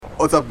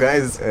What's up,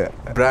 guys?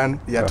 Bran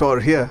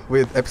Yator here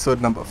with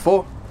episode number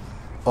 4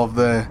 of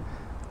the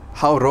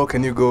How Raw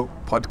Can You Go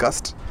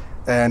podcast.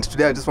 And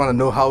today I just want to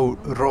know how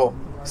raw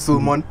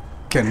Sulmon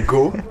can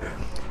go.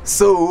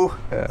 So,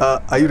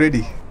 are you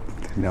ready?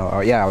 No,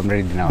 yeah, I'm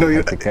ready now. No,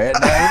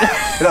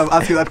 I've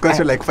asked you that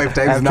question like 5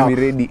 times I have now. to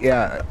be ready.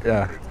 Yeah.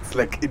 It's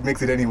like it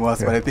makes it any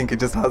worse, but I think it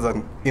just has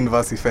an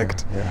inverse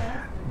effect.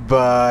 Yeah.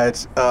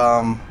 But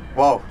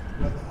wow,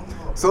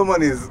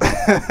 someone is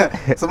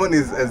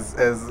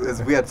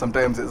as weird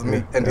sometimes as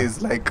me, and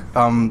he's like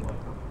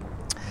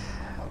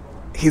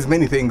he's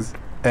many things,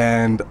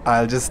 and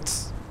I'll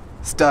just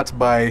start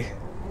by,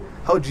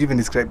 how do you even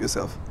describe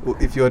yourself?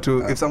 If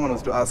someone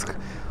was to ask,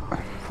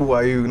 who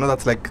are you?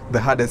 That's like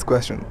the hardest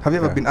question. Have you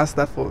ever been asked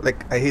that for?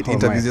 Like, I hate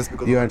interviews just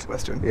because of that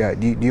question. Yeah.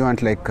 Do you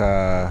want like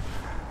a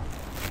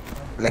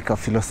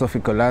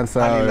philosophical answer?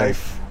 Early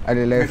life,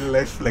 middle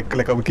life, like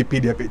a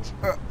Wikipedia page.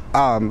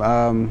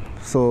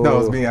 So that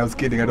was me. I was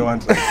kidding. I don't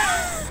want.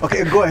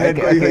 Okay, go ahead.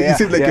 Okay, you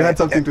seem like you had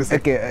something to say.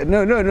 Okay,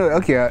 no.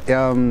 Okay,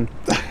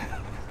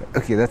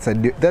 okay. That's a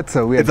weird. It's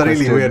a question.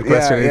 really weird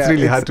question. It's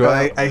really hard to.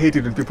 I hate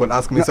it when people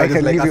ask me. No, so I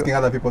just like give asking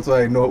other people, so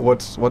I know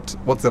what's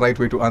the right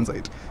way to answer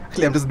it.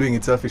 Actually, I'm just doing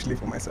it selfishly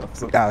for myself.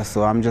 So.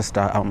 So I'm just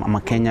I'm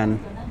a Kenyan.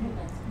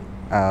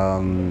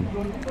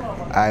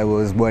 I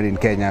was born in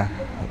Kenya.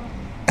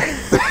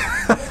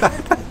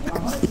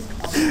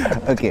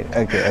 Okay.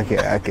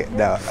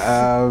 Now,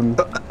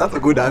 that's a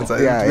good answer.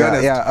 To be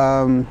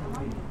honest.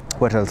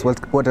 What else?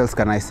 What else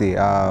can I say?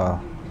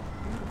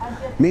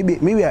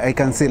 Maybe I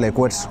can say like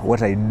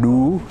what I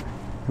do.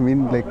 I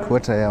mean, like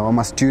what I am. I'm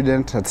a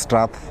student at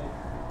Strath.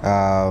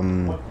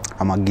 I'm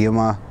a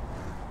gamer.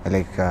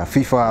 Like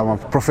FIFA. I'm a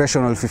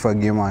professional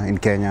FIFA gamer in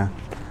Kenya.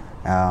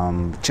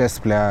 Chess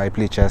player. I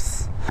play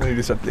chess. When did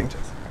you start playing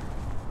chess?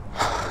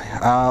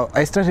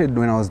 I started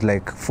when I was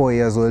like 4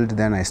 years old.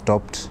 Then I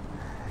stopped.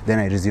 Then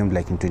I resumed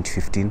like in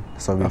 2015.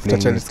 So I've been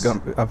playing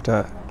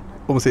after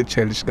almost said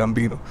Childish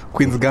Gambino.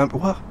 Queen's Gambino.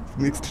 What?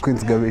 Mixed.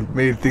 Queen's Gambino.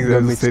 Many things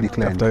I said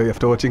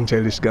after watching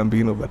Childish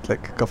Gambino, but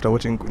like after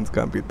watching Queen's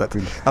Gambino, that's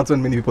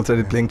when many people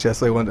started playing chess.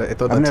 So I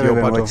thought that you're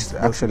part of.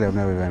 Actually, I've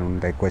never even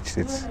like watched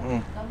it.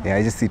 Yeah,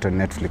 I just see it on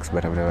Netflix,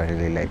 but I've never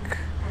really like.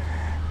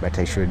 But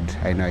I should.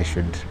 I know I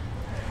should.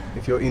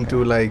 If you're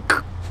into like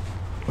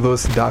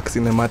those dark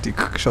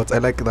cinematic shots, I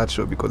like that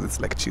show because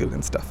it's like chill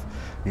and stuff.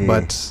 Yeah.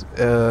 But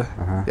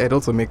it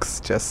also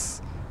makes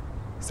chess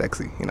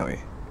sexy in a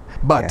way.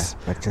 But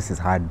chess is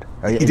hard.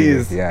 It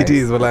is. It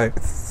is. Well,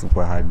 it's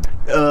super hard.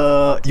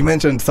 You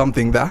mentioned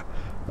something there.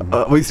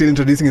 Were you still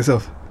introducing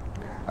yourself?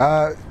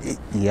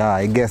 Yeah,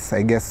 I guess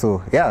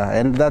so. Yeah,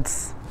 and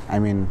that's. I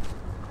mean,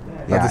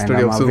 that's the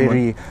story of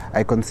Sulmon.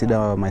 I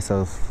consider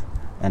myself,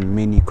 and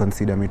many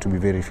consider me to be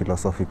very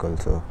philosophical.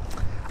 So.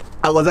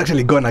 I was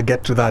actually gonna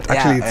get to that.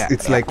 Actually,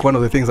 it's like one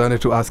of the things I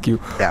wanted to ask you.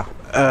 Yeah.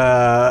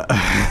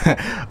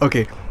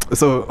 Okay.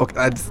 So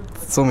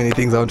so many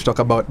things I want to talk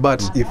about,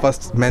 but you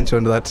first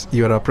mentioned that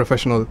you're a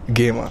professional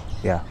gamer.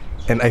 Yeah.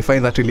 And I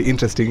find that really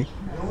interesting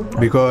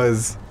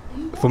because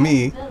for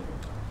me,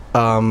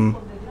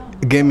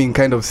 gaming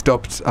kind of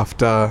stopped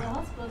after.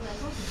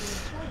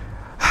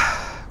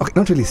 Okay,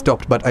 not really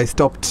stopped, but I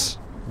stopped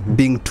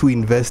being too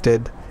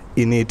invested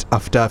in it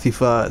after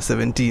FIFA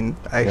 17.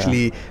 I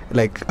actually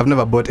I've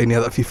never bought any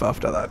other FIFA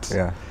after that.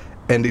 Yeah.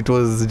 And it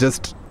was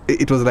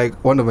like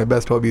one of my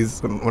best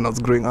hobbies when I was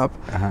growing up.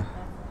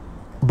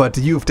 But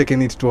you've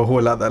taken it to a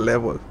whole other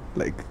level.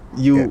 Like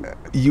you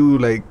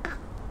like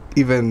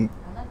even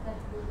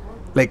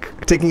like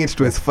taking it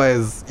to as far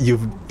as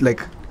you've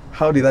like.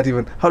 How did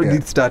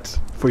it start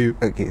for you?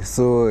 Okay,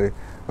 so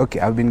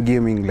I've been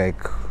gaming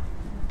like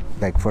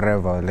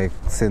forever, like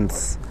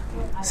since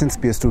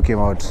PS2 came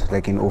out,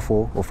 like in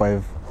 04,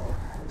 05.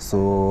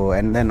 So,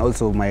 and then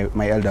also my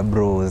elder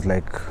bro was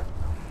like,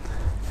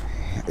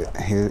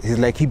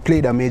 he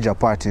played a major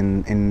part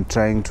in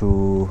trying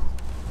to.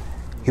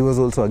 He was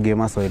also a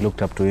gamer, so I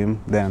looked up to him.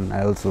 Then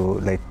I also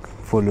like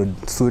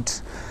followed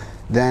suit.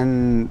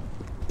 Then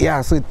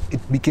so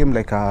it became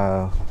like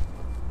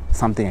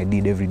something I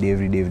did every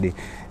day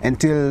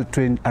until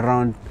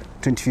around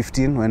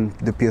 2015 when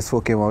the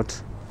PS4 came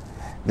out.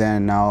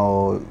 Then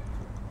now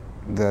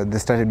there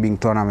started being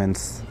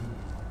tournaments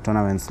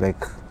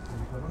like,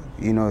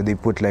 they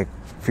put like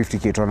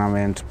 50k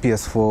tournament,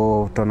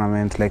 PS4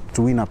 tournament, like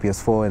to win a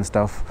PS4 and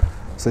stuff.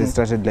 So it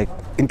started like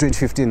in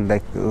 2015,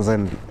 like it was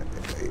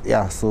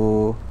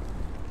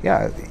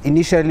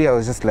initially I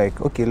was just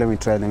like, okay, let me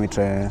try.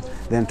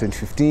 Then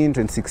 2015,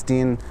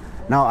 2016,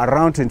 now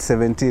around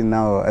 2017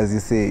 now, as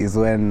you say, is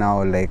when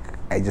now like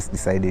I just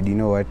decided, you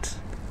know what,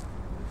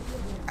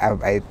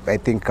 I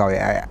think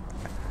I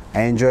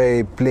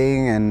enjoy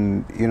playing,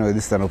 and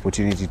this is an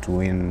opportunity to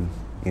win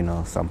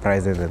some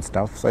prizes and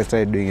stuff. So I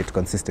started doing it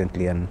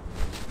consistently, and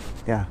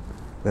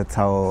that's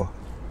how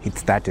it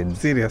started.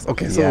 Serious?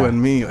 Okay, so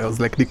when I was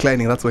like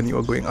declining, that's when you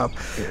were going up.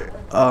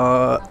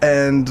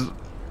 And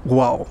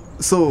wow.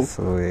 So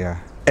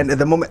and at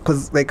the moment,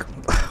 because like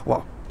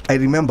wow, I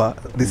remember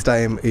this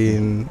time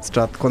in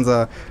Strath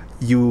Kwanza,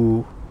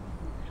 you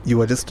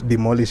were just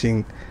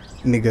demolishing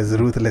niggas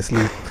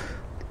ruthlessly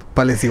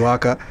pale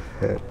Siwaka,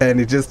 and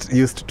it just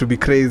used to be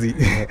crazy.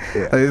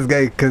 And this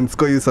guy can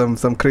score you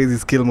some crazy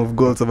skill move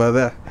goals over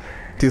there.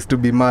 It used to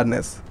be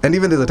madness. And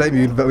even there's a time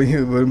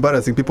you were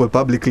embarrassing people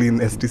publicly in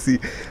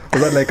STC.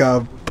 Was that like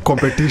a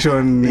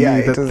competition?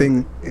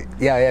 Thing?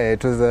 Yeah,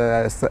 it was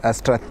a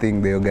strat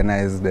thing they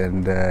organized,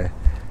 and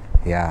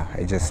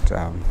I just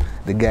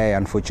the guy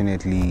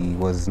unfortunately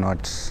was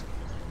not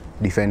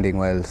defending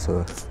well,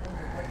 so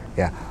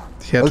yeah.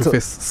 He had to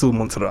face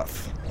Sumon's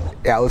wrath.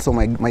 Yeah, also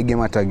my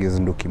gamer tag is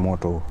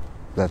Ndukimoto.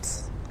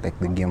 That's like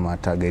the gamer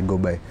tag I go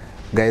by.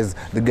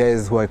 The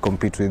guys who I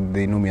compete with,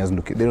 they know me as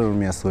Nduki. They don't know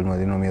me as Solmo,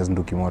 they know me as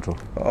Ndukimoto.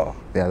 Oh.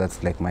 Yeah,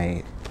 that's like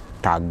my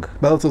tag.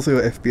 But that's also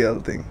your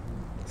FPL thing.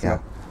 So. Yeah.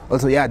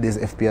 Also, there's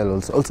FPL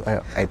also. Also, I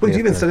play. But you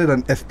even started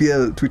an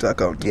FPL Twitter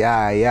account.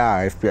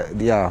 Yeah,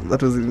 FPL. Yeah.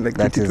 That was in like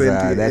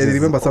 2020. I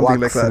remember something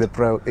like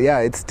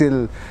that. It's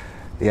still.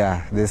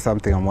 Yeah, there's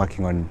something I'm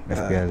working on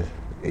FPL.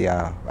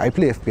 Yeah, I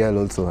play FPL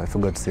also. I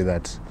forgot to say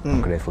that.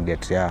 How could I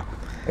forget? Yeah,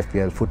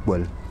 FPL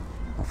football.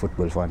 A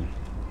football fan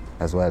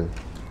as well.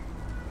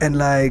 And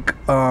like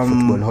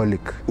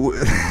footballholic.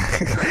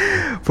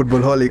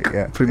 Footballholic,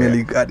 yeah, Premier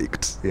League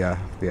addict. Yeah.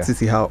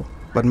 See how,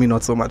 but me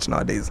not so much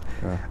nowadays.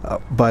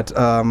 But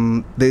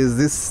there's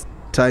this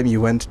time you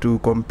went to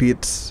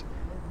compete.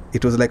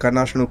 It was like a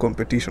national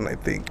competition, I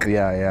think.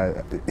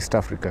 Yeah. East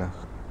African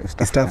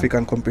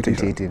competition.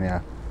 2018,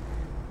 yeah.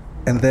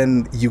 And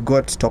then you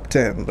got top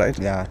 10, right?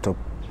 Yeah, top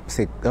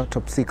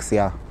 6,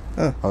 yeah.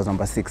 I was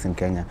number 6 in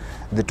Kenya.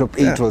 The top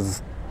 8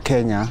 was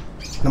Kenya.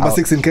 Number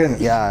 6 in Kenya?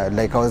 Yeah,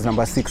 like I was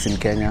number 6 in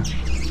Kenya.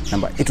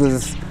 It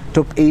was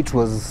top 8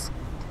 was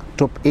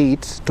top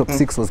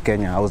 6 was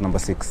Kenya. I was number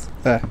 6.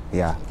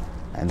 Yeah.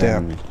 And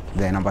then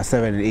the number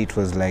 7 and 8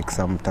 was like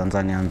some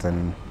Tanzanians,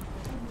 and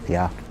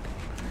yeah.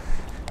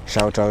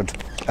 Shout out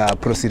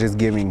Pro Series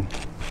Gaming.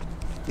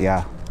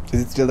 Yeah.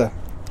 Is it still there?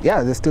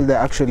 Yeah, they're still there.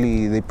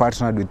 Actually, they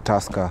partnered with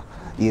Tusker,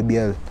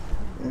 EABL,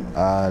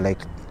 like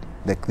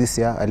this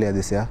year, earlier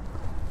this year.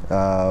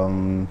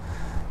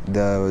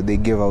 They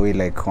gave away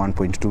like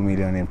 1.2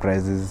 million in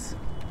prizes.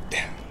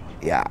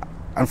 Yeah,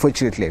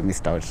 unfortunately I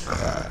missed out.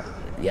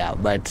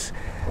 But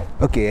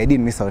okay, I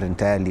didn't miss out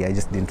entirely. I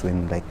just didn't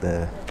win. Like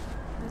the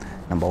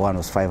number 1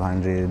 was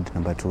 500,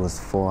 number 2 was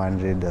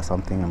 400 or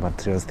something, number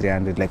 3 was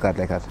 300, like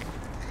that.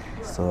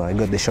 So I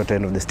got the short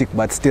end of the stick,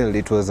 but still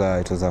it was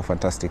a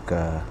fantastic.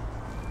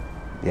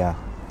 Yeah,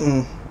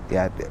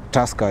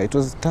 Tusker. It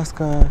was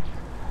Tusker.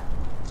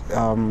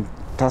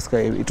 Tusker.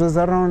 It was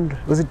around.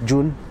 Was it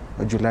June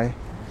or July?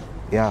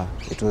 Yeah,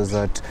 it was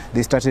at.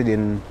 They started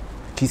in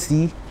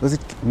Kisii. Was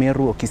it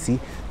Meru or Kisii?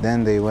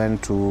 Then they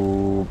went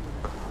to.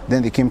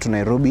 Then they came to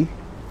Nairobi.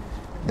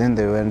 Then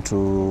they went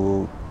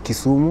to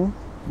Kisumu.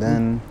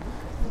 Then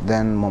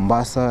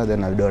Mombasa.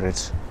 Then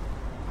Eldoret.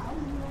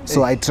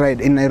 So I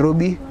tried in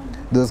Nairobi.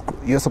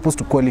 You're supposed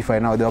to qualify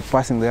now. They were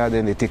passing there,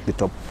 then they take the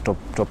top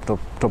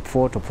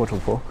 4.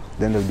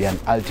 Then there'll be an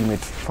ultimate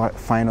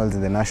finals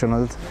in the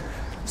nationals.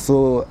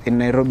 So in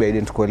Nairobi, I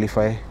didn't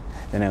qualify.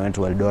 Then I went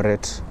to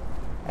Eldoret.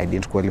 I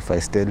didn't qualify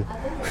still.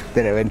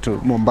 Then I went to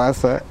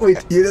Mombasa.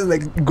 Wait, you're just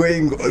like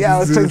going? Yeah, I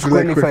was trying to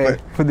qualify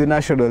for the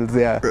nationals.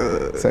 Yeah.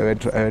 So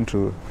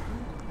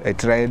I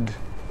tried.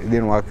 It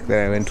didn't work.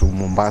 Then I went to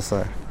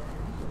Mombasa.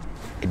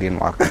 It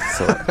didn't work.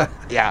 So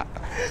yeah.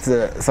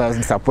 So I was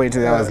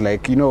disappointed. I was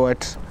like, you know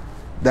what?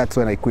 That's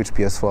when I quit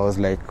PS4. I was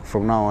like,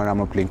 from now on, I'm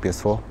not playing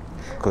PS4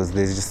 because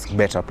there's just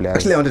better players.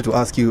 Actually, I wanted to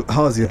ask you,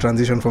 how has your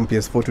transition from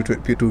PS4 to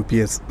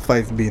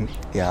PS5 been?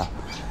 Yeah,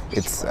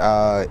 it's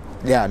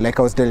like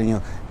I was telling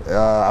you,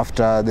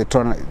 after the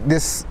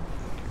this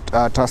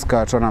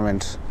Tusker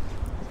tournament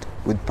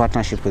with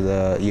partnership with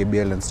the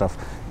EABL and stuff,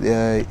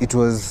 it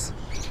was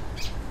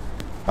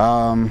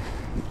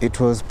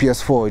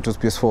PS4. It was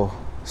PS4.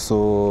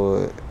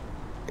 So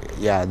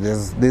yeah,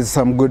 there's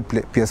some good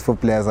PS4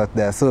 players out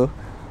there. So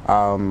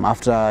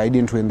after I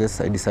didn't win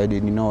this, I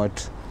decided, you know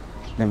what,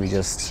 let me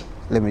just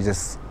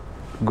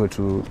go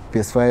to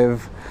PS5.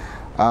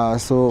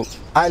 So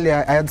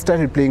earlier I had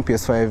started playing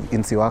PS5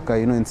 in Siwaka.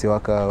 You know, in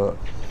Siwaka,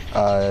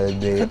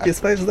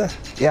 PS5 is there?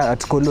 Yeah, at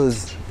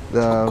Kolo's.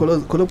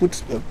 Kolo put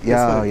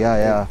PS5.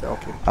 Yeah.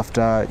 Okay.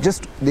 After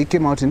they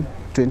came out in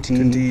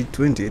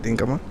 2020, I think,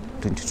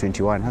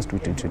 2021. Has to be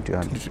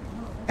 2021.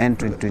 And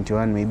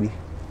 2021 maybe.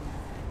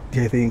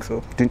 Yeah, I think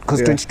so. Because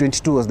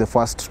 2022 was the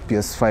first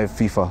PS5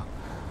 FIFA.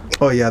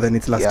 Oh yeah, then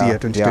it's last year,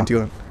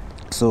 2021. Yeah.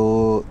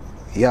 So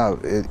yeah,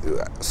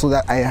 so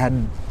that I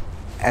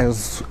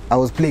was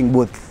playing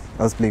both.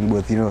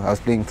 You know, I was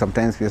playing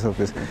sometimes PS4.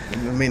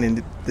 The main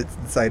and the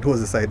side. Who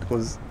was the side? Who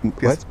was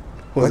PS? What?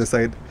 Who was the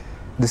side?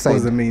 The side. Who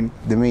was the main?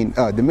 The main.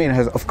 The main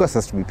has to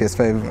be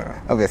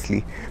PS5,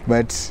 obviously,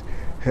 but.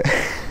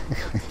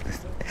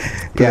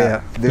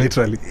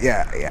 Literally.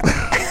 Yeah.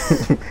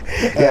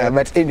 Yeah,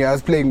 but anyway, I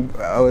was playing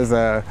both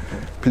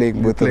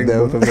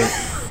of them.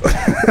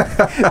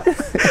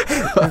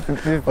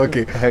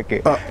 Okay.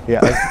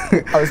 Yeah,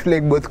 I was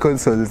playing both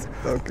consoles.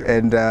 Okay.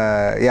 And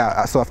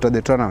so after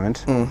the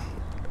tournament,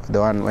 the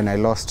one when I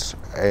lost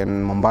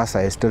in Mombasa,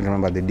 I still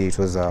remember the day. It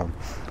was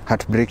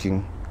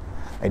heartbreaking,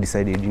 I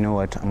decided, you know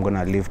what, I'm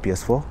gonna leave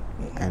PS4,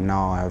 and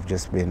now I've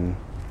just been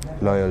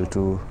loyal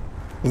to.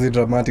 Was it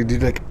dramatic?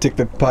 Did you like take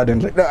the pad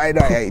and like? No,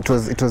 it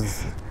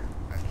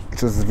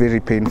was very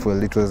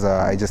painful. It was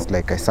I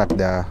sat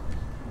there,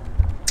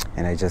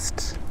 and I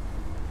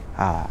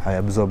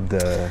absorbed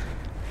the,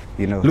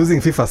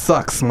 Losing FIFA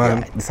sucks,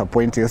 man. Yeah,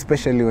 disappointing,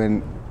 especially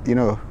when,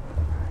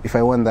 if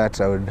I won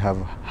that, I would have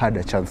had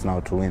a chance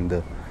now to win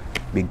the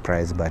big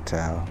prize, but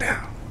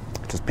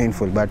it was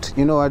painful. But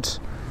you know what,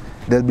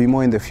 there'll be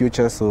more in the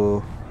future,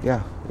 so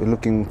yeah, we're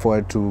looking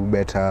forward to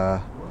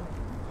better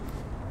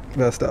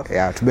stuff.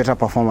 Yeah, to better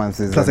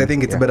performances. Plus, I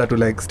think it's better to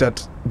like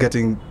start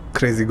getting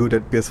crazy good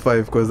at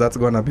PS5, because that's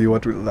gonna be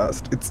what will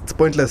last. It's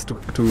pointless to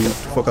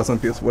focus on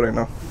PS4 right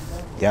now.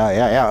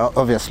 Yeah,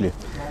 obviously.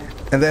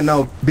 And then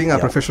now, being a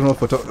professional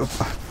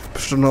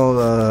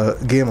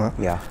gamer,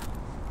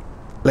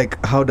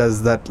 like how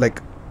does that,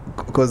 like,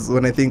 because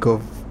when I think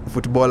of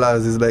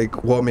footballers is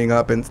like warming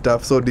up and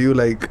stuff, so do you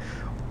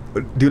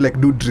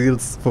do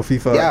drills for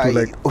FIFA to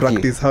like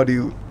practice? How do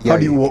you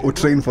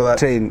train for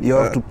that? You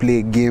have to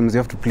play games, you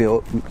have to play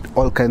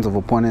all kinds of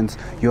opponents,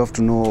 you have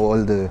to know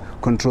all the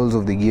controls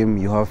of the game,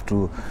 you have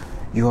to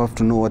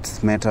know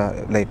what's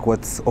meta, like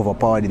what's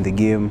overpowered in the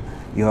game.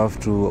 You have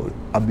to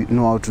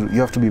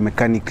you have to be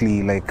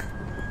mechanically, like,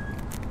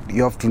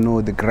 you have to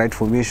know the right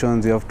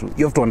formations, you have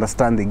to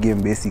understand the game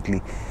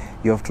basically.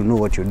 You have to know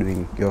what you're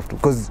doing. You have to,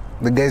 because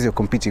the guys you're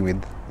competing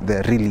with,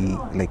 they're really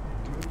like,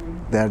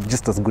 they're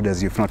just as good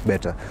as you, if not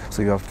better.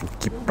 So you have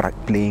to keep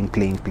playing.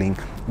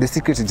 The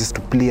secret is just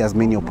to play as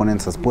many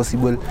opponents as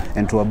possible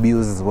and to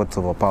abuse what's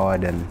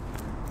overpowered. And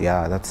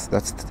yeah, that's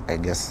I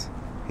guess,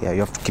 yeah, you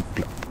have to keep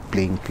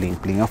playing.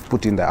 You have to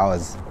put in the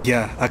hours.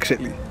 Yeah,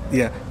 actually,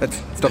 yeah. Let's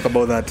talk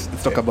about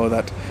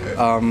that.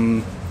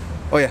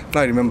 Oh yeah,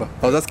 now I remember.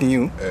 I was asking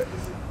you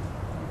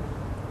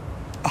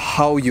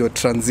how your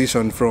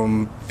transition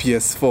from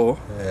PS4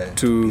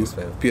 to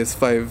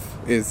PS5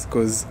 is,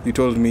 because you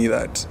told me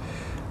that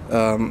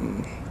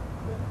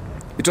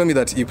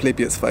you play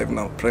PS5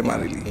 now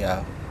primarily.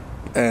 Yeah.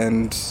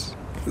 And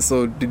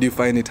so, did you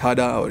find it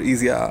harder or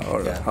easier,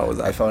 or how was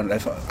that? I found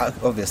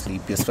obviously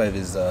PS5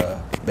 is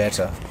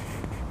better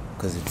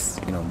because it's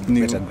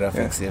new, better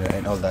graphics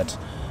and all that.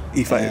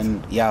 E5.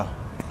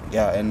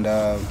 And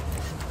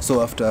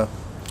so after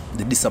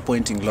the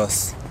disappointing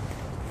loss,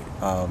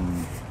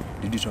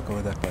 did you talk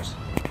about that part?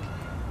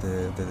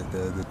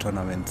 The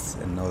tournaments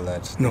and all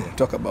that? No,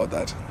 talk about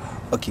that.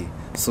 Okay,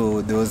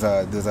 so there was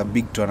a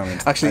big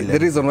tournament. Actually, the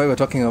reason why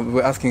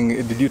we're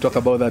asking, did you talk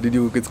about that?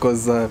 It's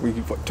because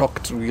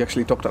we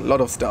actually talked a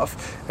lot of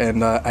stuff,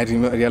 and I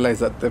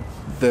realized that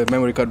the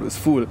memory card was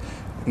full.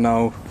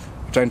 Now,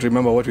 trying to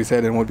remember what we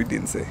said and what we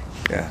didn't say.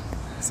 Yeah.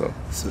 So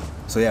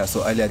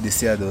earlier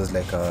this year there was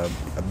like a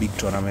big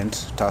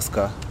tournament,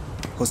 Tusker,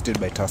 hosted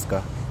by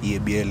Tusker,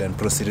 EABL and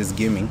Pro Series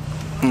Gaming.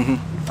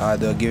 Mm-hmm.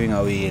 They were giving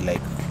away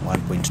like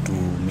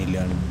 1.2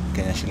 million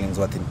Kenya shillings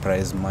worth in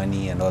prize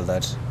money and all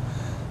that.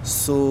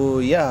 So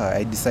yeah,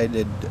 I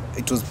decided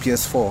it was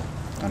PS4,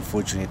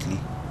 unfortunately,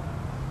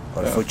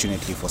 or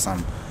fortunately for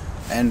some.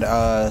 And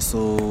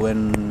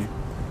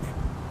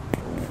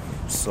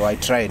so I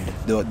tried.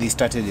 They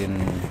started in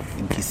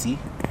Kisii.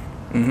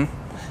 Mm-hmm.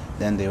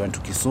 Then they went to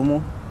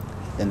Kisumu.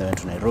 Then they went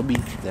to Nairobi.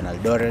 Then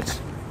Eldoret.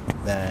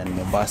 Then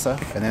Mombasa.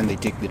 And then they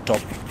take the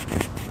top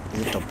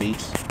 8?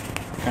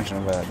 I can't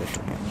remember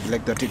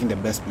they're taking the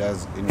best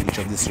players in each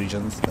of these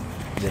regions.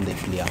 Then they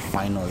play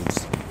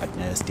finals at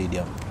Nyayo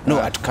Stadium. No,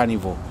 at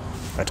Carnival.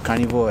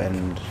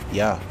 And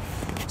yeah.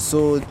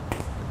 So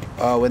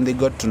when they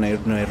got to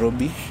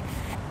Nairobi,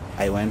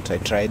 I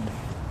tried,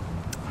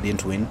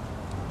 didn't win.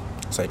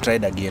 So I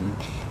tried again.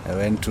 I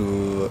went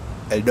to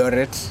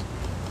Eldoret.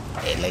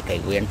 I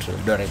went to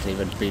Eldoret. I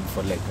even paid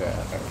for like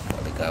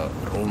a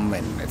room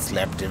and I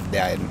slept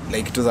there. And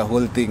like it was a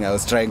whole thing. I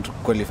was trying to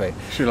qualify.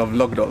 Should have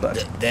logged all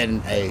that.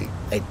 Then I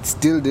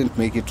still didn't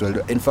make it to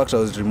Eldoret. In fact, I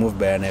was removed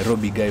by a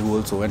Nairobi guy who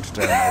also went to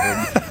try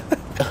Nairobi.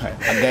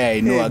 A guy I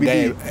know, a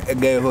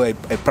guy who I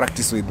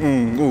practice with.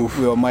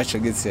 We were matched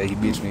against him. He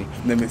beat me.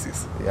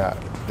 Nemesis. Yeah.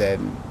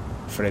 Then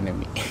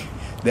frenemy.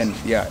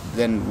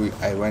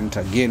 I went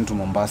again to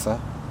Mombasa.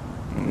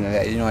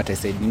 You know what I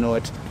said? You know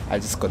what? I'll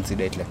just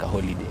consider it like a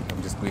holiday.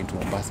 I'm just going to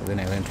Mombasa. Then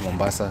I went to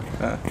Mombasa,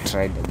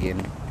 tried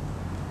again.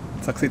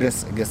 Succeeded?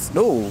 I guess.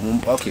 No,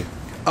 okay.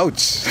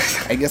 Ouch.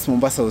 I guess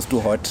Mombasa was too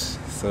hot.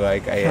 So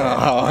it's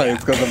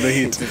because of the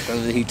heat. It's because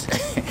of the heat.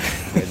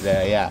 But,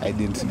 I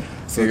didn't.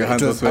 So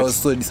I was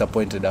so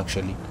disappointed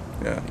actually.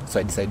 Yeah. So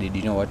I decided,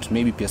 you know what?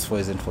 Maybe PS4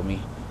 isn't for me.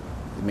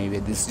 Maybe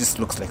this just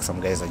looks like some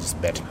guys are just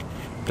better.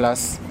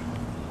 Plus,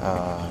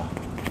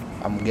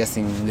 I'm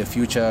guessing in the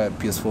future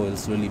PS4 will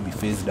slowly be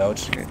phased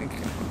out.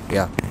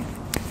 Yeah,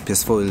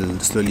 PS4 will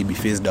slowly be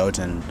phased out,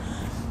 and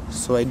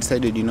so I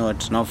decided, you know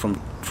what? Now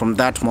from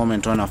that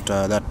moment on,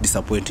 after that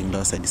disappointing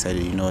loss, I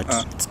decided, you know what?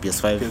 It's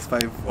PS5.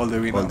 PS5 all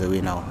the way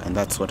now, and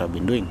that's what I've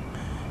been doing.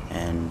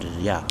 And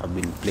yeah, I've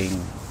been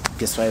playing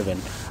PS5,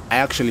 and I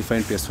actually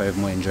find PS5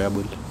 more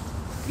enjoyable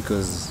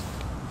because,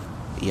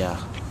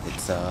 yeah,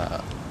 it's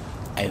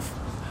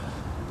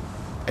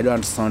I don't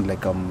want to sound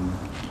like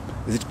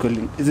is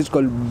it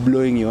called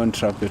blowing your own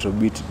trumpet or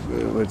beat?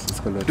 What's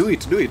it called? Do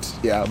it.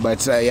 Yeah,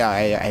 but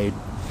I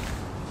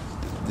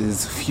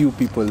there's few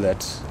people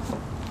that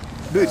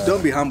do it.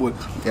 Don't be humble.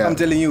 Yeah. I'm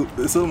telling you,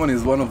 Solomon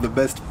is one of the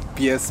best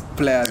PS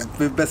players,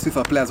 best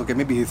FIFA players. Okay,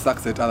 maybe he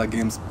sucks at other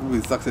games.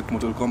 He sucks at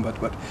Mortal Kombat,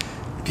 but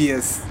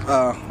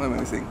what am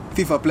I saying?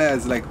 FIFA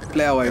players, like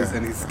player-wise,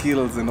 and his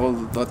skills and all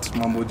that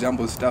mumbo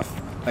jumbo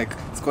stuff, like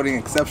scoring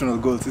exceptional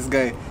goals. This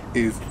guy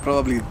is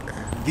probably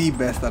the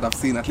best that I've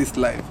seen, at least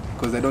live,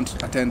 because I don't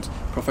attend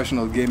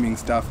professional gaming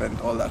stuff and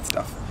all that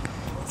stuff.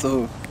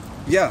 So,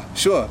 yeah,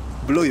 sure,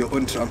 blow your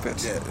own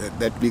trumpet. Yeah,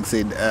 that being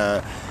said,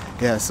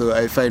 so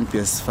I find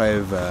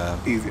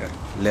PS5 easier,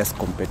 less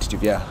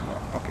competitive. Yeah,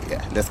 okay.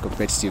 Yeah, less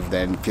competitive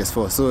than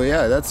PS4. So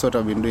yeah, that's what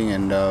I've been doing,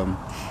 and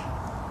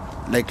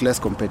like less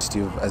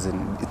competitive, as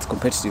in it's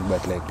competitive,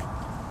 but like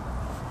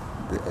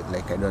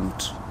I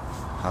don't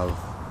have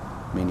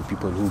many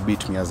people who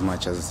beat me as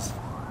much as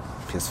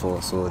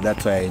PS4, so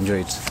that's why I enjoy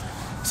it.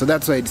 So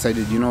that's why I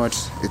decided, you know what,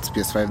 it's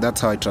PS5.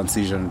 That's how I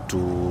transitioned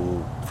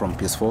from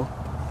PS4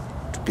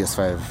 to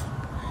PS5.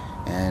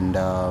 And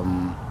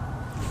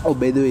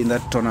by the way, in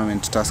that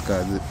tournament,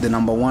 Tusker, the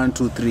number 1,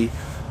 2, 3,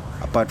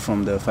 apart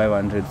from the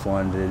 500,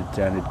 400,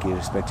 300k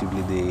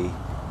respectively,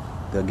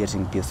 they're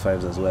getting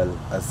PS5s as well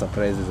as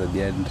surprises at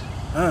the end.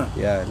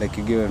 Yeah, like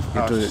you were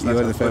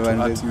the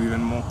 500. You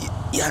even more.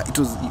 Yeah, it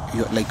was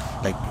like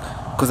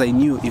because I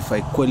knew if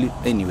I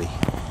qualify anyway.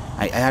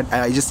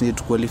 I just needed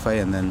to qualify,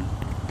 and then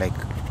like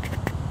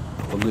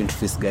we're going to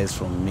face guys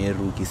from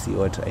Meru,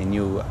 Kisiot. I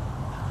knew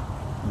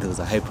there was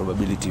a high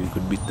probability we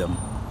could beat them.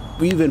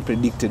 We even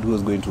predicted who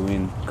was going to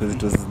win because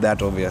it was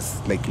that obvious.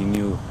 Like you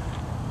knew,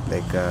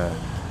 like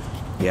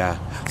yeah.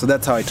 So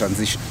that's how I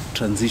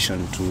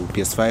transitioned to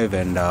PS5,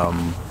 and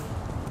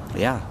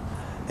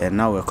and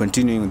now we're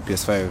continuing with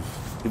PS5.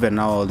 Even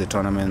now, all the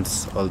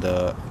tournaments,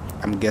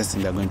 I'm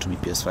guessing they're going to be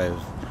PS5.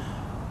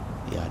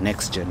 Yeah,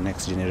 next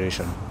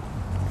generation.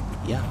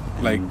 Yeah.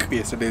 Like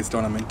yesterday's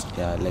tournament.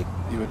 Yeah, like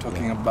you were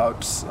talking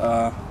about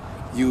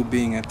you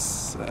being at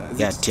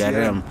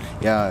TRM.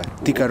 Yeah,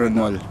 Thika Road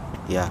Mall.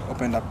 Yeah.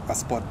 Opened up a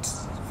spot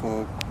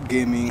for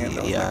gaming and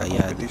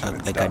competition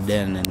and like stuff. a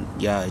den, and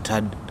it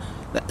had.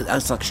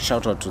 That's a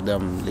shout out to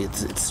them.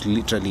 It's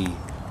literally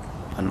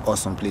an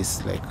awesome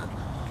place. Like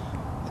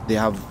they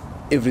have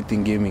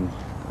everything gaming.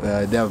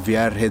 They have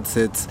VR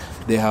headsets.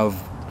 They have,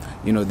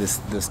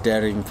 the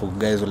steering for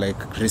guys who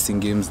like racing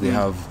games. They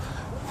have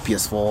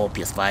PS4,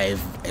 PS5,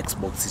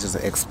 Xbox. It's just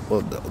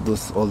all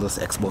those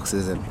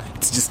Xboxes, and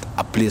it's just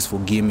a place for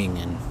gaming.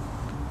 And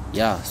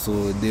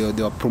so they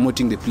are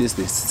promoting the place.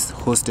 They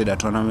hosted a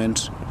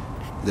tournament.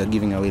 They're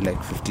giving away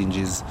like 15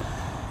 Gs.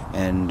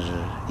 And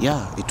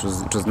it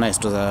was nice.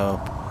 It was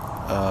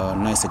a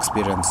nice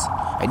experience.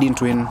 I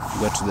didn't win,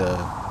 got to the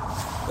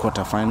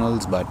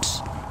quarterfinals, but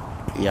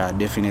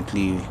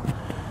definitely,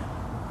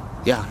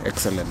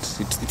 excellent.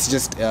 It's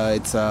just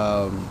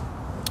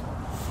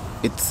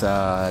it's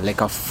like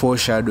a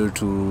foreshadow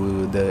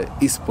to the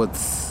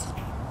esports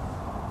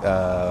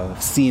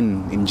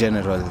scene in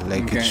general.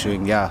 Like okay.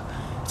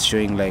 It's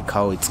showing like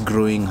how it's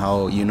growing,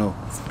 how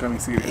it's becoming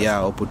serious.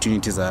 Yeah,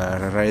 opportunities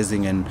are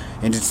rising, and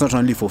it's not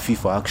only for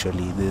FIFA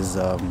actually. There's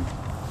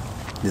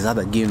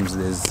other games.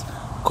 There's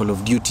Call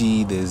of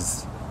Duty,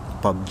 there's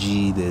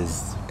PUBG,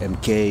 there's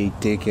MK,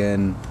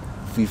 Taken,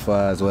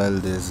 FIFA as well.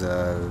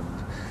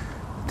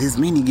 There's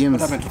many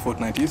games. What happened to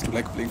Fortnite? You used to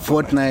like playing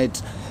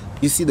Fortnite.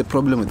 You see, the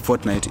problem with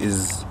Fortnite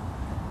is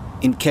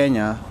in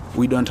Kenya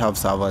we don't have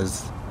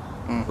servers.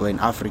 Or in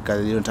Africa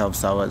they don't have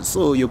servers,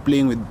 so you're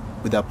playing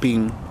with a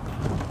ping.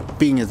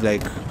 Ping is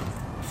like,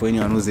 for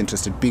anyone who's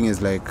interested, ping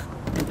is like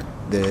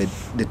the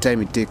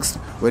time it takes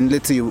when,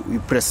 let's say,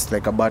 you press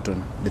like a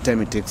button, the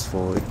time it takes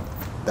for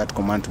that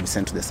command to be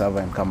sent to the server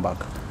and come back.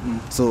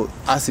 So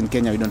us in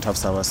Kenya, we don't have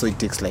servers, so it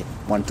takes like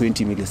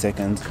 120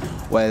 milliseconds,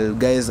 while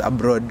guys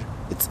abroad,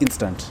 it's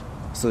instant.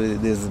 So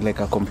there's like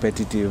a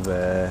competitive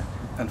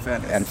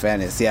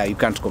unfairness. Yeah, you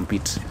can't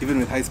compete. Even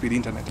with high-speed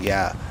internet.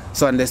 Yeah.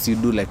 So unless you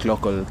do like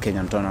local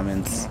Kenyan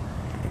tournaments.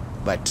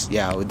 But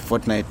with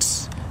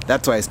Fortnite,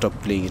 that's why I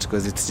stopped playing it,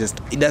 because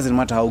it doesn't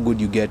matter how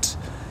good you get.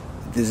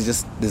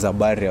 There's a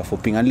barrier for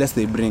ping, unless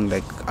they bring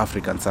like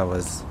African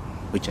servers,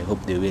 which I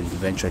hope they will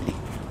eventually.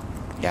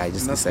 I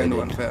just that's decided. kind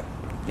of unfair.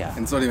 Yeah.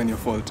 And it's not even your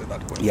fault at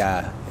that point.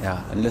 Yeah.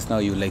 Unless now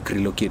you like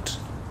relocate.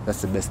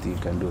 That's the best thing you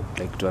can do,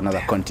 like to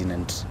another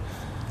continent,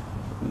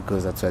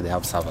 because that's where they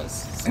have servers.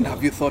 So. And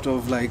have you thought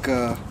of like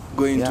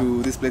going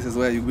to these places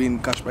where you win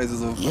cash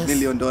prizes of $1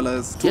 million,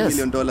 $2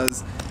 million,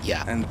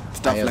 and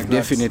stuff like that? I've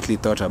definitely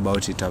thought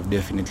about it. I've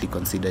definitely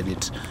considered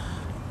it.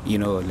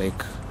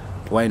 Like,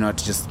 why not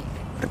just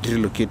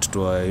relocate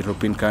to a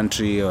European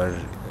country or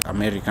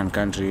American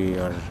country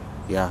or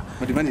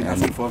But imagine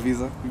asking for a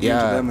visa. You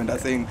go to them and they're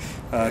saying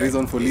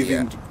reason for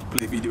leaving to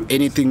play video games.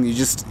 Anything,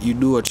 you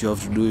do what you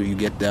have to do. You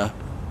get there,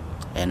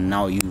 and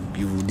now you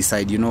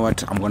decide, you know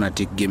what, I'm gonna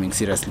take gaming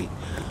seriously.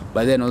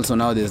 But then also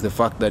now there's the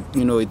fact that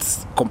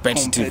it's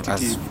competitive.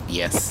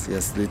 Yes,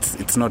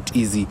 it's not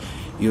easy.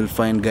 You'll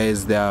find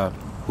guys there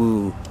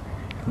who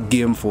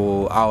game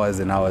for hours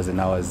and hours and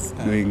hours,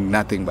 doing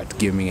nothing but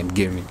gaming and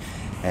gaming.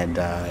 And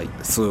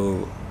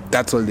so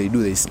that's all they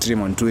do. They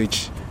stream on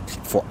Twitch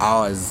for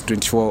hours,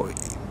 24.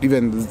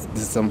 Even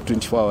there's some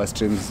 24-hour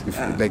streams.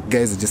 Like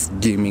guys are just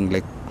gaming,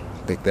 like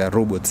they're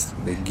robots.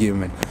 They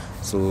game, and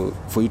so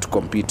for you to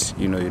compete,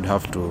 you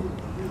have to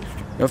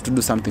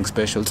do something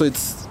special. So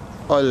it's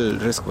all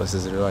risk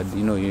versus reward.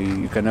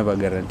 You can never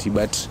guarantee,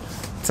 but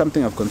it's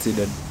something I've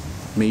considered.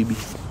 Maybe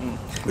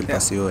we'll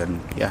pursue,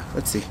 and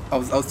let's see. I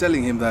was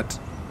telling him that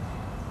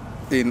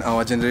in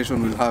our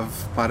generation we'll have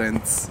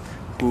parents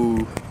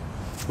who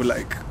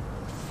like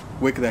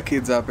wake their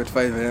kids up at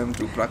 5 a.m.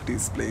 to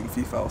practice playing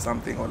FIFA or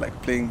something, or like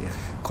playing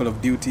Call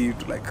of Duty.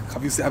 To like,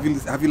 have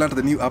you learned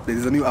the new update?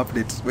 There's a new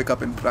update. Wake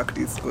up and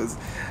practice, because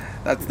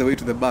that's the way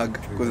to the bag.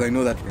 Because I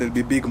know that there'll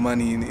be big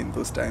money in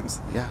those times.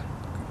 Yeah.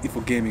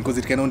 For gaming, because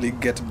it can only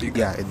get bigger.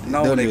 Yeah.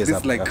 Now like this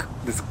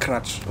the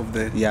scratch of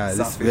the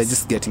surface. We're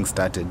just getting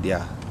started.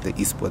 Yeah. The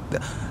esport.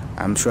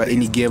 I'm sure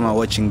any gamer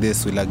watching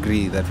this will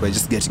agree that we're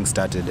just getting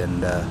started,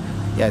 and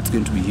it's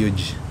going to be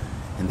huge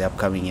in the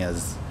upcoming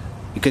years.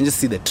 You can just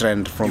see the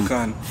trend from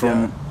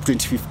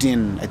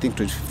 2015. I think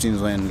 2015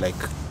 is when like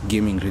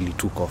gaming really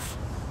took off.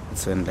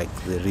 It's when like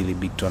the really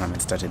big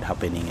tournaments started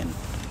happening, and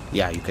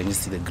you can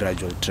just see the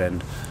gradual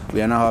trend.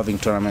 We are now having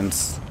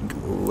tournaments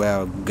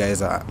where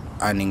guys are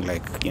earning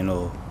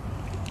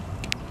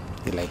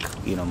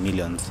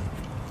millions,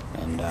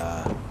 and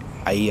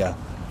a year.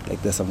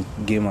 Like there's some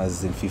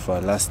gamers in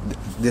FIFA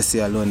this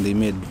year alone they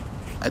made,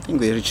 I think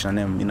they reached an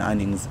M in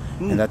earnings,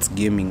 and that's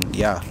gaming.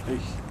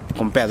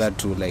 Compare that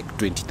to like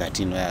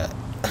 2013, where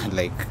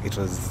like it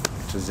was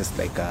just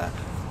like a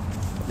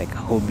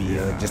hobby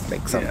or just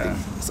like something.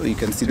 So you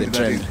can see the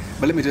trend.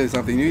 But let me tell you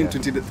something. In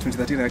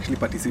 2013 I actually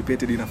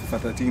participated in a FIFA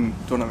 13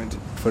 tournament.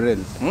 For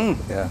real?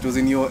 It was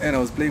in your end. I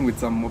was playing with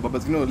some but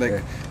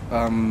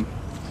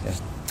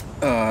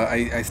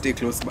I stay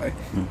close by,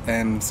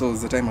 and so it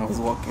was the time I was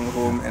walking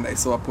home and I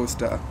saw a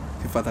poster,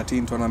 FIFA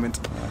 13 tournament.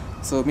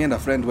 So me and a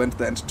friend went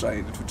there to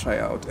try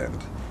out, and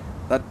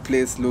that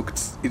place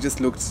looked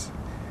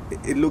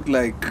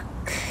like,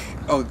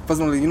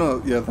 personally,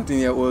 you're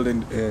 13-year-old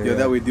and you're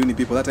there with uni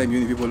people. That time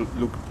uni people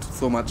looked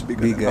so much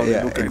bigger than how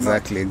they look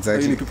exactly.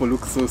 Uni people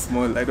look so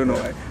small. I don't know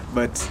why,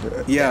 but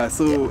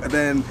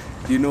then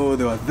they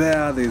were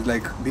there's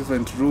like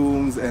different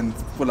rooms and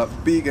full of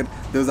big, and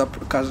there was a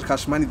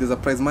cash money, there's a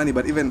prize money.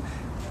 But even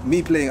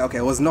me playing,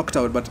 I was knocked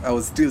out, but I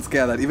was still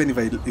scared that even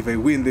if I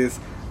win this,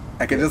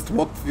 I can just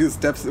walk a few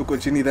steps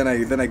Ukochini,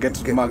 then I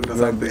get mugged or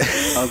something.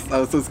 I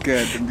was so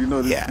scared, and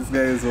these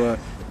guys were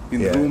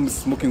in rooms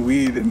smoking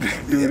weed and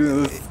doing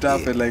those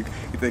stuff, and like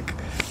it's like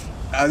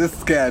I was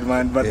just scared,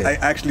 man. But I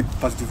actually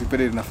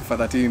participated in a FIFA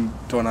 13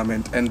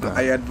 tournament, and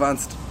I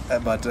advanced,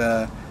 but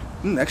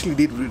actually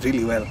did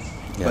really well.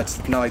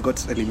 But now I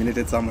got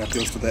eliminated somewhere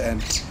close to the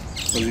end,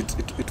 because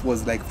it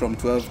was like from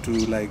 12 to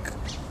like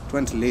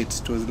 20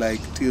 late. It was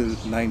like till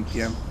 9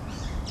 p.m.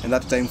 And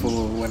that time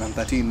for when I'm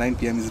 13, 9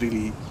 p.m. is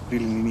really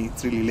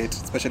it's really late,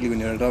 especially when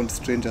you're around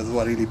strangers who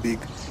are really big.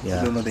 You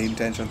don't know the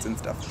intentions and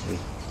stuff.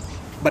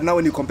 But now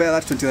when you compare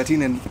that to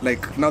 2013 and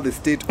like now the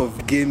state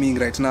of gaming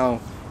right now,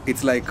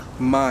 it's like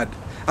mad.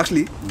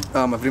 Actually,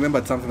 I've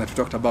remembered something that we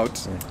talked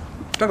about.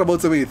 Talked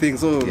about so many things,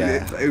 so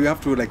we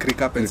have to like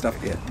recap and stuff.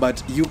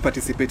 But you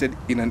participated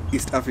in an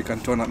East African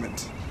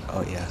tournament.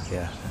 Oh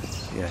yeah.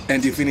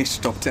 And you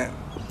finished top 10.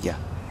 Yeah.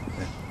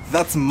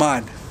 That's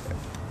mad.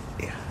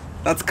 Yeah.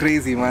 That's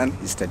crazy, man.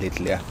 Just a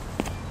little,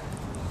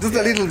 Just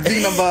a little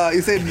big number.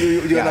 You said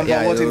you're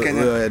number what in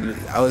Kenya?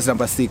 I was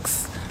number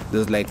 6. There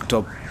was like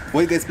top.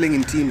 Were you guys playing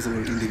in teams or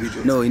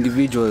individuals? No,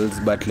 individuals,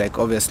 but like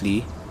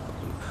obviously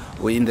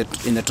in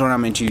the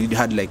tournament you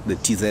had like the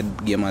TZ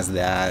gamers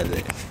there,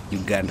 the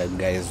Uganda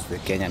guys, the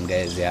Kenyan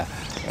guys,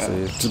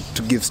 so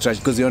to give strategy,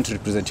 because you want to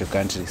represent your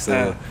country.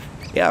 So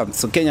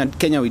so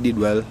Kenya we did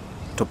well.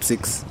 Top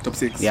 6.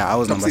 I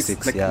was top number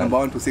 6. Like number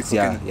 1 to 6.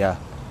 Yeah.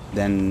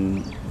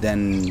 Then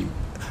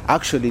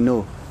actually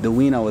no, the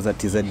winner was a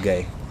TZ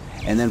guy,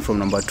 and then from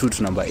number 2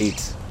 to number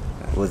 8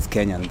 was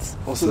Kenyans.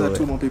 Also, there are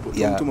 2 more people,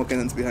 2 more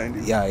Kenyans behind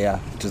you.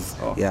 It was,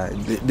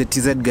 the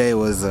TZ guy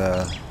was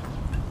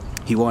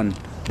he won.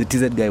 The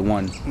TZ guy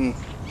won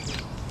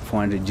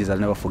 400 G's, I'll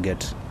never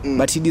forget.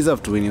 But he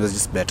deserved to win. He was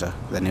just better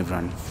than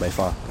everyone by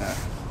far.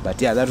 But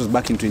that was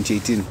back in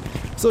 2018.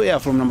 So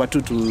from number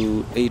 2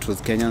 to 8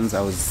 was Kenyans.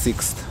 I was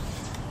 6th,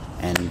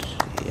 and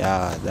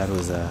that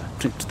was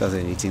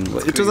 2018.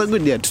 It was a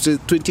good year.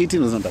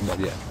 2018 was not a bad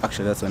year.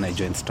 Actually, that's when I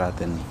joined Strath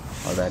and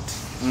all that.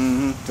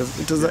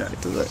 It was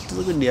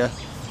a good year,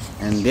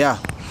 and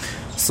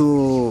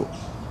so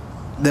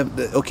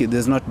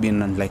there's not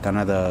been like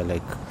another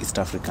like East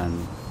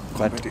African,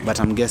 but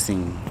I'm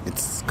guessing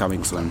it's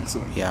coming soon.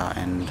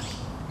 And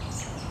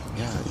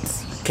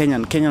it's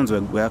Kenyans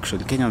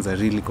are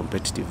really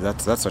competitive.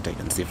 That's what I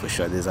can say for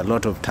sure. There's a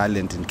lot of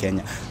talent in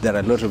Kenya. There are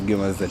a lot of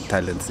gamers and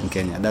talents in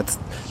Kenya.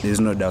 There's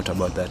no doubt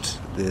about that.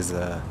 There's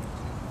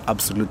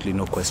absolutely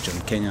no question.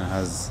 Kenya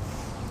has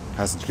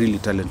really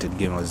talented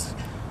gamers,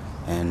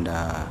 and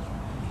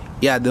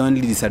Yeah, the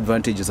only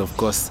disadvantage is, of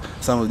course,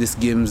 some of these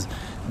games,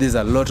 there's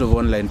a lot of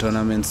online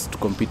tournaments to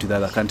compete with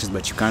other countries,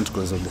 but you can't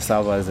because of the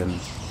servers and,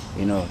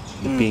 the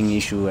ping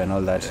issue and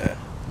all that. Yeah.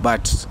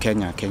 But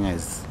Kenya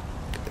is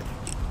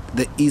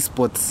the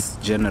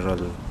esports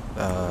general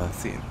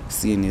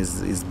scene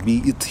is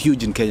big. It's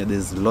huge in Kenya.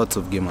 There's lots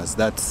of gamers.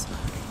 That's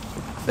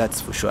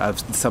for sure.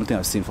 It's something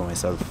I've seen for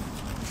myself.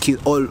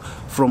 All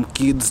from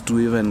kids to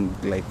even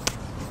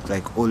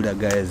like older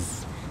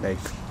guys, like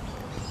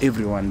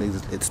everyone.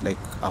 It's like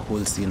a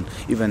whole scene.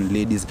 Even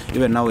ladies.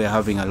 Even now we're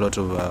having a lot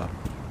of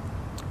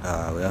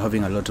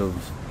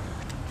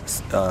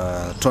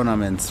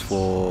tournaments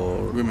for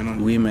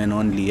women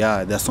only.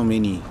 Yeah, there's so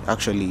many.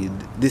 Actually,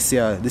 this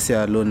year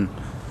alone,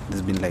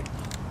 there's been like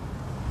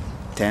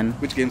 10.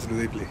 Which games do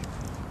they play?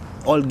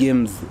 All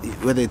games,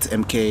 whether it's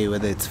MK,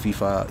 whether it's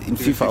FIFA. In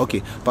FIFA,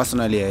 okay.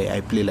 Personally, I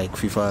play like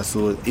FIFA.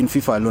 So in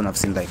FIFA alone, I've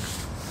seen like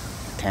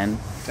 10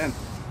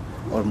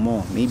 or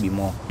more, maybe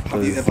more.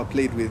 Have you ever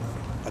played with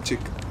a chick?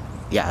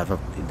 Yeah, I've ever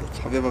played with a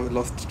chick. Have you ever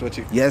lost to a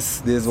chick?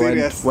 Yes, there's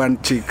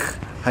one chick.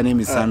 Her name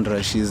is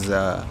Sandra. She's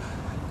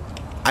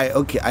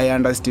I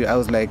understood. I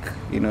was like,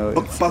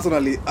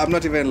 personally, I'm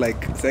not even like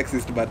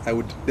sexist, but I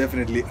would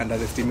definitely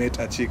underestimate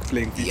a chick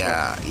playing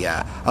FIFA.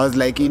 Yeah. I was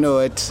like, you know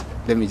what?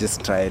 Let me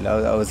just try.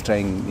 I was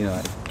trying,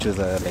 choose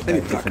a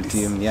different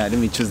team. Yeah, let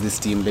me choose this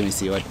team. Let me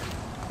see what.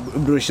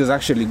 Bro, she was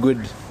actually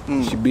good.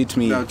 She beat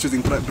me. Now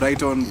choosing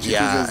Brighton. She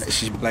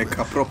chooses like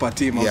a proper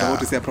team. I was about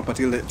to say a proper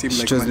team like chose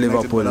Man United,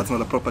 Liverpool. but that's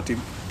not a proper team.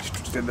 She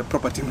chose the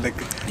proper team like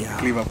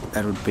Liverpool.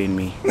 That would pain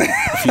me.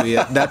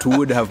 That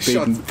would have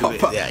pained me.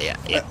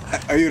 Yeah.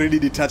 Are you already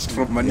detached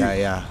from Man U?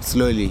 Yeah.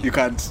 Slowly. You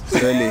can't.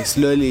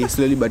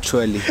 Slowly but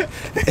surely.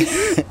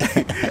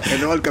 And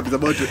the World Cup is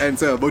about to end,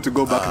 so we're about to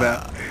go back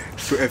there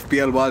to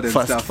FPL World and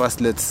stuff.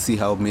 First, let's see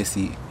how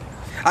Messi.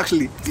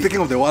 Actually, speaking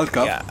of the World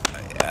Cup. Yeah.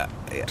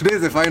 Today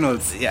is the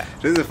finals. Yeah.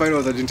 Today's the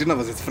finals. Argentina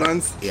versus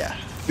France. Yeah.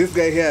 This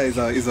guy here is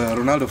a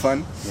Ronaldo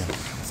fan. Yeah.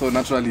 So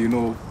naturally, you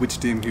know which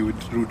team he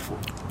would root for,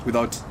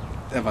 without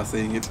ever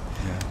saying it.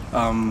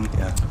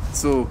 Yeah.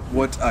 So,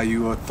 what are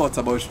your thoughts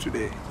about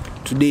today?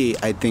 Today,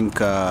 I think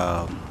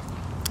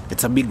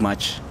it's a big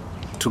match.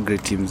 Two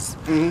great teams.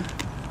 Mm-hmm.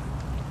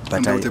 But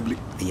Undoubtedly.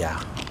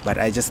 But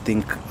I just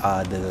think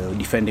the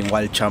defending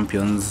world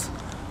champions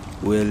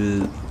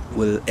will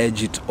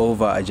edge it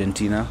over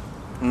Argentina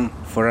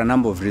for a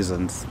number of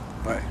reasons.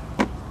 Right.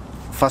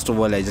 First of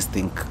all, I just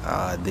think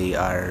they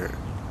are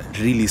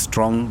really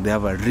strong. They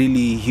have a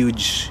really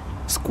huge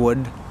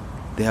squad.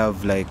 They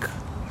have like.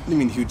 What do you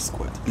mean huge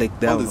squad? Like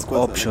they have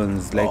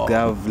options. They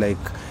have like,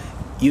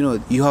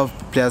 you have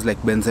players like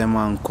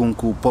Benzema,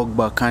 Nkunku,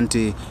 Pogba,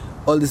 Kante.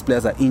 All these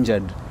players are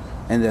injured,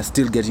 and they're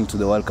still getting to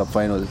the World Cup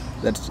final.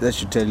 That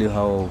should tell you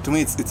how. To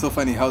me, it's so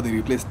funny how they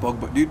replaced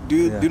Pogba. Do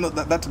you know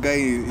that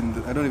guy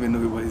I don't even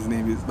know what his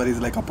name is, but he's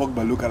like a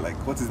Pogba lookalike.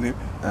 What's his name?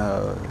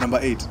 Number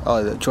 8.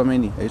 Oh,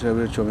 Chouameni. Are you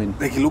talking about Chouameni?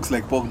 Like he looks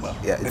like Pogba.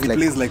 Yeah, he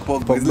plays like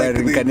Pogba. Pogba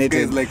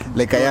reincarnated,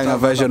 like a younger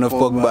version of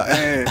Pogba.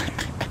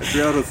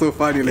 That was so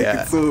funny. Like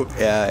it's so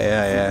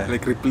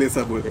like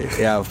replaceable.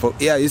 Yeah.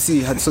 You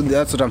see, so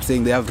that's what I'm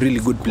saying. They have really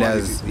good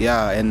players. Quality.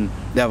 Yeah, and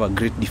they have a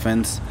great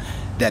defense.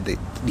 They're the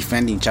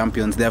defending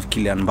champions. They have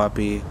Kylian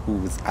Mbappe,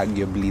 who is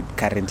arguably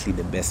currently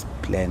the best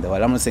player in the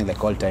world. I'm not saying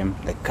like all time,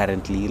 like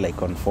currently,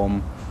 like on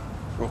form.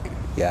 Okay.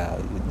 Yeah,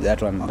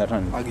 that one.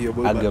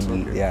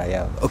 Arguably, okay.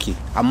 Yeah. Okay,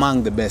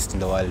 among the best in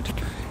the world,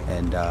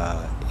 and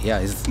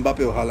is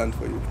Mbappe or Haaland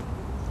for you?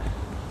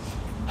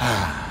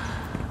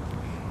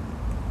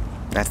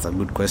 That's a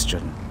good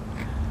question.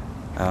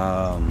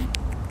 I'm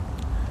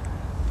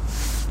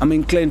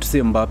inclined to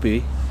say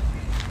Mbappe,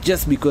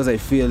 just because I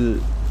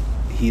feel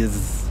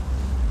he's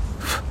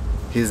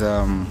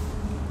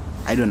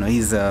I don't know,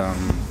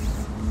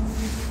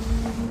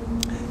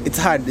 it's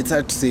hard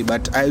to say,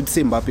 but I would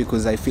say Mbappe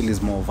because I feel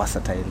he's more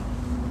versatile.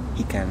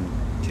 He can.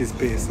 His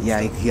pace.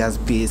 Yeah, he has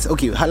pace.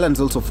 Okay,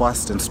 Haaland's also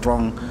fast and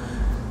strong,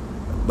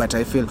 but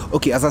I feel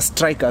as a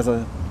striker, as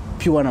a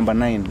pure number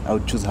 9, I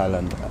would choose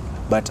Haaland,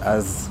 but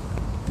as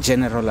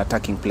general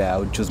attacking player, I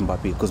would choose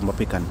Mbappe because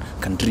Mbappe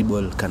can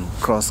dribble, can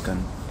cross,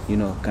 can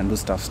do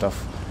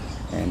stuff,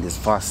 and is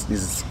fast,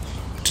 is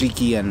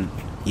tricky, and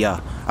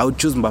I would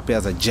choose Mbappe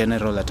as a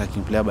general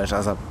attacking player, but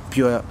as a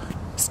pure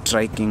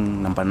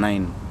striking number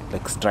 9,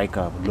 like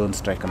striker, lone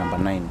striker number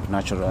 9,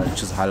 natural, I'll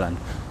choose Haaland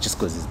just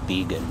because he's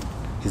big and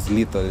he's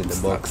lethal in the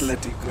box.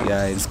 Athletic.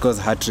 Yeah, he scores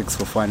hat-tricks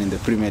for fun in the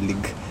Premier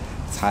League.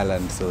 It's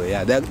Haaland, so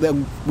they're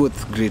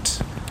both great.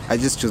 I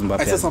just choose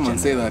Mbappe. I saw someone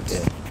say that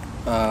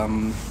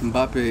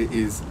Mbappe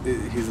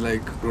he's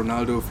like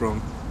Ronaldo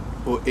from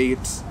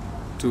 08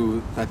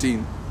 to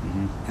 13,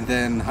 and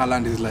then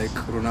Haaland is like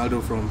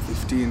Ronaldo from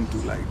 15 to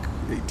like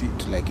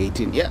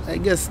 18. Yeah, I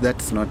guess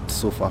that's not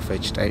so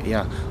far-fetched.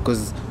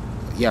 Because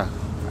in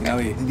a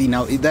way,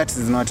 that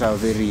is not a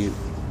very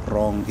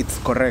wrong. It's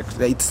correct.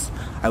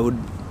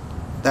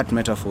 That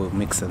metaphor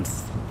makes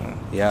sense.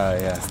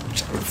 Yeah.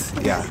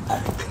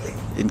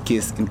 In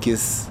case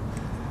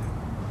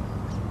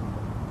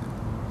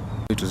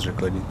it it was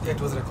recording. Yeah,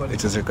 it was recording.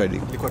 It was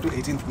recording. Ilikuwa tu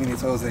 18th minute,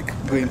 so I was like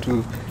going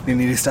to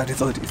restart it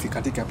so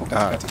isikatike hapo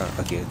katikati.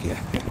 Okay.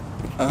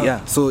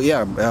 Yeah. So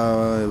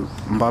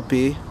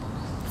Mbappe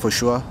for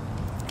sure.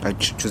 I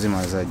choose him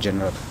as a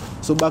general.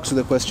 So back to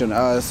the question.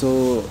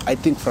 So I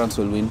think France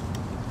will win.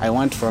 I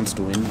want France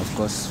to win, of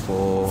course.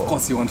 Of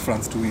course, you want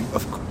France to win.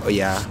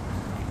 Yeah.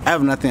 I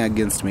have nothing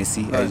against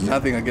Messi.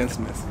 Nothing against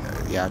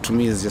Messi. Yeah, to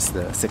me, he's just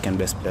the second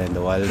best player in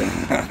the world.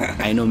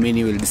 I know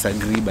many will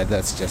disagree, but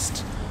that's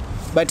just.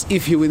 But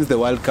if he wins the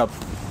World Cup,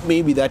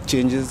 maybe that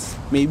changes.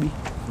 Maybe,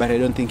 but I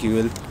don't think he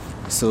will.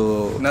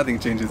 So nothing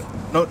changes.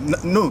 No,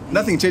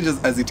 nothing changes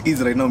as it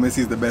is right now. Messi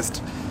is the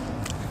best.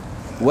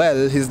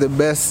 Well, he's the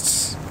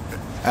best.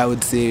 I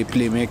would say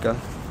playmaker.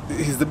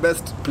 He's the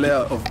best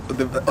player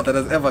that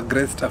has ever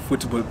graced a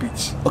football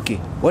pitch. Okay,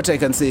 what I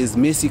can say is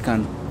Messi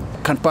can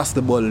pass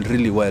the ball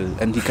really well,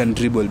 and he can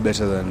dribble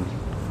better than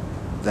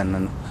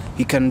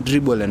he can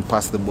dribble and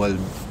pass the ball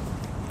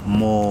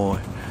more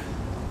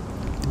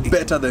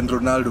better than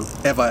Ronaldo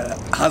ever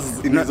has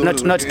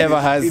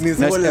in his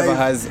whole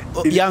life.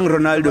 Young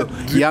Ronaldo,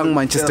 young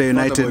Manchester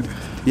United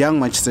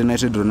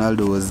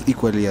Ronaldo was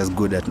equally as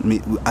good as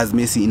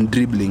Messi in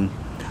dribbling,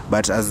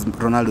 but as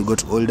Ronaldo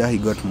got older, he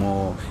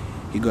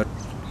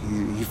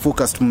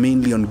focused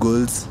mainly on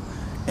goals,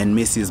 and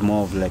Messi is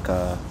more of like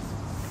a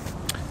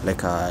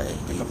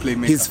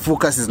playmaker. His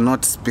focus is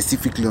not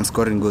specifically on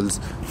scoring goals.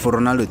 For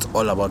Ronaldo, it's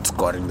all about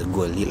scoring the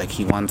goal.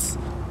 He wants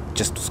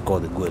just to score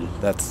the goal.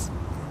 That's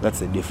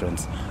the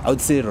difference. I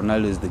would say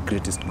Ronaldo is the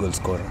greatest goal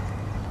scorer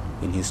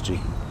in history,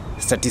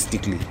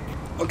 statistically.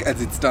 Okay,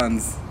 as it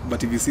stands,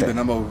 but if you see the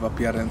number of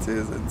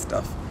appearances and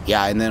stuff.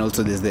 Yeah, and then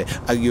also there's the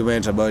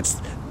argument about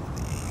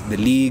the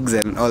leagues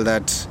and all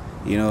that.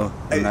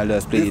 Ronaldo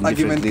has played in different leagues.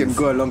 This argument can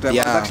go a long time.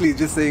 Yeah. I was actually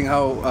just saying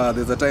how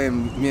there's a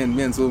time me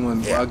and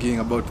Solomon were arguing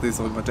about this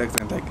over text,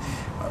 and I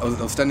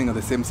was standing at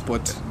the same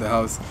spot, the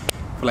house,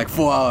 for like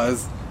 4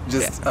 hours,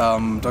 just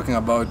talking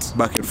about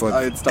back and forth.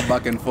 It's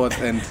back and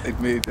forth, and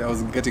I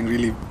was getting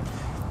really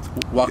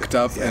worked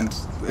up, and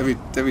every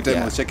time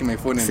I was checking my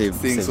phone and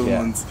seeing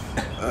Solomon's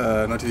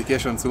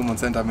notification, Solomon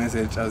sent a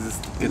message. I was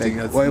just getting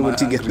why won't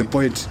he get the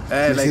point?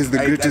 He's the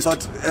greatest. I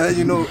thought,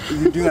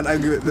 you're doing an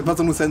argument. The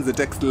person who sends the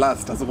text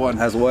last has won.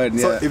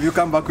 So if you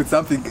come back with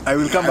something, I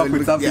will come back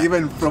with something.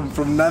 Even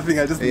from nothing,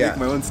 I just make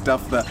my own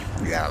stuff there.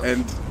 Yeah.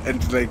 And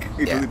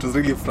it was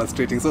really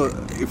frustrating. So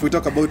if we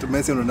talk about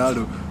Messi and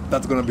Ronaldo,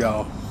 that's gonna be a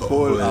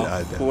whole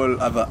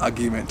other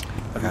argument.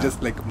 We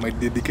just might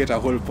dedicate a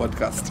whole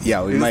podcast.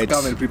 Yeah, we might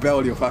come and prepare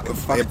all your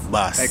facts.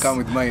 I come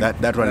with mine.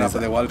 That one is for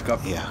the World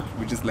Cup. Yeah,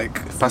 we just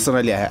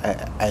personally,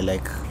 I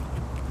like.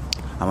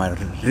 I'm a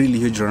really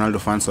huge Ronaldo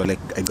fan, so I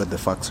got the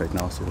facts right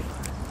now. So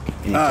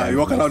you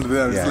walk around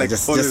there. Yeah,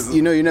 it's just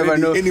you never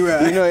know.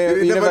 Anywhere.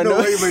 You never know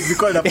where you might be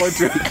called upon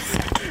to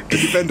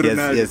defend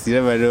Ronaldo. Yes, you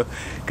never know.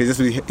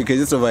 You can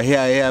just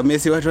overhear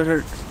Messi. What?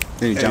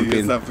 Then you jump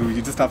in.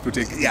 You just have to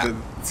take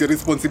it's your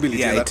responsibility.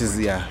 Yeah, it is.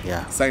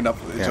 Yeah. Signed up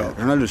for the job.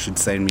 Ronaldo should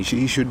sign me.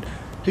 He should.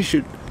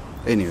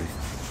 Anyway.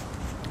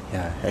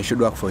 Yeah, I should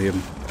work for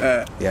him.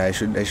 I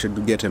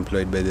should get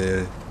employed by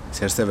the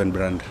CR7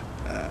 brand.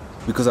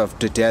 Because I've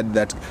tweeted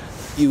that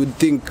you would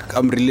think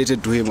I'm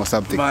related to him or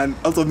something. Man,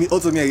 also me.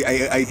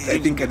 I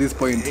think at this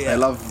point I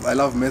love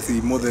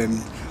Messi more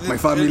than my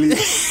family.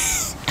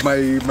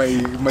 my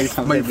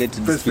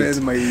best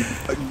friends, my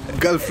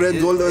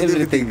girlfriends, all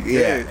everything.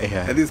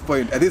 Yeah. At this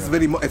point,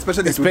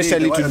 especially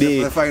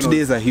today. Today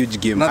is a huge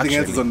game. Nothing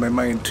else is on my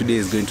mind. Today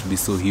is going to be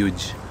so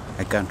huge.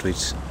 I can't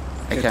wait.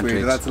 I can't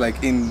wait. That's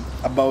in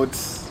about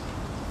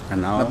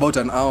an hour. About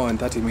an hour and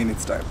 30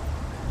 minutes time.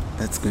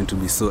 That's going to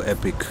be so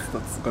epic.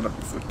 That's gonna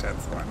be so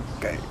tense, man.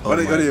 Okay. What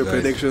are your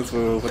predictions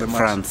for the match?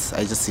 France.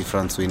 I just see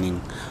France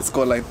winning.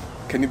 Scoreline.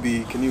 Can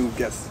you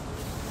guess?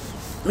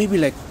 Maybe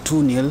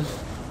 2-0.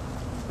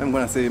 I'm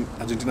gonna say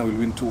Argentina will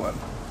win 2-1.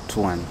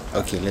 2-1.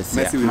 Okay, let's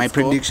see. My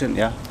prediction,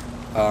 the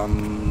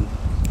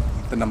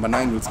number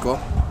 9 will score,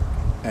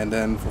 and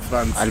then for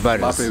France,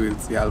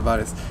 Alvarez.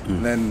 Alvarez.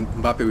 And then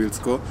Mbappe will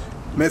score.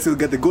 Messi will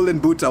get the Golden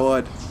Boot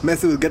award.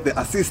 Messi will get the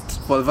assist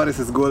for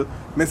Alvarez's goal.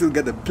 Messi will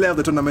get the Player of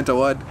the Tournament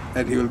award,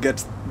 and he will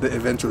get the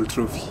eventual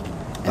trophy.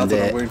 That's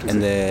what I'm going to say.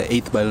 And the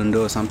 8th Ballon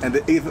d'Or or something. And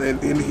the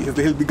 8th, and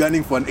he'll be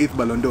gunning for an 8th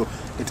Ballon d'Or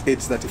at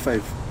age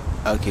 35.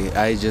 Okay,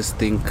 I just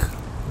think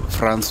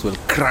France will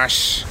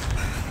crush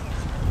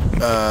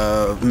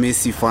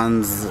Messi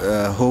fans'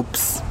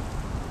 hopes.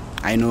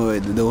 I know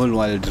the whole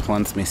world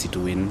wants Messi to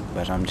win,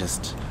 but I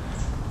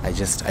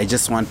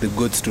just want the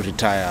goods to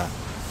retire.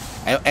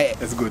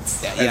 It's good.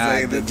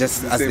 Yeah,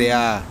 just as they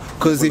are.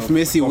 Because if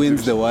Messi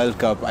wins the World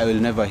Cup, I will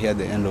never hear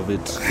the end of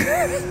it.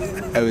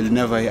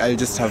 I'll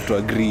just have to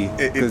agree.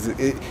 Because,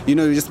 you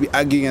just be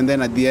arguing, and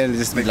then at the end,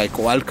 just be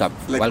World Cup.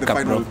 World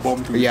Cup, bro.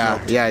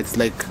 Yeah, it's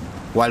like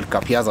World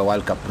Cup. He has a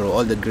World Cup, bro.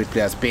 All the great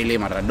players, Pele,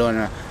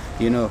 Maradona,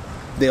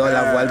 they all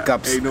have World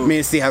Cups.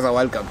 Messi has a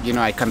World Cup.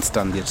 I can't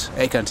stand it.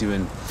 I can't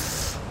even.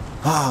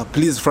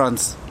 Please,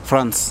 France.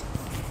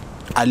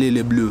 Allez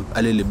les bleus.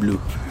 Allez les bleus.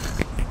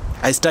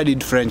 I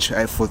studied French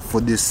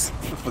for this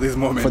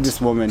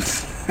moment.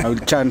 I will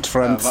chant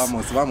France.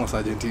 Vamos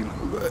Argentina.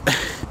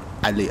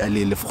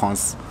 Allez, le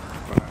France.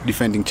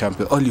 Defending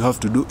champion. All you have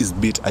to do is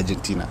beat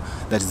Argentina.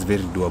 That is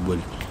very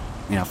doable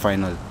in a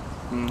final.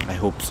 I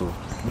hope so.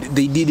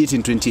 They did it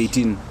in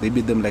 2018. They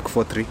beat them like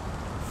 4-3.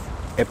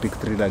 Epic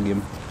thriller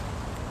game.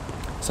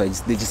 So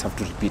they just have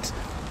to repeat.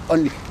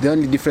 The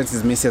only difference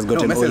is Messi has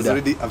gotten older. Messi has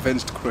already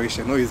avenged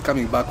Croatia. No, he's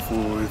coming back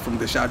from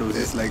the shadows.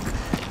 It's like,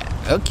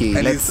 okay,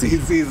 and let's see.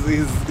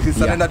 He's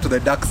surrendered to the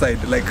dark side.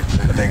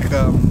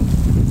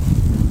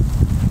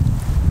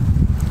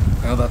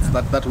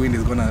 That wind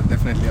is gonna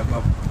definitely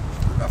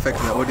affect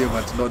the audio,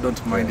 but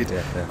don't mind it.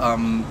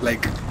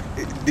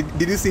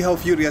 Did you see how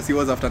furious he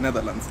was after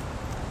Netherlands?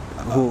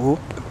 Who?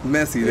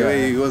 Messi, the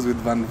way he was with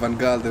Van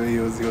Gaal, the way he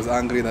was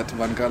angry that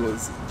Van Gaal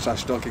was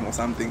trash talking or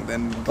something.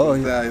 Then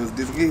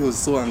he was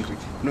so angry.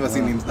 Never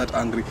seen him that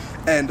angry.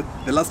 And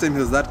the last time he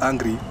was that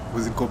angry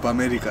was in Copa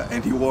America,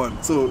 and he won.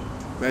 So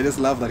I just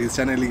love that he's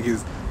channeling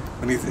his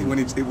when he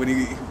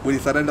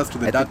surrenders to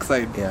the dark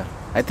side. Yeah,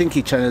 I think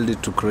he channeled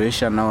it to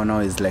Croatia. Now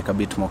he's like a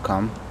bit more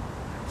calm.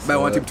 But I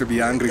want him to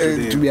be angry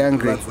today. To be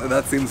angry.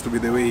 That seems to be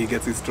the way he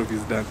gets his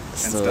trophies done.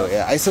 So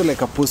yeah, I saw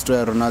like a post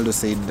where Ronaldo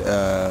said.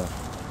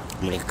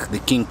 Like the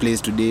king plays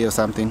today or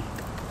something.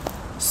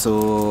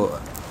 So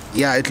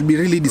yeah, it'll be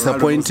really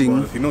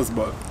disappointing. He knows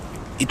ball.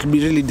 It'll be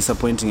really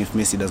disappointing if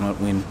Messi does not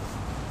win.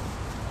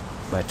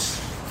 But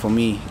for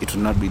me, it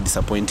will not be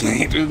disappointing.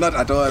 It will not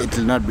at all. It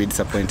will not be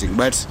disappointing.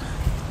 But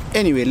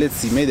anyway, let's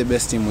see. May the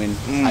best team win.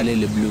 Allez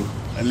les bleus.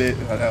 Allez,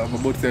 I'm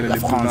about to say La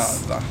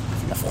France. La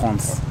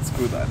France.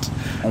 Screw that.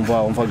 On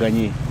va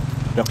gagner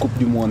la Coupe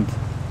du Monde.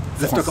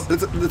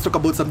 Let's talk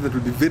about something that will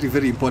be very,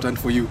 very important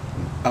for you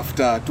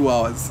after 2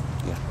 hours.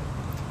 Yeah.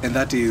 And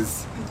that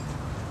is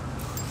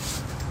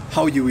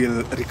how you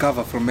will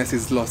recover from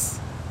Messi's loss.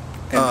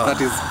 And that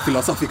is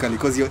philosophically,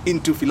 because you're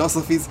into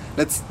philosophies.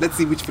 Let's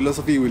see which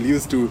philosophy you will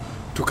use to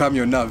calm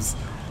your nerves.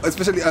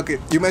 Especially, okay,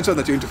 you mentioned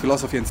that you're into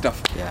philosophy and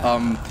stuff. Yeah.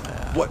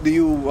 What do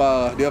you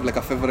have like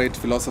a favorite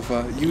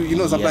philosopher? You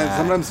know,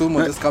 sometimes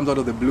someone just comes out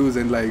of the blues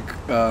and like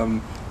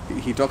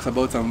he talks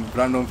about some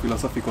random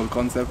philosophical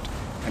concept.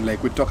 And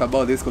like we talk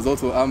about this because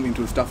also I'm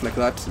into stuff like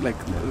that. Like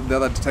the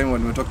other time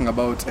when we were talking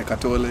about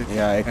Eckhart Tolle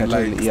and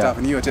like stuff,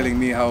 and you were telling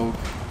me how,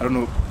 I don't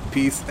know,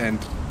 peace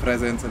and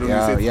presence. I don't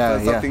know,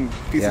 something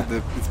peace is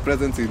its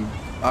presence in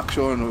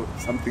action or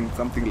something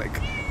like.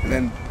 And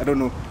then I don't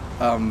know.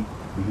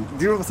 Do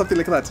you remember something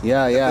like that?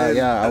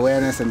 Yeah.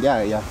 Awareness and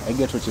I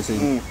get what you're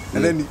saying.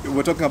 And then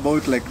we're talking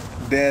about like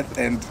death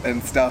and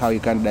stuff. How you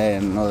can't die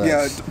and all that.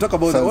 Yeah, talk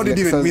about that. What do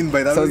you even mean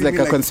by that? Sounds like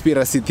a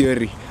conspiracy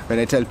theory. When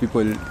I tell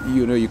people,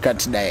 you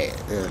can't die,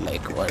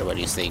 like, what are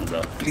you saying,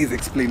 bro? Please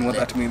explain what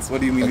that means.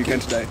 What do you mean you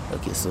can't die?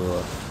 Okay,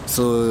 so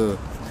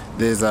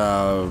there's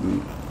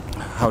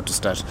how to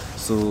start.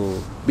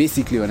 So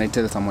basically, when I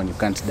tell someone you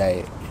can't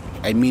die,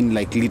 I mean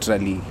like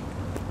literally,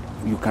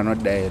 you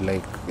cannot die.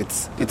 Like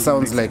it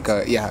sounds like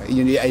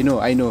I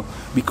know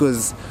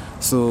because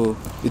so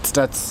it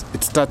starts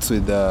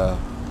with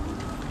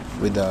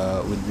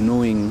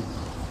knowing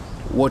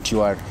what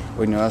you are.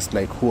 When you ask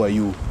like who are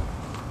you,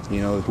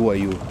 who are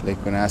you? Like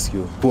when I ask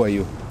you who are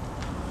you,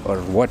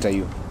 or what are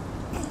you,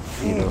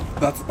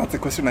 That's a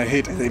question I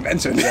hate, as I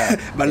mentioned.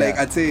 But like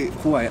I'd say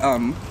who I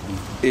am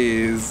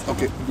is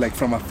okay. Like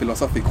from a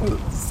philosophical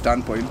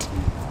standpoint,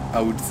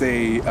 I would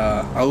say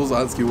I also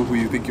ask you who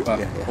you think you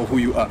are or who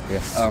you are.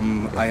 Yes.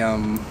 I'm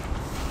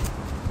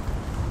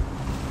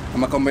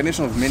a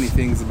combination of many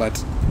things,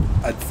 but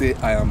I'd say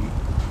I am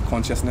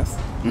consciousness.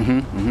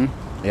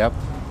 Yep.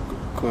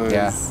 Cause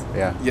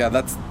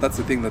that's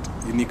the thing that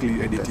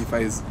uniquely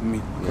identifies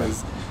me.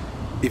 Because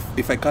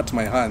if I cut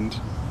my hand,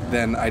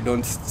 then I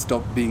don't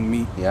stop being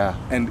me. Yeah.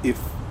 And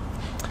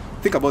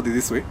think about it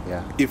this way.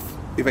 Yeah.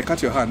 If I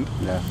cut your hand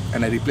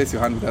and I replace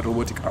your hand with a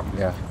robotic arm,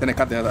 then I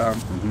cut the other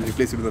arm and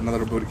replace it with another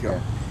robotic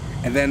arm,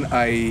 and then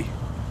I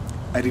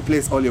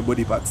replace all your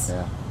body parts.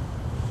 Yeah.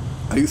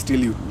 Are you still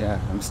you? Yeah,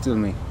 I'm still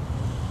me.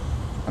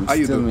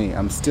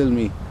 I'm still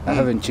me. I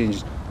haven't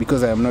changed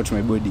because I am not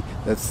my body.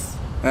 That's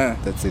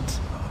it.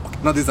 Okay.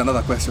 Now this is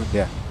another question.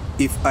 Yeah.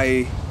 If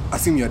I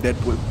assume you're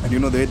Deadpool, and you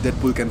know the way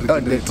Deadpool can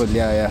regenerate. Deadpool,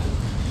 yeah.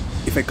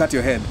 If I cut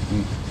your head,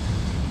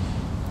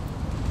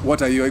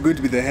 what are you? Are you going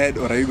to be the head,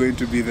 or are you going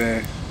to be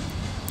the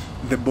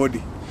body?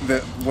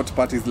 What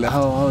part is left?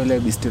 How will I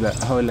be still?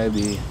 How will I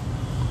be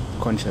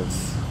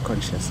conscious?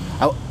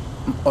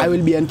 I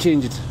will be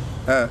unchanged.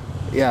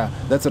 Yeah,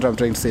 that's what I'm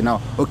trying to say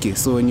now. Okay,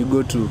 so when you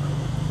go to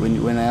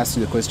when I ask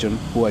you the question,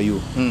 who are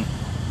you?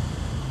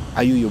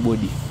 Are you your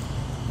body?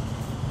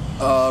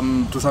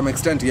 To some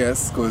extent,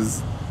 yes,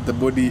 because the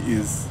body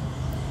is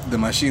the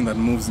machine that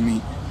moves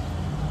me.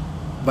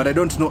 But I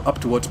don't know up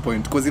to what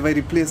point. Because if I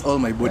replace all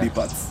my body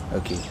parts,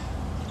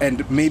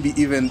 and maybe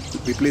even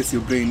replace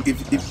your brain,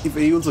 if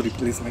I also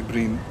replace my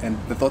brain and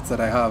the thoughts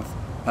that I have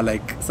are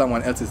like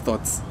someone else's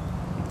thoughts,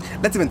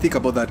 let's even think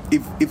about that.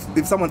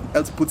 If someone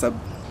else puts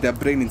their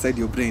brain inside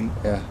your brain,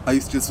 are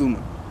you still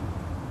Sulman?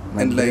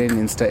 My and brain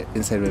like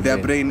inside my their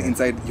brain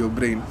inside your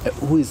brain.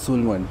 Who is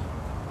Sulman?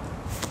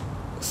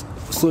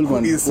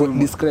 Soulman. Who is Soulman?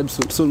 Describe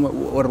Soulman,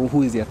 or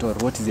who is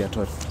Yator? What is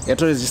Yator?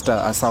 Yator is just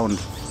a sound.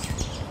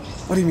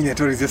 What do you mean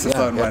Yator is just a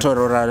sound, man? Yator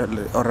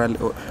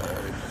or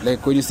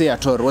like when you say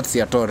Yator, what's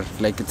Yator?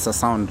 Like it's a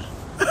sound.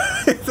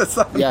 It's a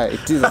sound. Yeah,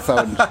 it is a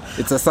sound.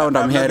 It's a sound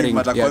I'm hearing.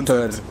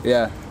 Yator.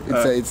 Yeah,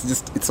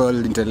 it's all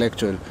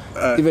intellectual.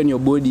 Even your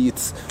body,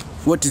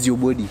 what is your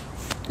body?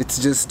 It's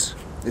just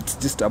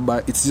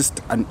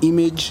an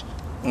image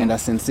and a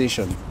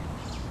sensation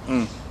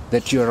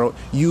that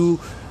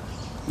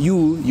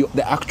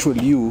the actual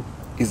you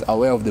is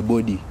aware of the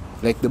body.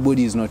 Like the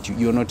body is not you.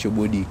 You're not your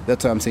body.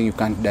 That's why I'm saying you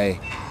can't die.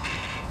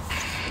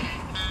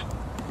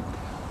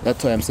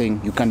 That's why I'm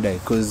saying you can't die,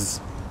 because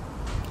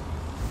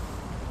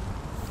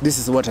this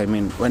is what I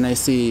mean. When I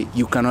say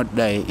you cannot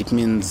die, it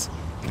means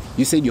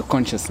you said your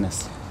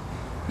consciousness.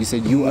 You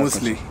said you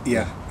mostly, are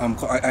yeah.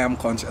 I am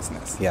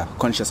consciousness. Yeah,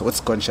 conscious. What's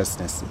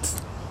consciousness?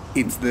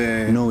 It's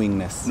the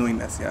knowingness.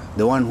 Knowingness, yeah.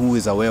 The one who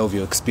is aware of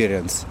your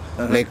experience.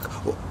 Like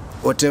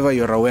whatever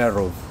you're aware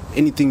of,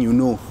 anything you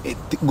know,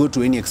 go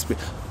to any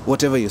experience.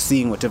 Whatever you're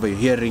seeing, whatever you're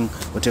hearing,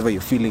 whatever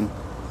you're feeling.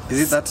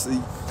 Is it that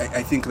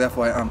I think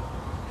therefore I am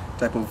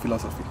type of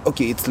philosophy?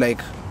 Okay, it's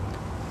like,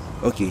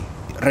 okay,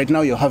 right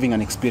now you're having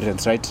an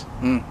experience, right?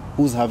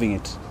 Who's having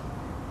it?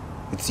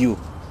 It's you.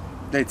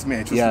 Yeah, it's me.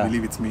 I choose to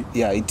believe it's me.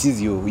 Yeah, it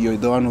is you. You're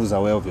the one who's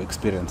aware of your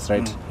experience,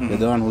 right? You're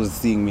the one who's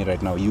seeing me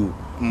right now, you.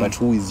 But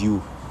who is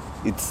you?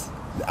 It's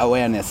the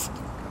awareness.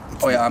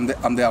 I'm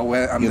the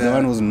aware. You're the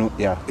one who's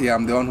Yeah,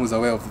 I'm the one who's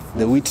aware of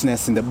the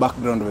witness in the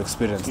background of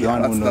experience. The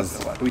one who knows.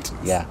 That's the word,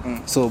 witness. Yeah.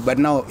 So, but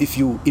now if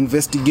you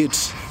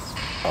investigate,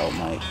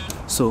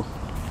 So,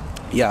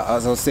 yeah,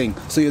 as I was saying,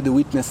 so you're the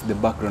witness in the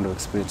background of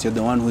experience. You're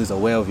the one who is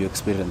aware of your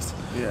experience.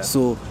 Yeah.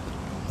 So,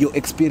 your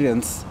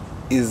experience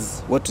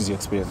is, what is your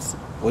experience?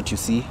 What you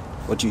see,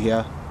 what you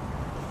hear,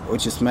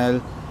 what you smell,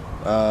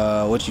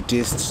 what you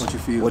taste,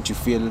 what you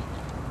feel,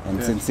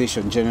 and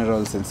sensation,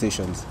 general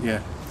sensations.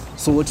 Yeah.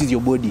 So what is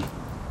your body?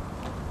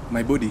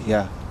 My body?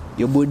 Yeah.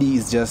 Your body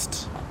is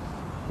just,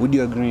 would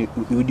you agree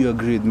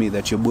with me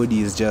that your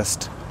body is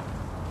just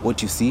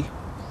what you see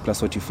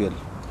plus what you feel?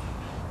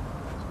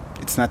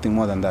 It's nothing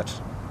more than that.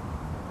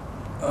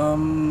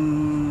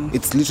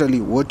 It's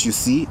literally what you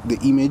see, the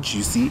image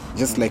you see,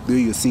 just like the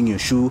way you're seeing your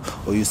shoe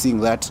or you're seeing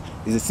that,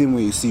 is the same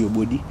way you see your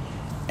body.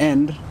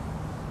 And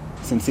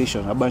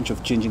sensation, a bunch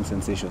of changing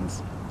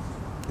sensations.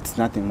 It's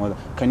nothing more than,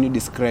 can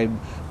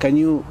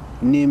you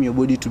name your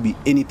body to be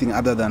anything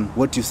other than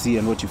what you see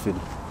and what you feel?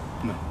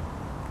 No.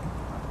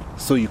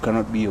 So you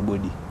cannot be your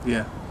body.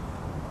 Yeah.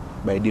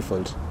 By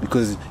default,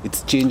 because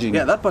it's changing.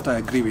 Yeah, that part I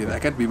agree with. I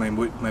can't be my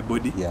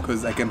body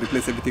because I can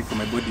replace everything from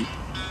my body.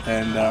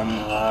 And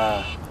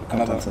I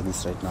can't answer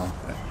this right now.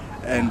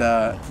 And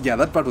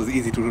that part was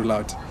easy to rule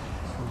out.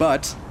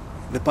 But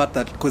the part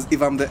that, because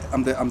if I'm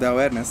the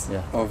awareness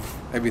of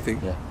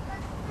everything,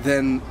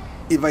 then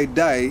if I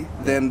die,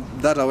 then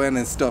that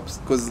awareness stops.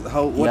 Because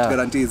what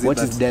guarantee is it? What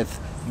is death?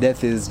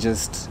 Death is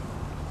just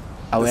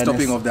awareness. The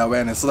stopping of the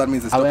awareness. So that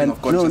means the stopping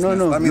of consciousness.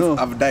 No, that means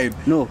I've died.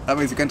 No. That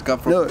means you can't come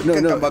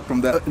back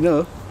from that.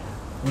 No.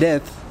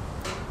 Death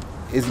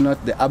is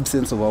not the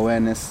absence of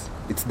awareness.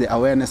 It's the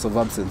awareness of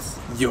absence.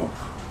 Yo.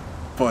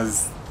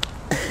 Pause.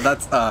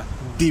 That's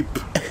deep.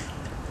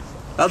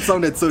 That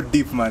sounded so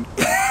deep, man.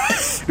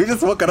 You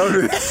just walk around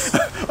with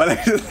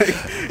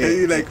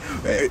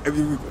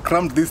you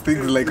cramped these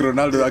things like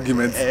Ronaldo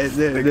arguments. You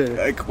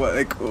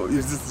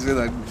just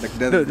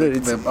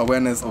the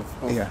awareness of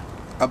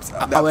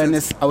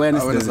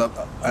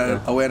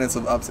awareness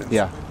of absence.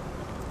 Yeah.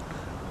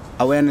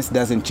 Awareness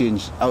doesn't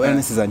change.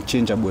 Awareness is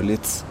unchangeable.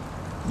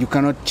 You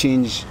cannot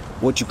change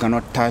what you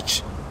cannot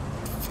touch.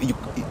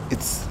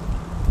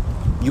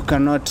 You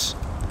cannot.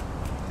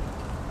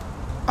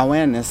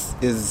 Awareness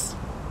is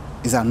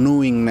a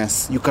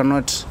knowingness. You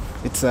cannot.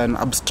 It's an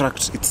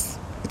abstract. It's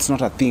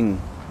not a thing.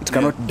 It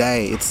cannot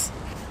die.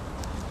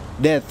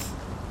 Death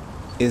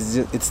is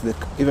just,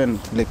 even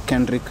like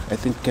Kendrick. I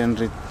think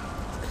Kendrick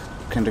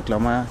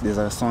Lamar. There's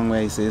a song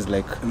where he says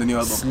like in the new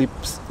album.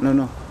 Sleeps.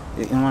 No.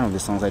 In one of the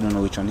songs, I don't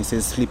know which one. He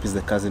says sleep is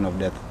the cousin of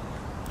death.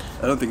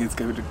 I don't think it's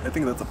Kendrick. I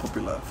think that's a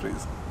popular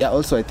phrase. Yeah.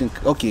 Also, I think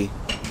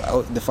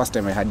the first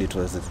time I heard it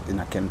was in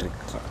a Kendrick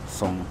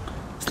song.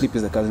 Sleep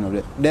is the cousin of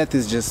death. Death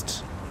is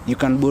just, you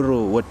can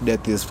borrow what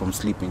death is from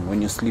sleeping.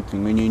 When you're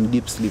sleeping, when you're in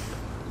deep sleep,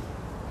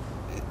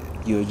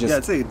 you're just... Yeah,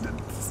 I'd say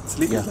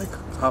sleep is like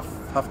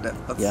half death.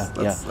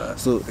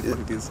 That's so what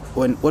it is.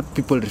 What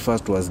people refer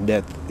to as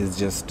death is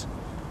just...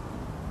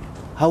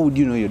 How would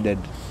you know you're dead?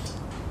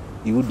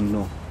 You wouldn't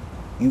know.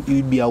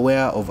 You'd be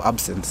aware of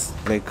absence.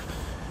 Like,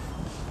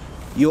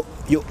 your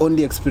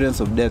only experience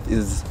of death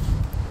is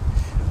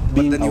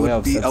being aware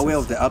of substance. Aware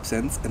of the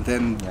absence, and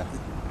then... Yeah.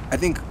 I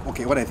think,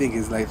 what I think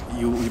is like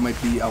you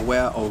might be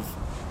aware of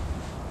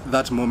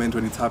that moment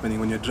when it's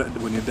happening, when you're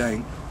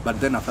dying, but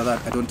then after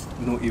that, I don't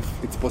know if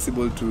it's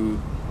possible to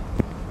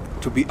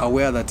be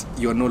aware that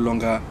you're no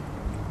longer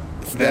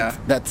there.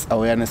 That's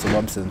awareness of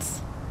absence.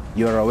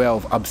 You're aware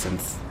of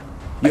absence.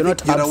 You're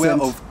not you're absent.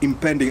 aware of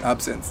impending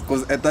absence,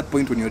 because at that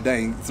point when you're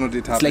dying, it's not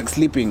it happens. It's like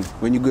sleeping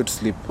when you go to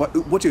sleep.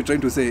 What you're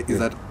trying to say is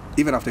that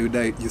even after you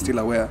die, you're still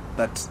aware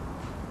that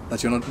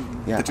you're not.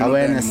 That you're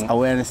Awareness. not there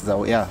Awareness is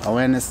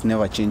awareness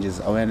never changes.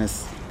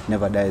 Awareness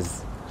never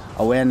dies.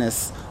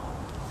 Awareness.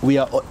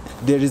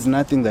 There is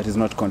nothing that is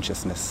not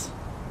consciousness.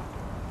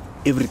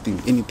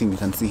 Everything, anything you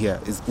can see here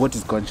is what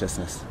is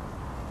consciousness.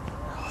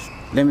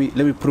 Let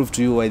me prove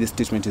to you why this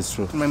statement is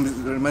true. It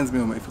reminds me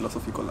of my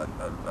philosophical.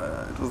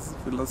 It was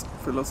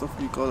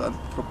philosophical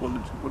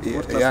anthropology. What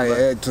class was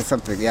that? It was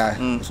something. Yeah,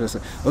 it was,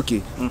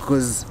 okay.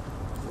 Because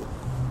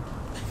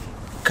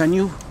can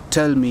you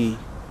tell me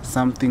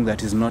something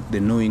that is not the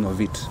knowing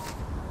of it?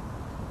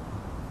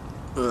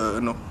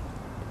 No.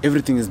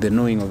 Everything is the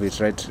knowing of it,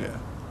 right? Yeah.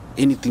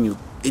 Anything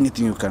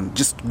you can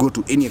just go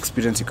to, any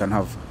experience you can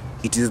have,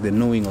 it is the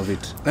knowing of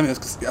it. Let me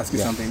ask you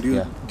something.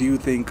 Do you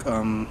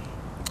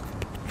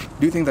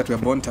think that we are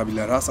born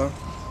tabula rasa?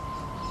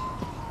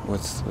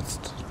 What's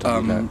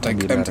tabula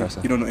empty.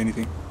 rasa? You don't know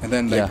anything, and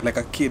then like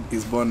a kid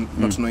is born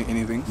not knowing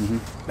anything,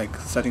 like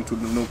starting to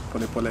know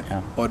pole pole.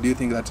 Yeah. Or do you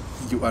think that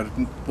you are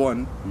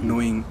born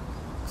knowing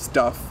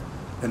stuff,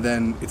 and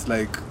then it's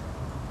like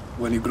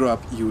when you grow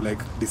up you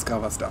like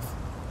discover stuff?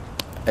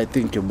 I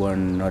think you're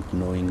born not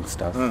knowing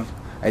stuff.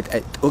 I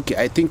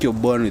think you're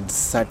born with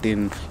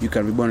you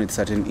can be born with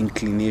certain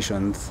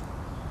inclinations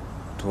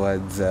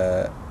towards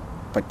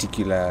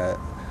particular.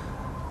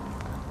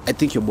 I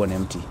think you're born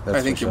empty.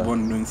 I think you're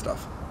born knowing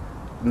stuff.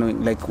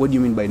 Knowing, like, what do you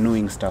mean by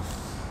knowing stuff?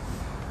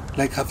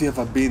 Like, have you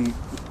ever been,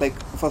 like,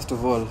 first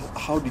of all,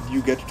 how did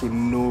you get to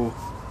know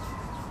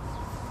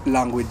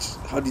language?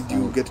 How did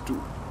you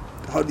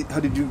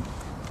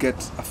get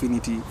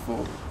affinity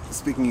for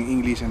speaking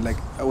English? And like,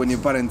 when your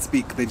parents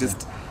speak, they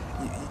just,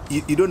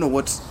 you don't know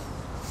what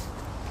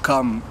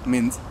come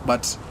means,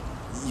 but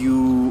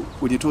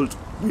when you're told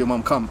your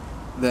mom come,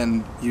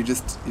 then you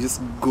just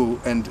go,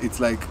 and it's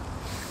like,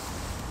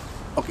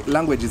 okay,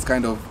 language is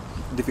kind of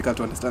difficult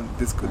to understand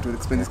to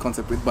explain this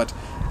concept with, but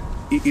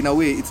in a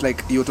way it's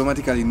like you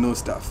automatically know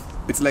stuff.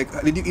 It's like,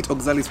 did you eat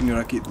oxalis when you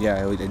were a kid?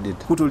 Yeah, I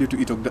did. Who told you to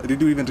eat oxalis?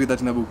 Did you even read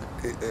that in a book?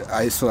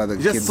 I saw the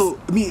kids. So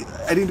me,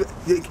 I didn't.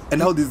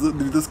 And how did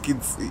those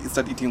kids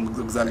start eating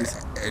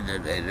oxalis?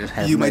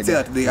 You might say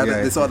that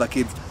they saw other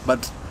kids,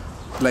 but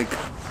like,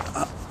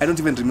 I don't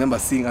even remember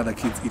seeing other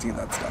kids eating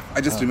that stuff.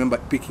 I just remember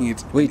picking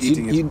it. Wait,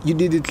 eating it. You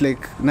did it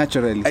like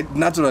naturally?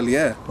 Naturally,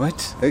 yeah.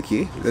 What?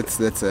 Okay, that's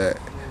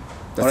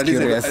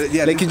curious.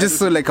 Yeah, like you just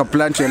saw like a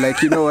plant, you're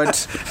like, you know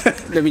what?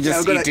 Let me just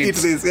I'm gonna eat it. eat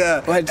this. Yeah.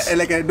 What? And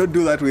like I don't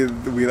do that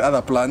with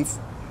other plants.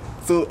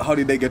 So how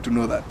did I get to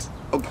know that?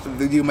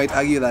 Okay, you might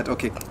argue that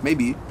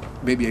maybe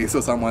I saw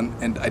someone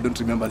and I don't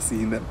remember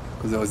seeing them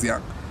because I was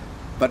young.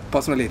 But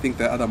personally, I think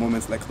there are other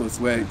moments like those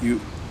where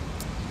you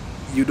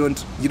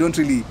don't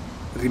really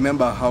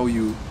remember how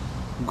you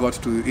got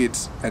to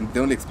it, and the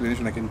only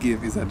explanation I can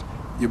give is that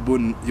you're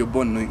born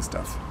knowing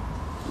stuff.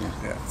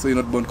 Yeah. So you're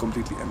not born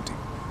completely empty.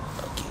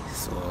 Okay.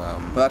 So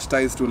but that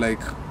ties to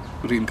like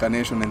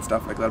reincarnation and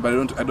stuff like that. But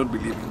I don't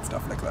believe in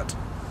stuff like that.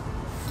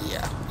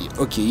 Yeah.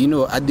 Okay. You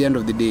know, at the end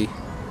of the day,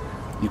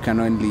 you can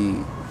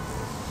only.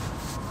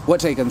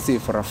 What I can say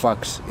for a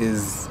fact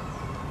is,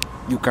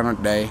 you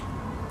cannot die.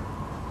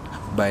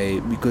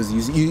 Because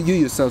you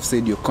yourself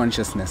said your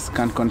consciousness.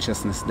 Can't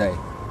consciousness die?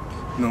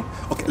 No.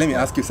 Okay, let me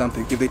ask you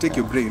something. If they take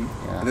your brain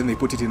and then they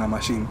put it in a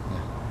machine,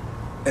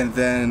 and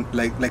then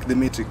like the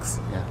Matrix,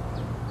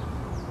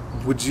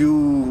 would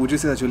you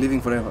say that you're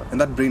living forever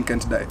and that brain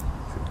can't die?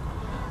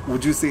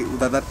 Would you say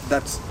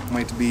that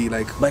might be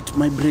like? But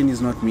my brain is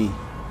not me.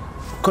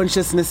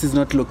 Consciousness is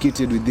not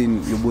located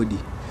within your body.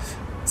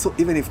 So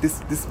even if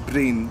this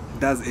brain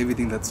does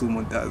everything that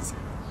Sumo does,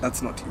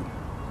 that's not you.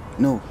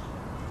 No.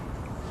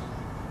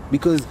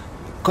 Because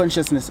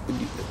consciousness.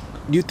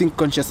 Do you think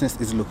consciousness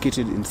is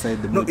located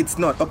inside the body? No, it's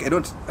not. Okay, I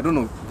don't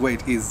know where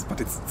it is, but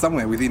it's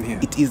somewhere within here.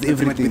 It is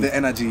everything. It might be the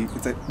energy.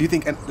 Do you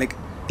think like?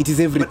 It is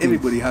everything. But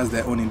everybody has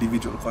their own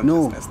individual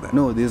consciousness.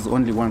 No, there's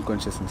only one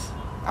consciousness.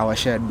 Our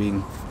shared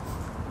being.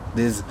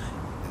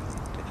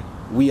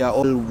 We are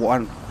all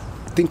one.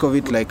 Think of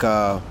it like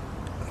a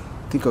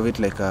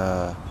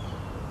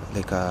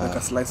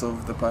slice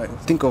of the pie.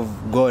 Think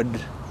of God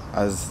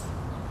as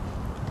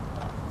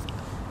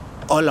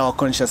all our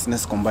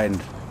consciousness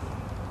combined.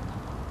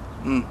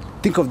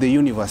 Think of the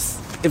universe,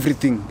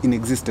 everything in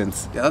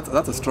existence. Yeah,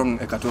 that's a strong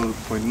Eckhart Tolle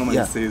point.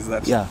 Normally says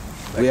that. Yeah,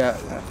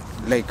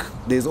 like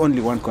there's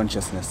only one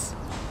consciousness,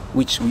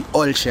 which we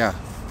all share.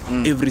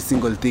 Every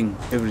single thing,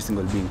 every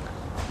single being.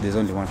 There's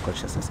only one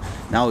consciousness.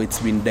 Now it's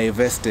been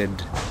divested,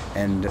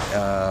 and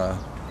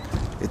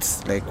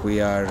it's like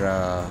we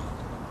are.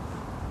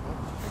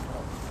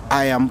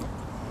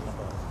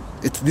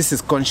 This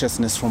is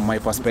consciousness from my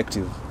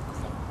perspective.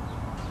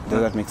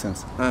 Does that make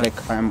sense? Like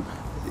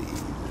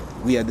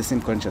we are the same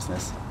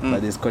consciousness,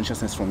 but there's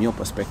consciousness from your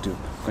perspective,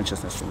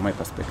 consciousness from my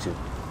perspective,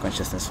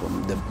 consciousness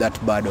from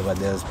that bird over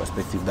there's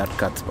perspective, that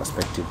cat's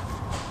perspective.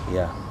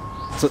 Yeah.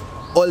 So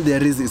all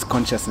there is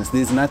consciousness.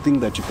 There's nothing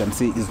that you can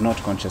say is not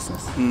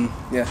consciousness.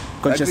 Yeah.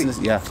 Consciousness,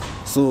 yeah.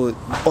 So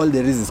all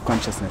there is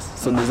consciousness.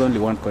 So there's only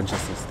one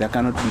consciousness. There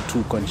cannot be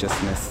two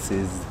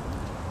consciousnesses.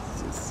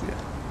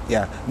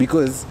 Yeah,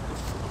 because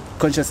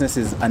consciousness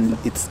is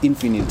it's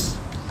infinite.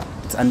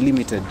 It's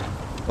unlimited.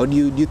 Or do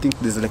you think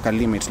there's like a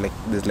limit? Like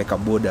there's like a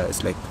border?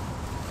 It's like,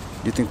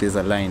 do you think there's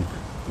a line?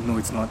 No,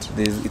 it's not.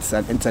 It's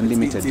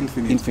unlimited. It's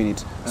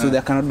infinite. So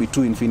there cannot be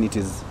two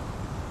infinities.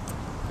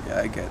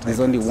 Yeah, I get. There's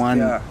only one.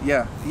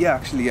 Yeah.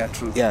 Actually, yeah,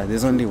 true. Yeah,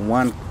 there's only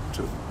one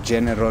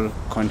general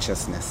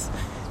consciousness,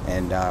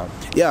 and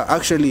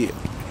actually,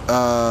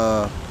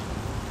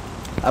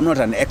 I'm not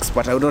an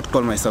expert. I would not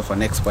call myself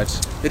an expert.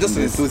 You're just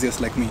an enthusiast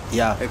like me.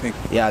 Yeah, I think.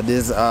 Yeah,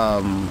 there's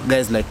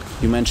guys like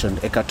you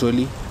mentioned, Eckhart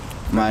Tolle,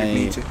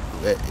 Nietzsche.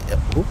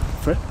 Who?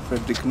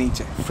 Friedrich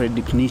Nietzsche.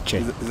 Friedrich Nietzsche.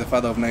 He's the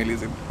father of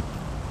nihilism.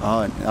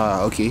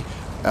 Okay.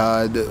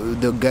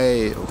 The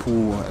guy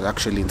who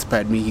actually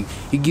inspired me,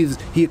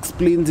 he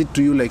explains it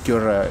to you like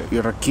you're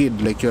a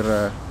kid, like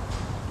the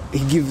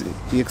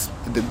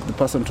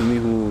person to me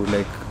who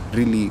like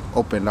really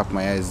opened up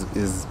my eyes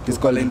he's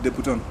called Alain de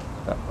Botton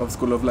of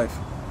School of Life.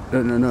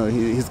 No,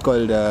 he's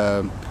called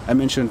I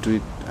mentioned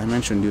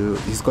you,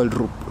 he's called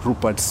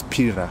Rupert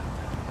Spira.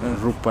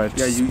 Rupert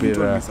Spira. You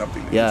told me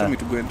something. Yeah. You told me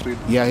to go and read.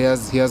 Yeah,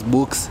 he has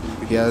books.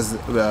 He has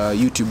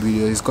YouTube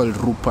video. He's called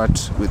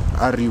Rupert with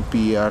Rupert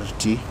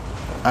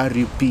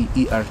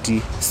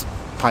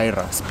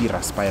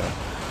Spira.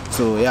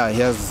 So yeah,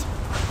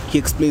 he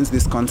explains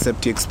this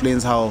concept. He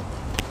explains how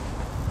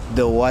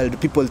the world,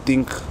 people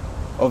think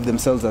of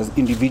themselves as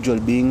individual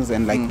beings,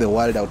 and like the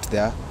world out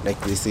there, like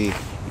they say,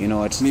 you know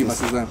what? Me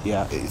versus them.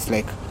 Yeah, it's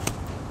like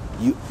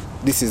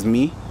this is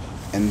me,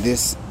 and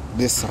this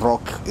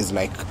rock is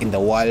like in the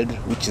world,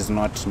 which is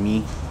not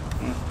me.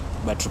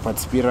 But Rupert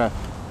Spira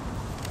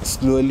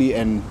slowly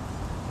and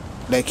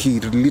like he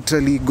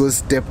literally goes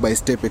step by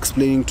step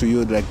explaining to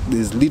you like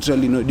there's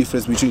literally no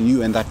difference between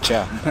you and that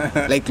chair.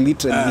 Like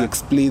literally he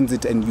explains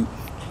it, and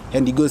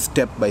he goes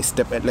step by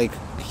step, and like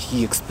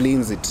he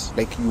explains it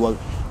like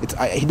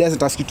he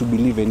doesn't ask you to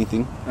believe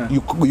anything.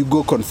 You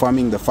go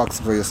confirming the facts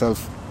for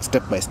yourself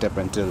step by step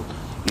until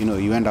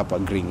you end up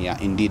agreeing, yeah,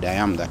 indeed I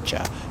am that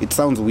chair. It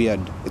sounds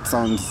weird. It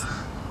sounds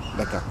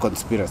like a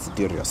conspiracy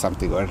theory or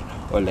something, or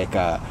like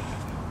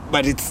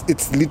but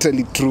it's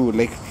literally true.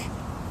 Like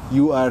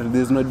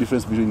there's no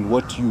difference between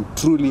what you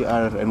truly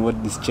are and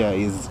what this chair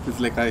is. It's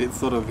like it's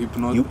sort of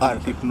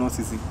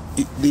hypnosis.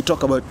 They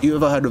talk about, you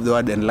ever heard of the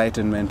word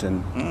enlightenment?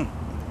 And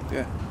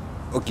yeah.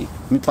 Okay,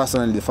 me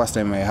personally, the first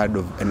time I heard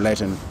of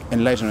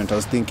enlightenment, I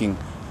was thinking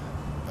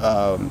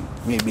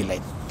maybe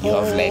like you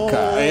have like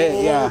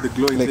the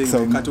glowing like thing,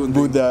 some the cartoon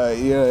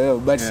Buddha,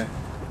 but yeah.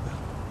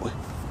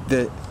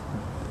 The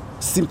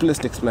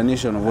simplest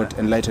explanation of what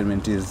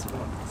enlightenment is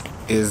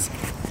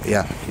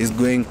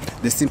going.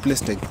 The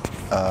simplest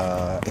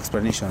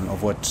explanation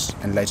of what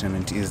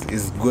enlightenment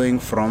is going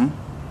from.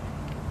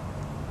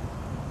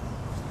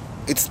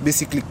 It's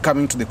basically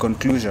coming to the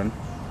conclusion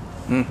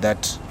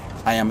that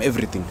I am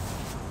everything.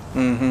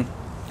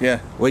 Yeah.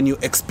 When you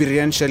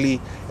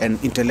experientially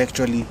and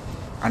intellectually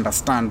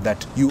understand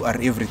that you are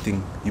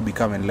everything, you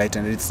become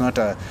enlightened. It's not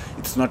a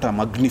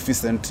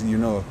magnificent,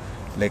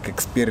 like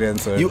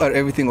experience. Or you are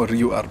everything, or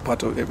you are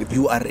part of everything.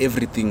 You are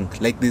everything.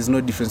 Like there's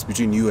no difference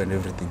between you and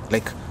everything.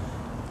 Like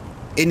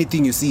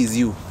anything you see is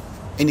you.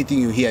 Anything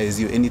you hear is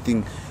you.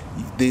 Anything,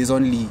 there is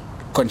only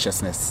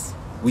consciousness,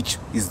 which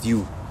is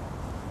you.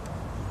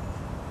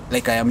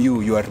 Like I am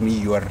you, you are me,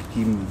 you are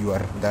him, you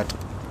are that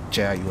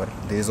chair,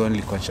 there is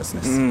only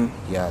consciousness.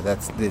 Yeah,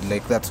 that's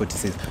what he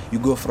says. You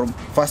go from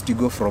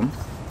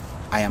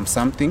I am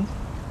something,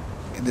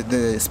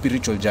 the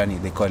spiritual journey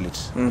they call it,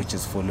 which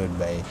is followed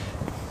by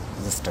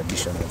this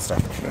tradition and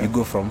stuff. You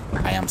go from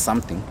I am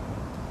something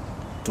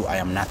to I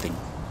am nothing.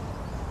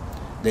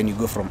 Then you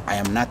go from I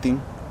am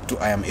nothing to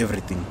I am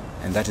everything,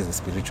 and that is a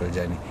spiritual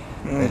journey.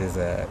 That is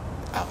a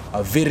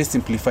very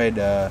simplified.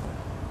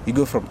 You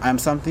go from I am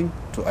something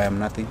to I am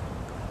nothing,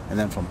 and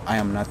then from I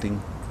am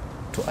nothing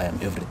to I am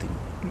everything.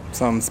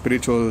 Some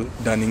spiritual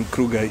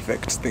Dunning-Kruger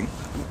effect thing.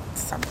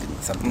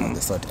 Something of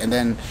the sort. And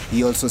then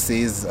he also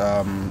says,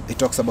 he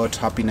talks about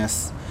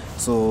happiness.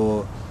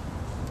 So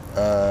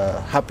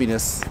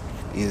happiness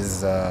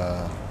is...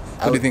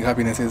 what do you think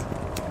happiness is?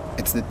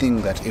 It's the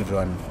thing that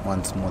everyone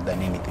wants more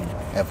than anything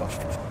ever.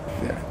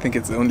 Yeah, I think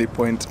it's the only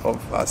point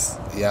of us.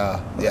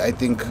 Yeah, I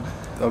think...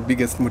 Our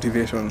biggest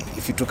motivation.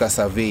 If you took a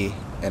survey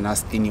and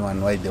asked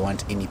anyone why they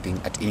want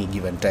anything at any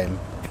given time,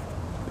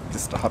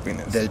 just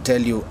happiness, they'll tell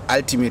you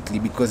ultimately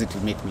because it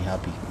will make me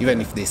happy. Even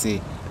if they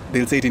say,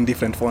 they'll say it in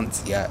different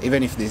fonts. Yeah,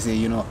 even if they say,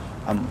 even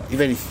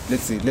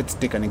if let's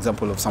take an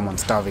example of someone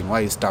starving. Why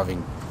are you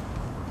starving?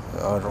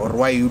 Or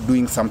why are you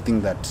doing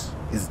something that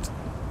is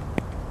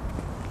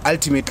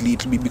ultimately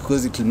it will be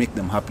because it will make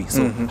them happy.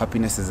 So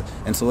happiness is,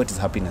 and so what is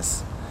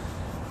happiness?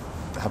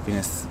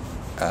 Happiness,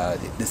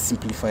 the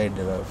simplified,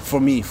 for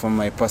me, from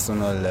my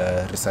personal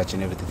research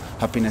and everything,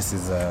 happiness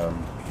is,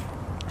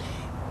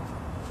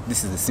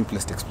 this is the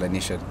simplest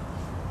explanation.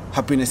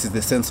 Happiness is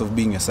the sense of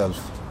being yourself.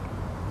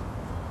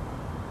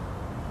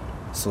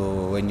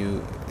 So when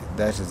you,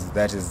 that is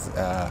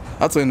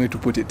that's one way to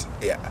put it.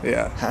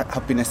 Yeah.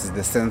 Happiness is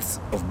the sense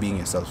of being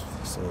yourself.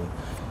 So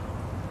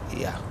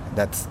yeah,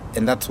 that's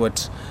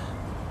what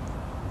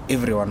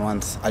everyone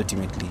wants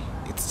ultimately.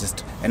 It's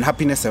just, and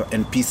happiness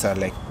and peace are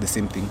like the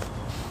same thing.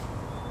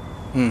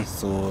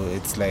 So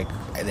it's like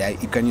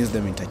you can use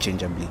them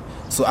interchangeably.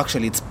 So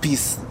actually, it's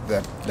peace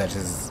that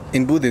is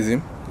in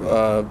Buddhism.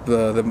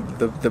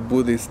 The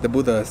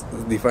Buddha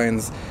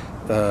defines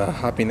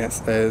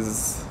happiness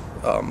as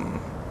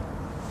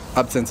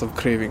absence of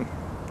craving.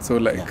 So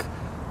like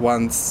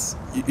once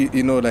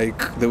you know,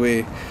 like the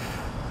way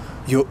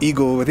your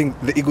ego, I think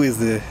the ego is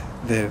the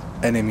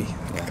enemy.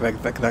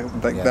 Like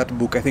that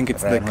book, I think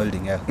it's Ryan like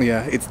Holding,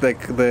 it's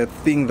like the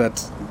thing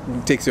that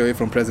takes you away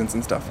from presence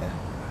and stuff.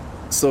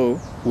 So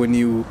when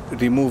you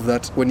remove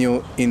that, when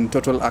you're in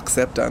total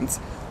acceptance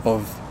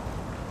of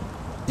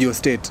your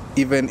state,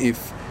 even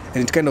if,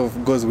 and it kind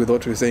of goes with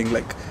what we're saying,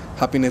 like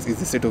happiness is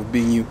the state of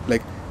being you.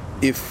 Like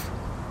if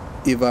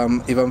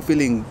I'm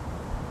feeling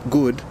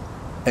good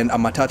and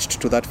I'm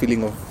attached to that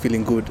feeling of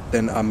feeling good,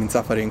 then I'm in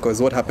suffering,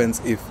 because what happens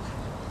if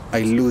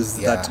I lose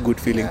that good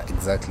feeling? Yeah,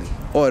 exactly.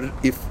 Or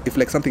if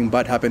like something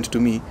bad happened to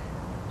me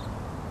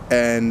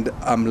and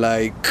I'm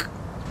like,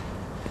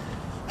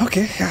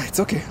 okay, yeah, it's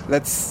okay,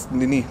 let's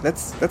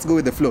go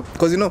with the flow.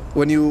 Because you know,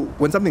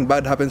 when something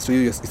bad happens to you,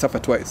 you suffer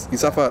twice. You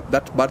suffer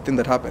that bad thing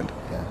that happened,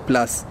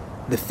 plus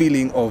the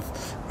feeling of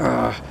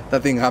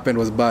that thing happened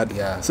was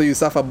bad. So you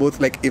suffer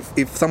both. Like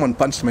if someone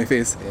punched my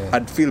face,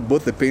 I'd feel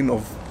both the pain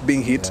of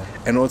being hit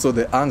and also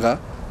the anger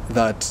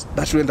that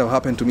shouldn't have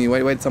happened to me.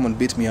 Why did someone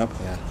beat me up?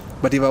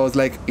 But if I was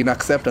like in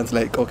acceptance,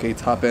 like, okay,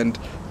 it's happened,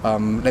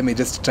 let me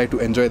just try to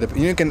enjoy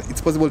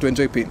it's possible to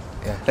enjoy pain.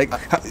 Like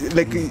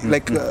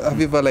have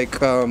you ever like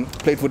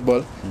played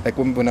football? Like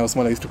when I was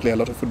small, I used to play a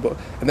lot of football,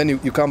 and then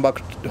you come back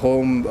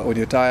home when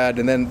you're tired,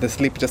 and then the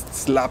sleep just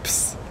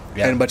slaps.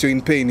 But you're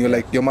in pain. You're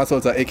like, your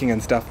muscles are aching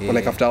and stuff. Or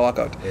like after a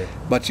workout,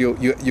 but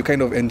you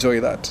kind of enjoy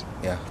that.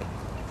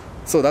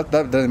 So that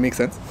doesn't make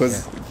sense,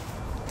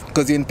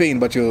 because you're in pain,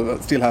 but you're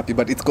still happy.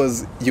 But it's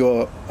because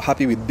you're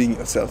happy with being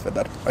yourself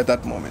at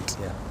that moment,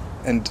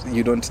 and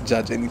you don't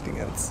judge anything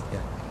else.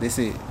 They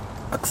say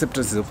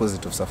acceptance is the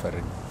opposite of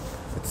suffering.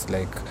 It's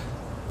like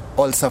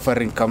all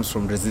suffering comes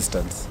from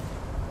resistance.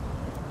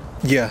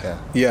 There's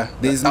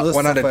no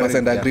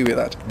 100%. I agree with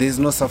that. There's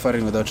no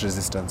suffering without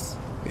resistance.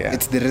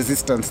 It's the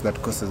resistance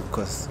that causes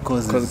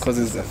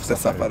the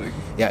suffering.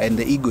 And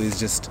the ego is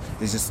just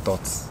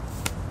thoughts,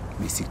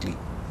 basically.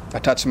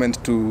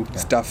 Attachment to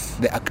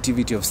stuff. The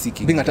activity of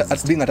seeking. Being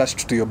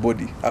attached to your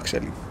body,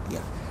 actually.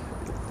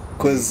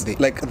 Because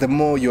like the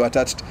more you're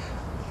attached,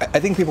 I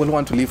think people who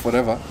want to live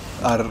forever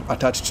are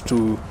attached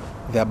to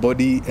their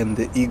body and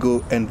the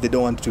ego, and they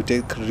don't want to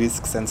take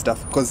risks and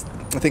stuff. Because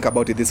think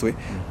about it this way: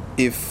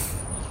 if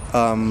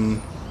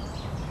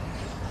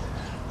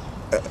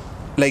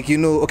like, you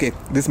know, okay,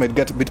 this might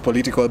get a bit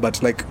political,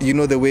 but like, you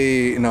know, the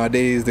way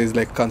nowadays there's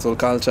like cancel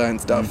culture and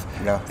stuff,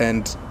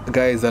 and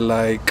guys are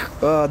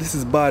like, oh, this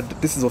is bad,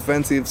 this is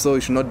offensive, so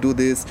you should not do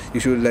this, you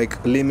should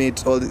like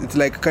limit all this. It's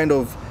like kind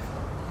of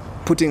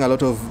putting a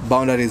lot of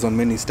boundaries on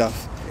many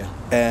stuff,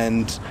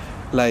 and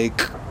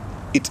like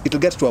it'll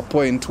get to a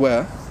point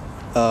where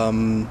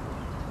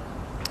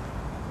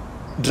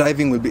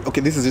driving will be,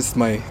 okay, this is just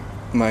my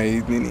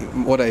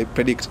what I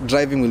predict,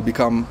 driving will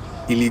become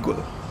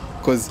illegal,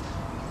 because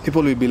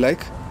people will be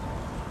like,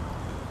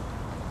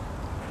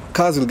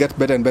 cars will get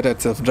better and better at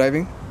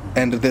self-driving,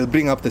 and they'll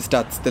bring up the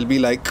stats. They'll be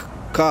like,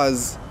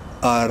 cars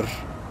are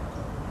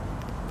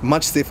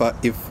much safer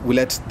if we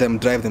let them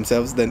drive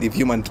themselves than if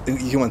humans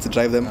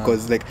drive them,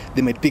 because like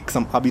they might pick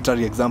some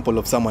arbitrary example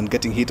of someone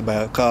getting hit by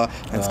a car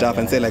and stuff,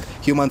 and say like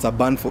humans are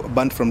banned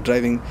from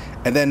driving,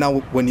 and then now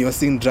when you're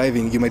seen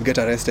driving, you might get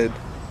arrested,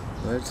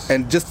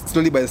 and just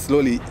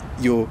slowly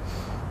your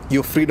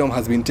freedom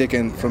has been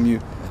taken from you.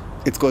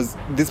 It's because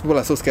these people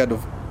are so scared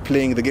of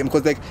playing the game,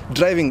 because like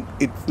driving,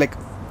 it's like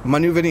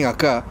maneuvering a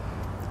car,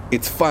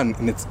 it's fun,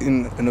 and it's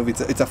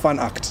a fun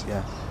act.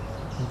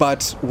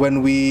 But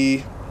when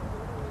we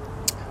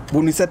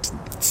set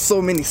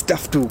so many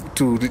stuff to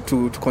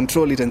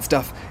control it and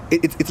stuff,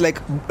 it's like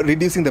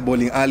reducing the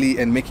bowling alley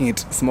and making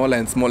it smaller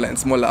and smaller and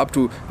smaller, up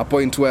to a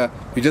point where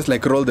you just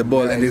like roll the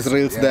ball and there's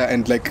rails there,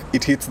 and like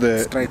it hits the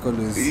strike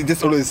always. It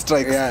just always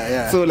strikes.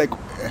 So like,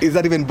 is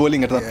that even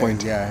bowling at that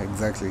point?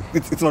 Exactly.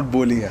 It's not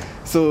bowling.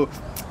 So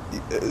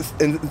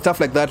and stuff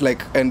like that,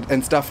 like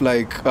and stuff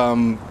like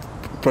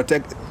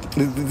protect.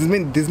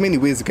 There's many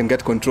ways you can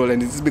get control,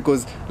 and it's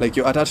because like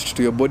you're attached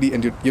to your body,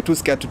 and you're too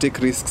scared to take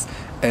risks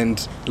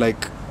and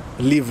like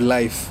live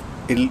life.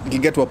 It'll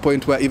get to a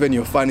point where even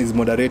your fun is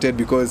moderated,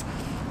 because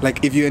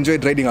like if you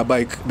enjoyed riding a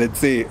bike, they'd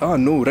say, oh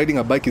no, riding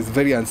a bike is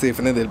very unsafe,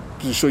 and then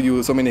they'll show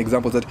you so many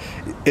examples that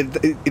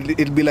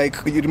it'll be like,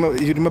 you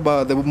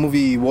remember the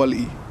movie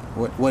WALL-E?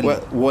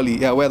 WALL-E,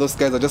 where those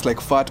guys are just like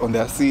fat on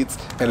their seats,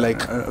 and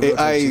like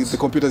AI, the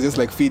computers just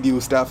like feed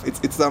you stuff.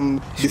 It's some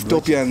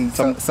dystopian,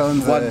 sounds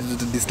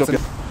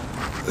dystopian.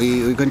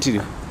 We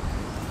continue.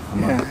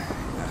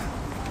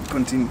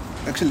 Continue.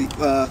 Actually,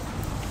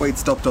 where it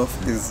stopped off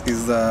is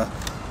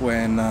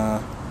when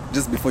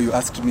just before you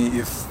asked me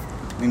if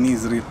Nini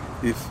is real,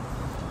 if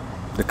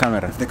The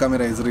camera. the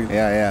camera is real.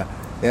 Yeah.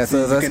 So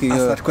I was you asking can ask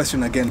you. that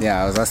question again.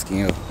 Yeah, I was asking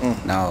you.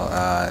 Now,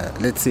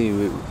 let's say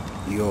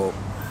your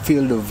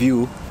field of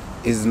view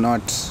is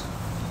not.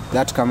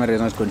 That camera is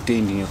not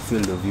contained in your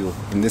field of view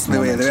in this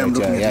moment. The way I'm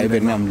looking at it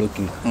even right when I'm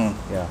looking.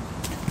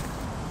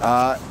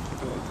 Yeah.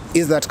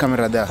 Is that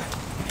camera there?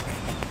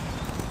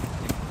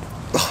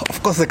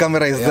 Of course, the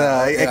camera is there.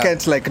 I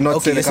can't say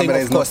the camera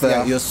is not there.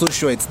 Yeah, you're so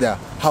sure it's there.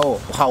 How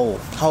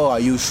are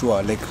you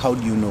sure? Like, how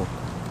do you know?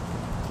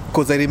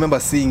 Because I remember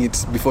seeing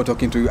it before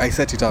talking to you. I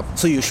set it up.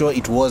 So you're sure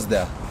it was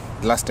there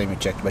last time you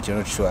checked, but you're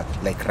not sure.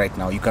 Like right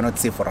now, you cannot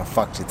say for a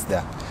fact it's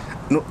there.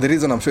 No, the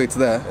reason I'm sure it's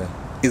there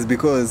is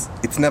because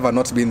it's never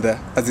not been there.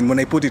 As in, when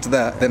I put it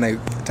there, then I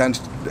turn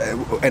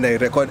and I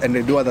record and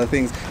I do other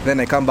things. Then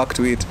I come back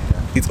to it.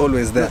 It's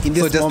always there. No, in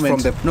this so just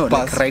moment, from the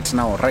past, like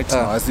right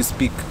now, as we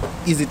speak,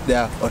 is it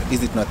there or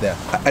is it not there?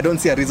 I don't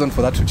see a reason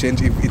for that to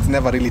change if it's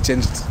never really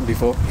changed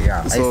before.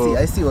 Yeah, so,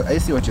 I see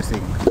what you're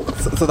saying.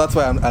 So that's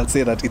why I'll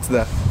say that it's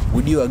there.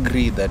 Would you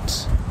agree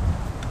that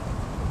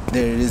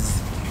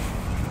there's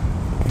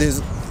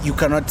you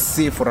cannot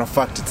say for a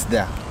fact it's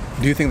there?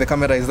 Do you think the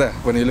camera is there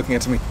when you're looking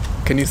at me?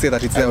 Can you say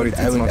that it's there or it's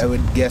not? I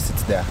would guess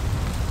it's there,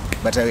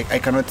 but I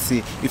cannot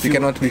say. If you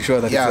cannot be sure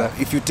that it's there.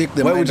 If you take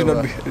the why would you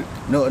not be?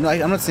 No,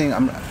 I'm not saying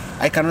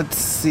I cannot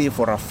say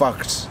for a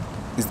fact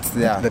it's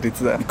there. That it's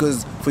there.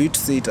 Because for you to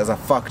say it as a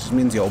fact, it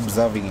means you're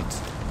observing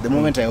it. The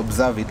moment I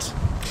observe it.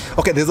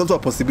 Okay, there's also a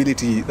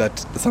possibility that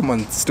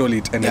someone stole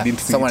it and I didn't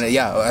see it.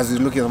 Yeah, as you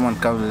look at someone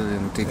comes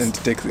and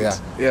takes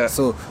it. Yeah.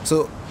 So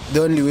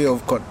the only way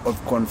of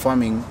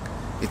confirming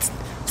it's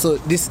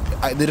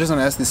the reason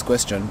I ask this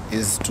question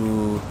is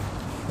to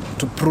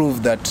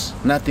prove that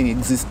nothing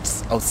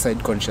exists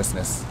outside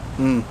consciousness.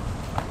 There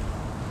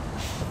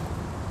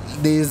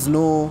is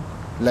no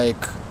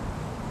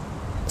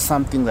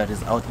something that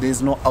is out. There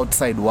is no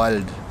outside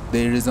world.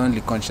 There is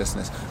only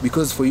consciousness.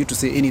 Because for you to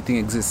say anything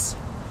exists,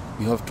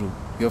 you have to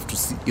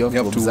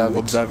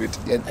observe it.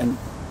 And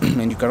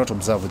you cannot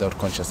observe without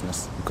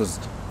consciousness, because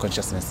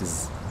consciousness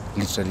is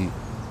literally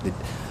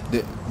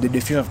the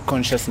definition of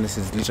consciousness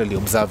is literally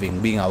observing,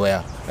 being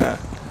aware.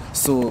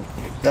 So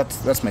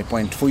that's my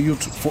point. For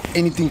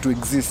anything to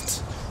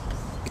exist,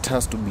 it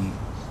has to be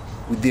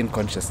within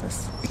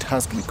consciousness. It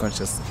has to be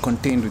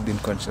contained within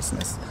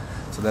consciousness.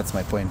 So that's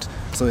my point.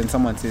 So when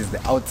someone says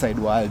the outside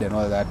world and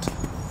all that,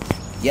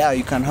 yeah,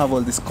 you can have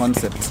all these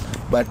concepts,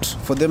 but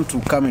for them to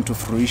come into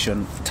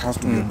fruition, it has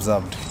to be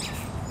observed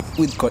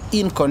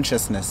in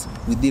consciousness,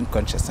 within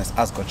consciousness,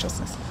 as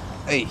consciousness.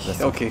 Hey,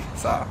 okay,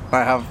 so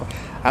I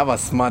have a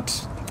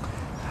smart.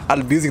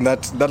 I'll be using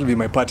that. That'll be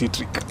my party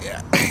trick.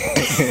 Yeah.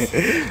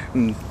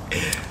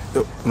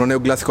 Unaona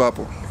glass iko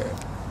hapo?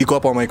 Iko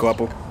hapo ama iko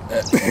hapo?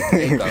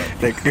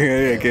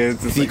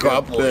 Iko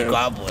hapo.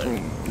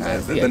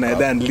 Then I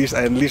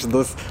unleash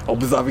those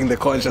observing the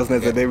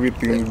consciousness and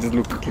everything. Just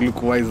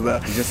look wise there.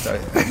 Just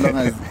as long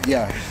as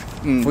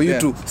for you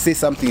to say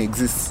something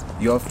exists,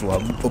 you have to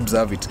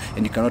observe it,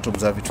 and you cannot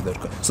observe it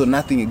without. So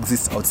nothing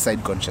exists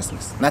outside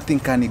consciousness. Nothing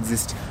can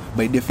exist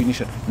by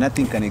definition.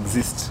 Nothing can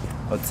exist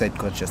outside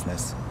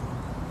consciousness.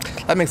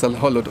 That makes a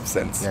whole lot of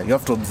sense. Yeah, you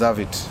have to observe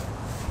it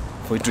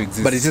for it to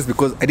exist. But it's just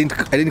because I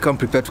didn't come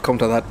prepared to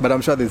counter that. But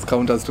I'm sure there's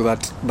counters to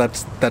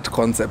that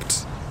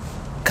concept.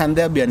 Can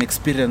there be an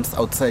experience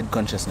outside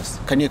consciousness?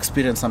 Can you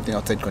experience something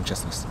outside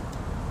consciousness?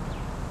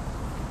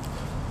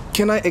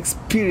 Can I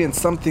experience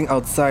something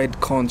outside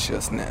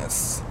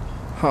consciousness?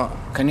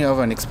 Can you have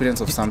an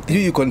experience of something? Do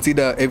you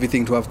consider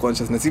everything to have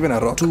consciousness, even a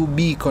rock? To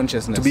be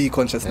consciousness. To be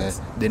consciousness.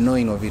 The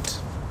knowing of it.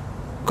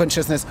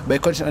 Consciousness.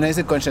 When I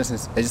say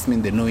consciousness, I just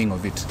mean the knowing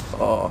of it.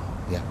 Oh.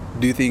 Yeah.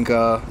 Do you think...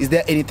 is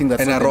there anything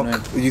that's... And a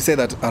rock, you say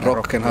that a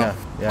rock can have...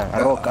 Yeah,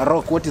 a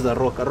rock. What is a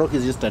rock? A rock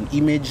is just an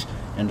image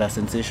and a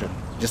sensation,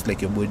 just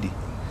like your body.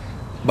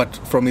 But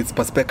from its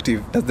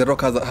perspective, does the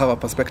rock have a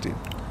perspective?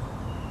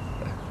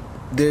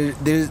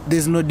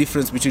 There's no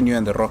difference between you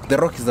and the rock. The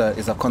rock is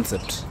a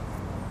concept.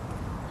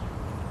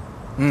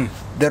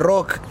 The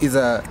rock is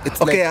a... It's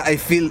okay,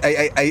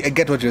 I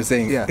get what you're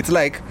saying. Yeah. It's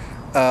like...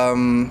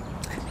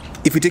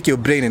 if you take your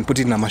brain and put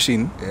it in a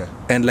machine,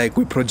 and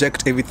we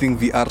project everything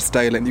VR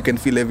style and you can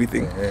feel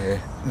everything,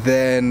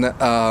 then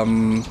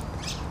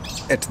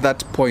at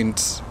that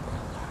point,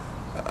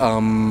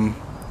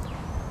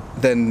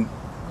 then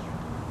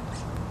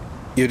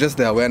you're just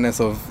the awareness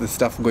of the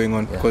stuff going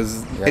on,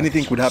 because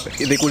anything could happen.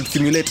 They could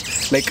simulate,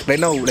 right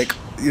now,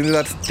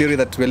 that theory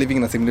that we're living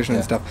in a simulation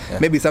and stuff.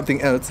 Maybe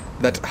something else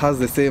that has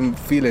the same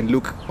feel and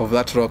look of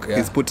that rock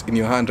is put in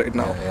your hand right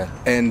now,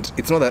 and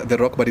it's not the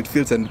rock, but it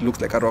feels and looks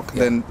like a rock.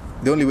 Then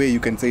the only way you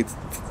can say it's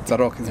a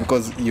rock is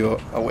because you're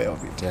aware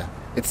of it. Yeah,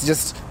 it's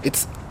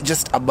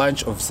just a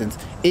bunch of sense.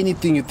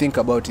 Anything you think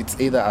about, it's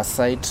either a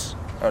sight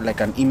or like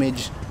an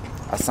image,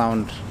 a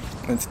sound,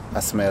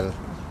 a smell,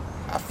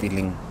 a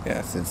feeling,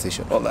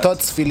 sensation.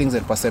 Thoughts, feelings,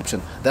 and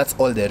perception. That's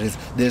all there is.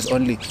 There's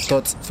only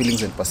thoughts,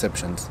 feelings, and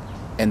perceptions.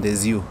 And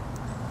there's you.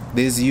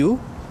 There's you,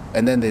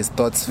 and then there's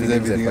thoughts,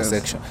 feelings, and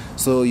perception.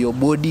 So your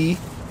body,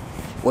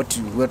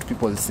 what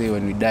people say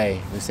when we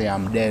die, we say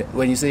I'm dead.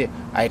 When you say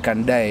I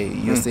can die,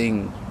 you're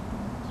saying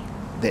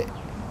that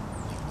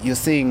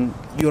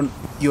you're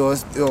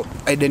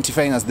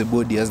identifying as the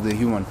body, as the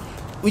human,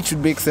 which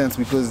would make sense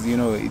because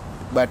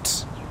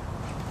but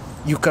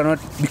you cannot,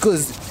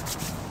 because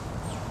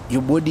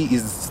your body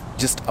is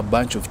just a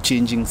bunch of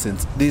changing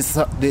sense.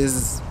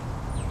 There's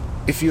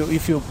if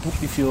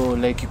you're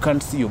like, you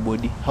can't see your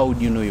body, how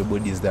would you know your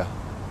body is there?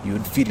 You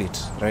would feel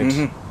it,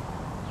 right?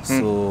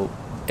 So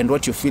and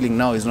what you're feeling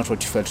now is not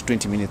what you felt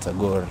 20 minutes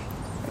ago or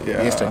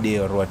yesterday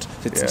or what.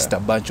 It's just a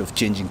bunch of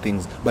changing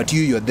things, but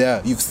you're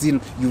there, you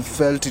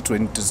felt it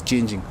when it was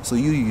changing, so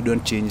you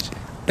don't change.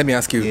 Let me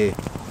ask you,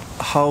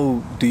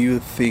 how do you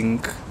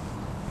think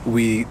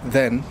we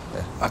then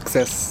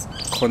access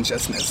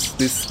consciousness,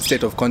 this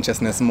state of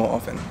consciousness, more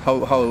often?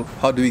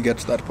 How do we get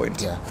to that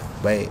point?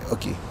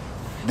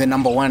 The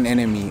number one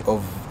enemy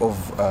of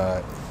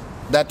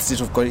that state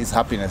of is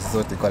happiness. Is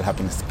what they call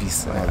happiness,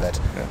 peace, and all that.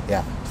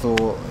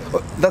 So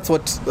that's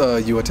what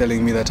you were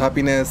telling me, that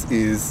happiness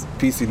is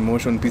peace in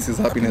motion, peace is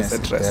happiness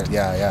at rest.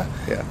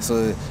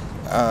 So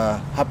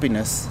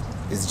happiness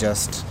is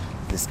just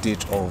the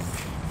state of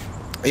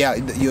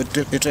you're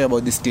talking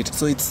about this state.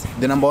 So it's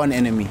the number one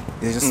enemy.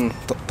 It's just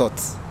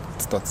thoughts.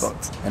 It's thoughts.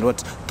 And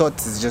what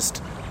thoughts is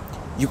just,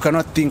 you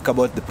cannot think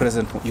about the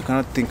present. You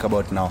cannot think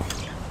about now.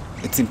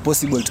 It's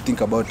impossible to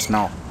think about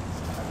now.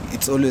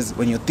 It's always,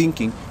 when you're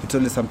thinking, it's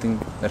always something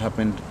that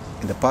happened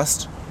in the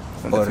past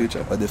or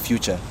the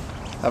future.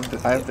 I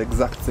have the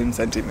exact same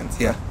sentiments.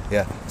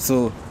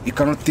 So you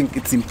cannot think.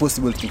 It's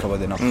impossible to think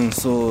about the now.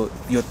 So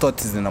your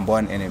thoughts is the number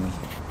one enemy.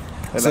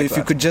 So if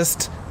you could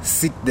just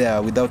sit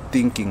there without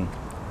thinking,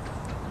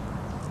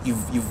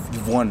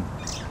 you've won.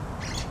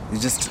 You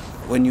just,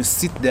 when you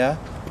sit there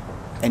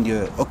and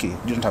you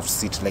don't have to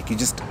sit, like, you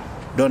just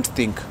don't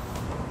think,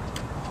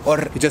 or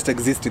you just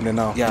exist in the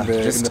now, in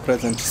the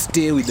present.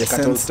 Stay with the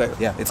sense.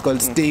 It's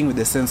called staying with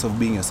the sense of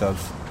being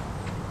yourself.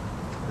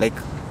 Like,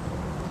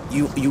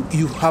 you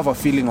have a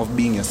feeling of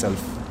being yourself.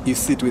 You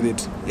sit with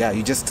it.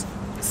 You just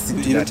sit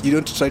with that. You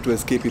don't try to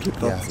escape it with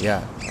thoughts.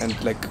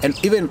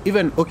 And even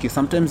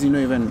sometimes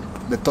even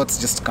the thoughts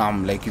just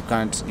come. Like, you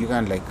can't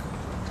like,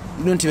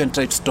 you don't even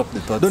try to stop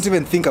the thoughts. Don't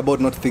even think about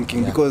not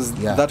thinking, because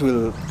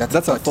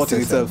that's a thought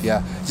in itself.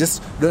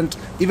 Just don't,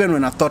 even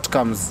when a thought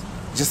comes,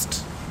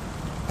 just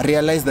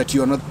realize that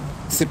you are not,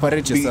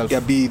 separate yourself.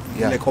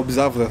 Like,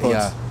 observe the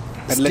thoughts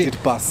and let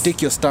it pass.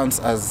 Take your stance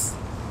as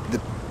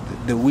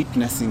the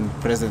witnessing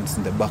presence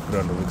in the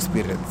background of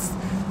experience.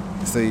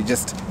 So you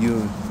just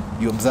you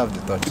observe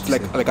the thought. It's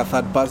like a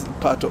third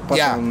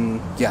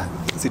person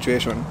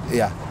situation.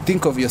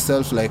 Think of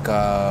yourself like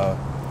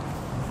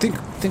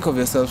think of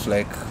yourself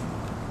like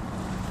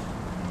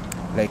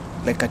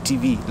a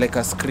TV, like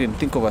a screen.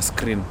 Think of a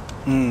screen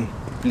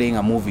playing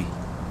a movie.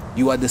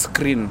 You are the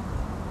screen,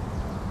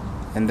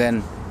 and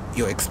then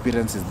your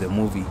experience is the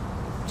movie.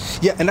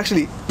 And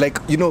actually, like,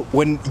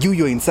 when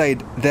you're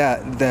inside,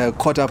 they're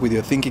caught up with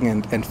your thinking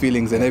and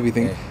feelings and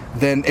everything,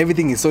 then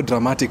everything is so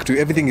dramatic to you.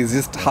 Everything is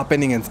just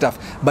happening and stuff.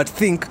 But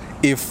think,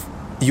 if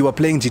you were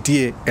playing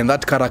GTA and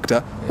that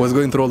character was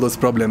going through all those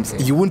problems,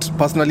 you wouldn't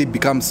personally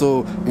become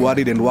so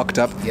worried and worked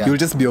up. You'll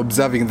just be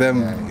observing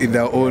them in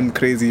their own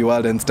crazy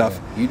world and stuff.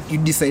 You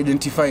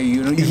disidentify.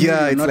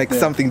 It's like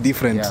something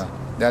different.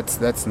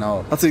 That's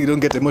now. Also, you don't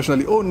get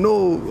emotionally, oh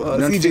no,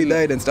 CJ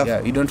died and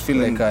stuff. You don't feel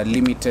like a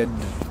limited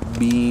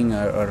being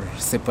or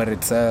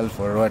separate self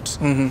or what.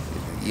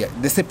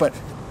 The separate,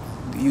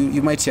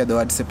 you might hear the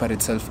word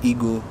separate self,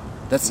 ego.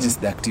 That's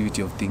just the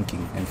activity of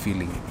thinking and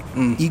feeling.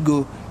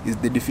 Ego is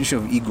the definition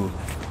of ego.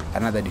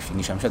 Another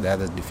definition, I'm sure there are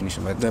other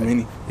definitions, but there are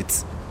many.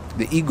 It's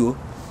the ego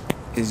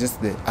is just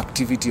the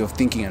activity of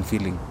thinking and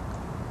feeling.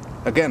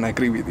 Again, I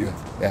agree with you.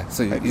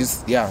 So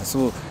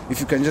so if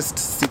you can just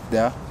sit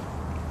there,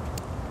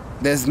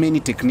 there's many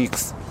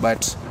techniques,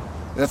 but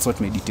that's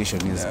what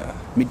meditation is.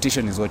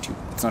 Meditation is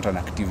it's not an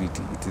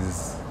activity,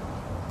 it's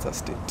a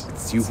state.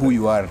 It's who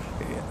you are.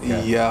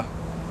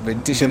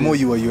 Meditation, the more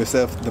you are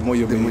yourself, the more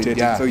you're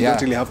meditating. So you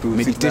don't really have to.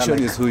 Meditation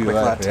is who you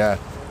are.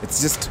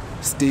 It's just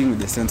staying with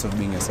the sense of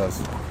being yourself,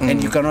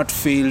 and you cannot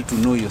fail to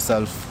know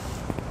yourself.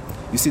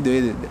 You see the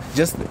way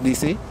they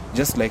say,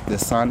 just like the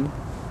sun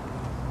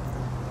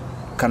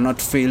cannot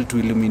fail to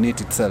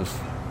illuminate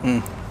itself,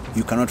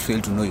 you cannot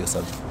fail to know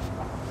yourself.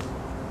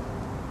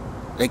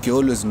 Like, you're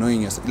always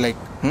knowing yourself. Like,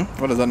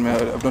 what does that mean?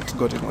 I've not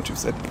gotten what you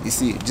said. You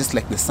see, just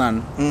like the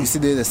sun. You see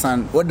the way the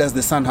sun. What does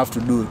the sun have to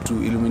do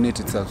to illuminate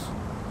itself?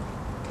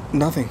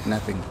 Nothing.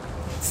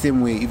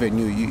 Same way, even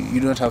you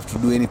don't have to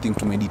do anything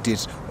to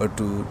meditate or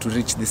to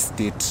reach this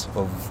state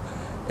of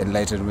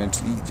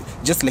enlightenment.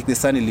 Just like the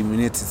sun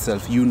illuminates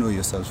itself, you know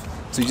yourself.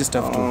 So you just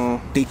have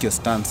to take your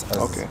stance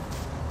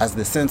as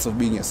the sense of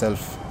being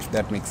yourself. If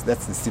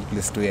that's the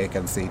simplest way I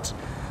can say it.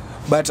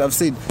 But I've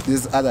said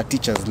there's other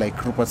teachers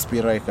like Rupert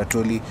Spira,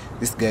 Katoli.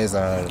 These guys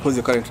are. Who's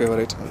your current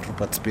favorite?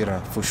 Rupert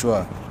Spira, for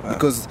sure,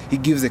 because he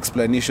gives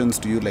explanations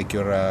to you like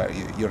you're a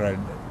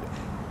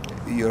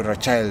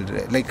child.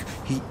 Like,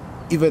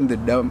 even the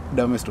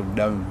dumbest of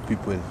dumb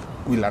people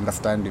will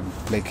understand him.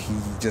 Like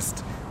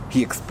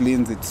he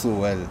explains it so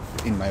well,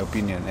 in my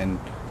opinion, and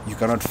you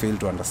cannot fail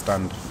to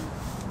understand.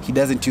 He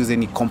doesn't use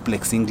any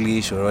complex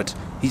English or what.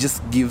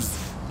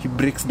 He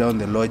breaks down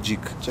the logic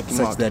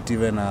such that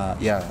even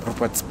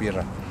Rupert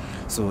Spira.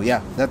 So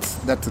yeah,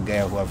 that's a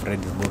guy who I've read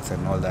his books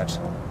and all that.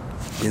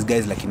 There's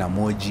guys like Kina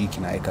Moji,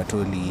 Kina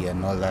Ekatoli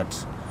and all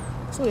that.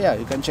 So yeah,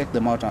 you can check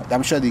them out.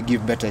 I'm sure they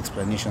give better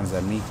explanations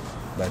than me,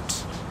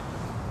 but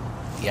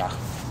yeah,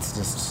 it's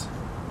just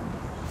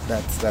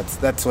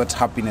that's what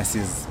happiness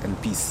is and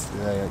peace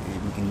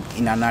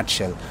in a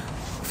nutshell.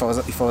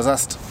 If I was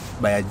asked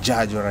by a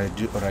judge or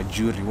a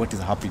jury what is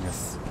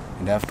happiness,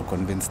 and I have to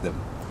convince them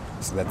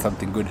so that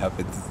something good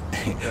happens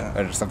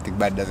or something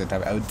bad doesn't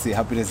happen, I would say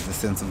happiness is the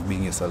sense of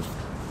being yourself.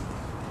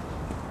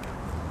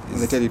 And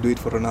they tell you do it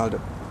for Ronaldo.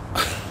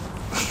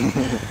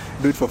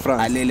 Do it for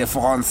France. Allez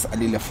France.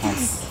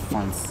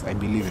 France. I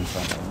believe in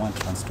France. I want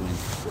France to win.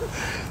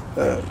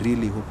 I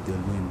really hope they'll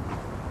win.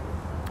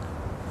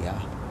 Yeah.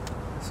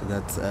 So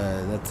that's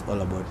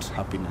all about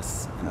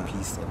happiness and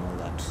peace and all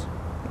that.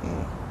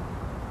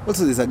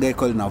 Also, there's a guy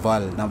called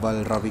Naval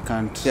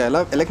Ravikant. Yeah, I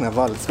like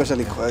Naval,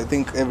 especially. I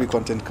think every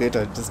content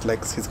creator just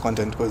likes his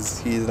content because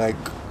he's like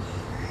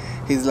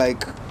I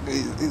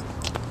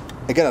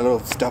get a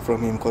lot of stuff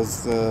from him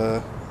because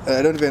I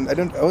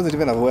wasn't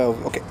even aware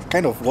of. Okay,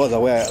 kind of was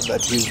aware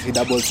that he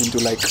dabbles into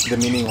like the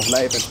meaning of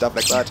life and stuff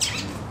like that.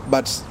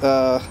 But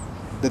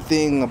the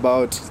thing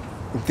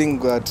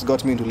that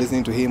got me into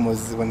listening to him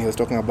was when he was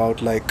talking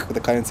about like the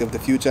currency of the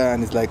future,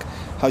 and it's like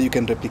how you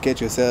can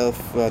replicate yourself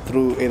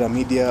through either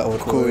media or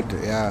code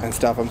and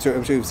stuff. I'm sure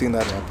you've seen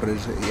that.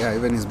 Yeah,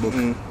 even his book,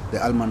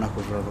 The Almanac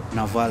of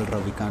Naval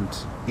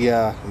Ravikant.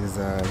 Yeah,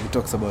 he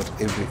talks about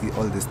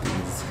all these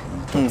things.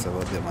 He talks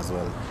about them as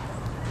well.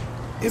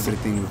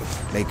 Everything,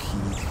 like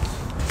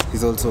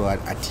he's also a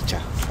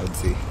teacher, I would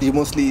say. Do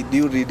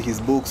you read his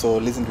books or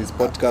listen to his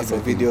podcasts or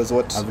videos?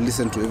 What? I've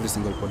listened to every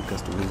single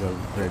podcast of his.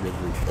 I've read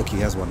every. Okay,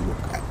 he has one book.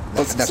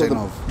 That I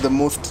know of. The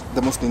most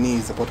in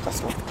is a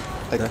podcast one.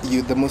 Like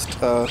the most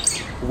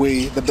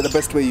way, the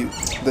best way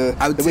the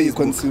way you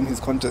consume his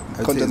content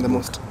the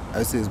most. I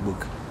would say his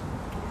book,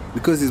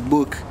 because his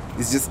book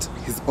is just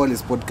all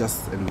his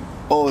podcasts and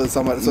so it's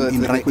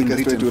the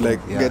quickest way to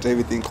get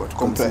everything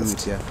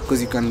compressed. Yeah,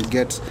 because you can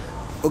get.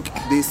 Okay,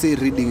 they say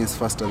reading is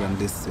faster than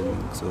listening.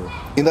 So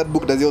in that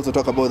book, does he also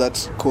talk about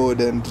that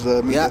code and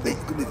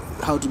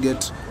how to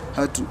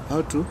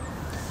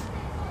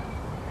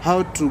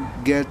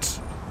get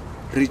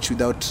rich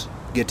without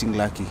getting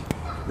lucky?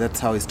 That's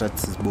how he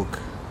starts his book.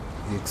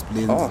 He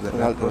explains that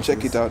I'll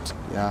check it out.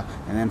 Yeah,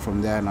 and then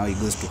from there now he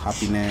goes to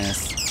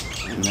happiness,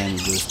 and then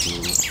he goes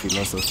to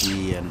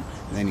philosophy, and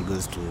then he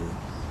goes to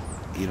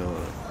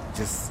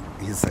just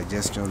his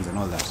suggestions and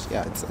all that.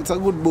 Yeah, it's a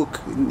good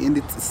book in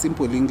it's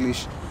simple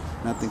English,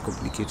 nothing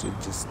complicated.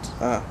 Just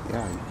you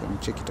can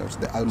check it out.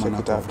 The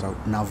Almanac of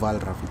Naval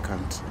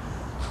Ravikant.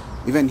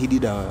 Even he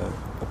did a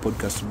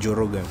podcast with Joe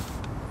Rogan.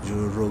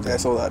 I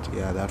saw that.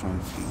 Yeah, that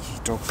one. He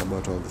talks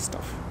about all this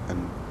stuff,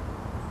 and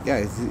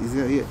I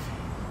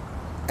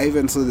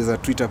even saw there's a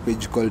Twitter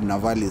page called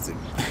Navalism.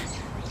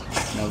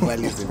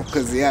 Navalism,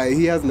 because he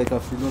has like a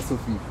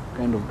philosophy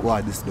kind of.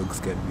 Wow, this dog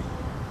scared me.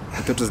 I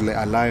thought it was like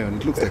a lion.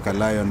 It looks like a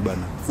lion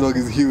banner. This dog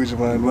is huge,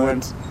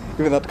 man.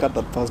 Even that cat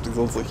that passed is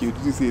also huge.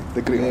 Did you see it?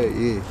 The green one?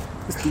 Yeah.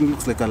 This thing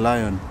looks like a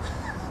lion.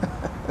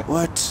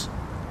 What?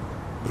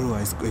 Bro,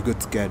 I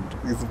got scared.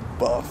 He's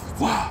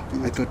buff. Wow.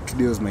 I thought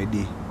today was my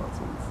day.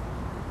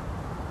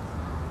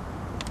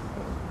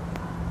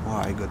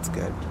 Wow, I got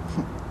scared.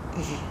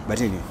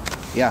 But anyway,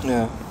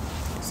 yeah.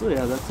 So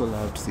that's all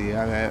I have to say.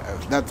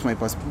 That's my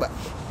perspective. But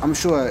I'm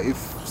sure if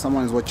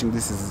someone is watching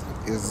this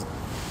is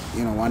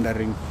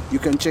wondering, you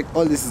can check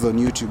all this is on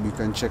YouTube. You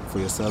can check for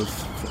yourself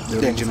the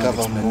original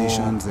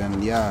explanations more.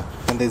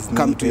 And there's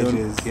come to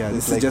pages.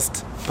 This is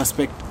just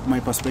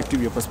my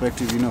perspective, your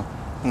perspective.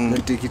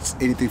 Don't take it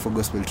anything for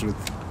gospel truth.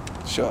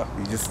 Sure.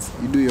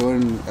 You do your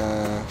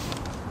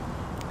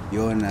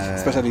own.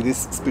 Especially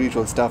this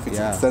spiritual stuff. It's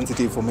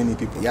sensitive for many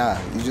people. Yeah,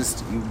 you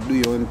do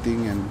your own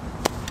thing and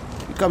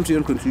you come to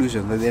your own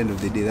conclusions. At the end of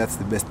the day, that's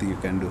the best thing you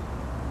can do.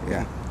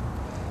 Yeah.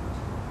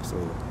 So.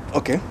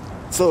 Okay.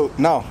 So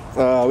now,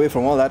 away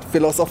from all that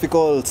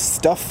philosophical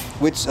stuff,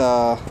 which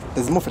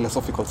there's more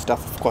philosophical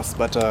stuff, of course,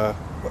 but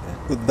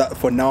that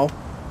for now,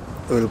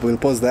 we'll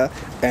pause there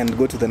and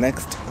go to the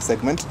next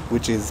segment,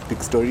 which is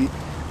Big Story.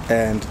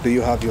 And do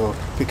you have your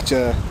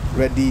picture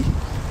ready?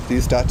 Do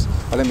you start?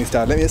 Or let me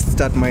start. Let me just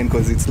start mine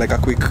because it's like a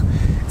quick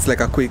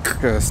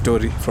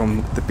story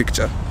from the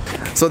picture.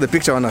 So the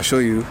picture I want to show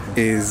you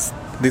is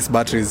these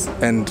batteries,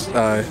 and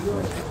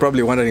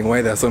probably wondering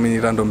why there are so many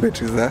random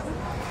batteries there.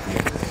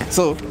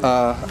 So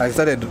I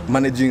started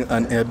managing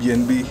an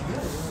Airbnb,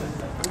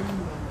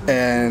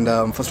 and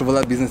first of all,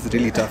 that business is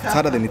really tough. It's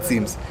harder than it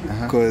seems,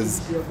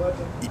 because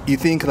you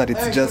think that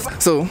it's just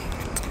so.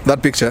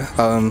 that picture,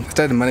 I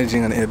started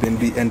managing an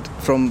Airbnb, and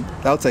from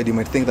the outside you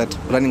might think that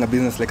running a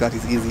business like that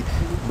is easy,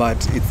 but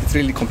it's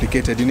really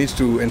complicated. You need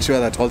to ensure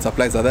that all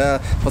supplies are there.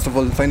 First of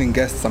all, finding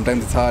guests,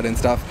 sometimes it's hard and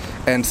stuff.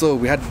 And so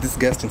we had this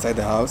guest inside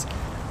the house,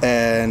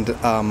 and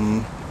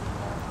the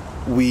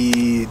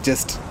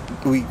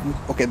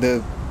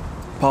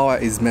power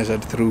is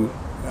measured through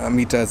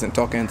meters and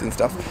tokens and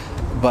stuff,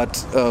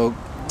 but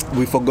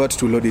we forgot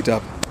to load it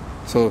up.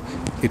 So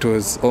it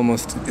was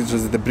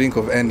at the brink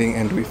of ending,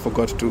 and we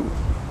forgot to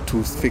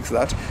fix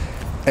that.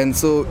 And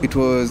so it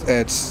was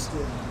at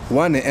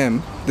 1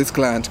 a.m. this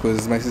client,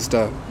 because my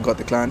sister got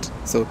the client,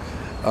 so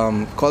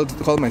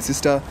called my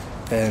sister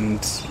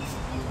and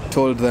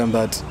told them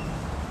that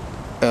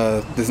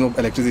there's no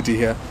electricity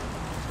here.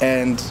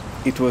 And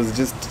it was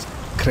just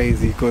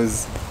crazy,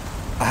 because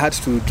I had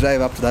to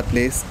drive up to that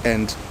place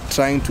and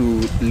trying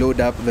to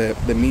load up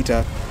the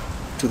meter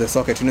to the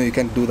socket. You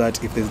can't do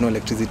that if there's no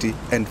electricity,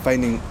 and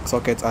finding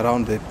sockets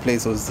around the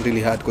place was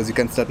really hard, because you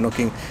can't start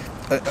knocking.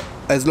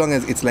 As long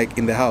as it's like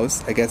in the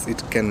house, I guess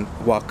it can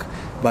work,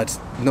 but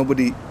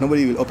nobody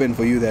will open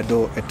for you their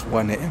door at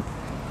 1 a.m.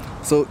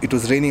 So it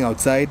was raining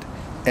outside,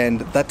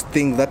 and that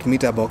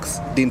meter box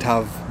didn't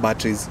have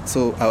batteries,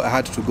 so I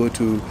had to go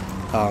to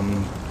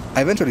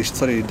I eventually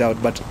sorted it out,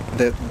 but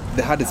the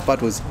hardest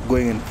part was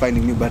going and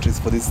finding new batteries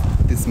for this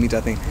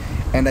meter thing.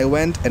 And I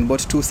went and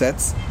bought 2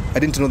 sets. I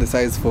didn't know the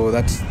size for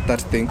that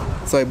thing,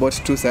 so I bought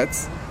 2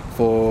 sets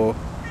for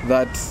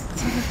that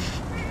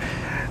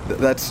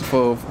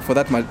for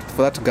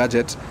that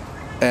gadget.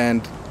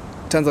 And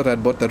turns out I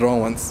had bought the wrong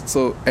ones.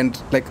 So, and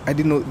like I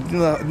didn't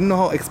know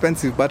how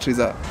expensive batteries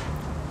are.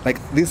 Like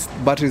these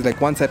batteries, like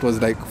one set was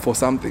like for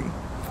something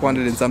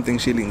 400 and something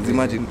shillings.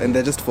 Imagine, and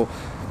they're just for.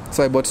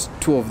 So I bought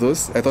 2 of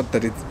those. I thought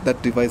that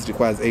device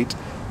requires 8,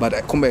 but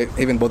I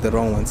even bought the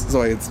wrong ones.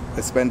 So I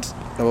spent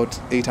about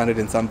 800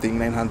 and something,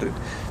 900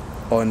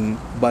 on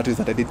batteries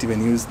that I didn't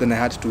even use. Then I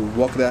had to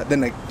walk there.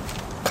 Then I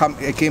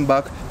came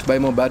back to buy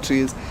more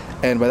batteries,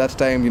 and by that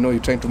time, you're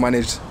trying to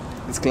manage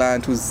this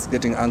client who's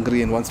getting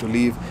angry and wants to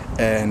leave,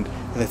 and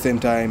at the same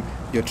time,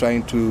 you're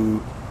trying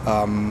to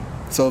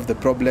solve the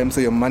problem. So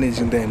you're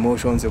managing the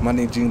emotions, you're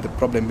managing the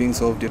problem being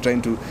solved, you're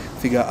trying to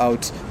figure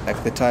out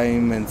like the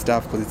time and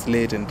stuff, because it's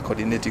late, and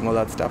coordinating all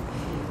that stuff.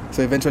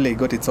 So eventually I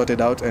got it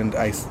sorted out, and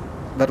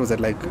that was at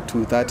like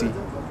 2:30.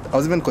 I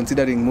was even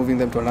considering moving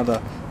them to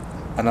another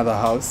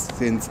house,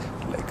 since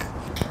like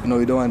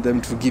we don't want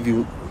them to give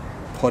you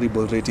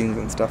horrible ratings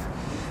and stuff.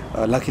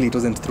 Luckily it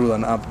wasn't through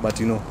an app,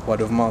 but word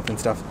of mouth and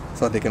stuff,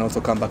 so that they can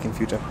also come back in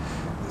future.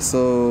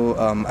 So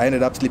I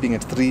ended up sleeping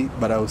at 3,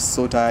 but I was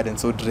so tired and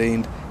so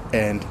drained.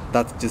 And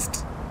that's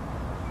just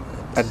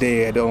a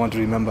day I don't want to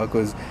remember,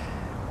 because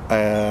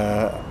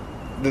the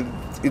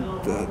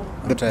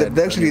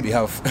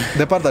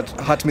part that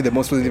hurt me the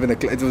most wasn't even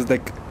it was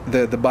like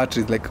the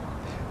batteries, like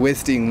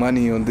wasting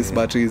money on these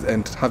batteries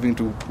and having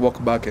to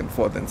walk back and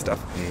forth and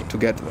stuff to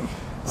get them.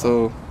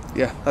 So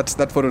yeah,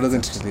 that photo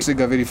doesn't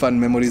trigger very fun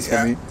memories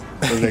for me.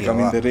 It was like I'm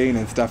in the rain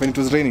and stuff, and it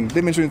was raining.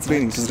 They mentioned it's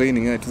raining. It was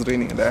raining. Yeah, it was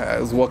raining, and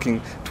I was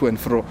walking to and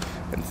fro,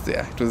 and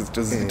yeah, it was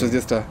just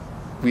a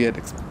weird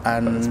experience.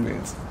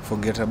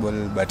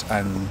 Unforgettable, but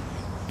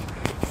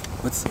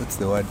what's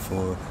the word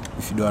for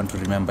if you don't want to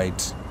remember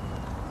it?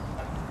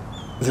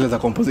 This is a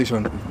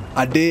composition.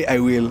 A day I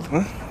will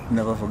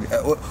never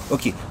forget.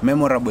 Okay,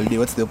 memorable day.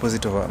 What's the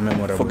opposite of a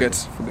memorable?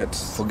 Forgettable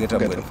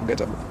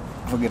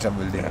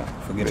day. Yeah.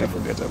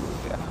 Forgettable.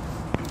 Yeah.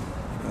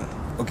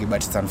 Okay,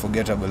 but it's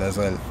unforgettable as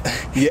well.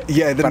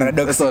 Yeah.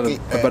 Paradoxically,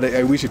 but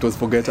I wish it was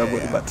forgettable.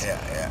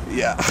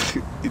 Yeah.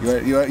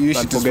 You wish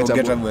it was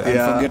forgettable.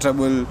 Yeah.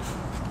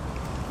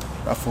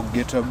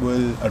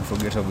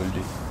 Unforgettable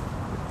day.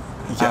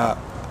 Yeah.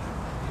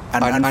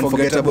 An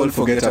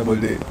unforgettable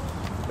day.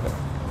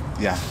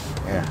 Yeah.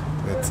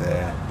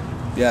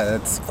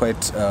 That's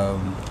quite.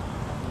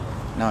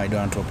 Now I don't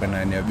want to open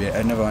an Airbnb.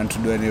 I never want to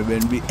do an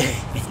Airbnb.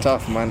 It's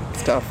tough, man.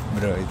 It's tough,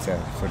 bro. It's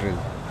for real.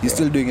 You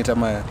still doing it,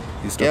 Amaya?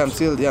 I'm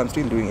still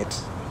doing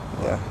it.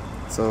 Yeah.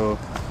 So,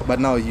 but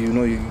now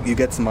you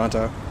get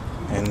smarter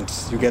and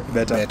you get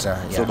better.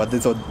 Yeah. So, but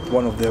this was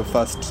one of the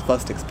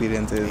first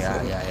experiences.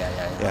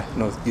 Yeah.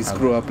 No, you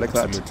screw up like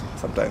that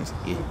sometimes.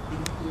 Yeah.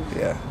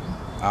 Yeah.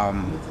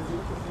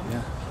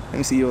 Let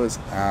me see yours.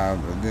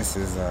 This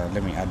is.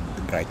 Let me add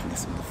the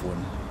brightness of the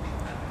phone.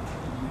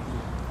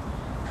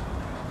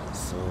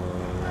 So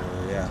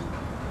yeah,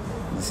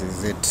 this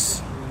is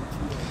it.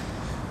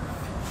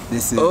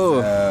 This is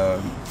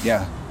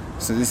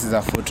So this is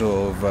a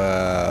photo of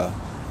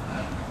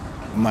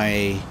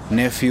my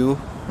nephew,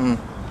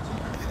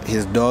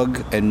 his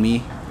dog, and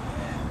me.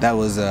 That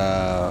was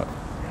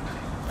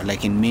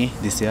like in May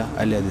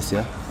earlier this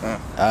year.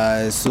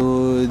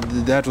 So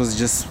that was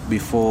just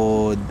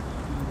before.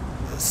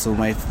 So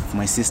my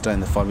sister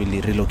and the family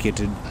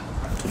relocated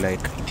to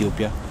like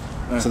Ethiopia.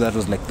 So that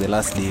was like the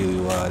last day we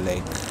were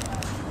like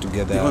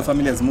together. The whole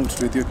family has moved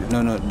to Ethiopia?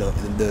 No,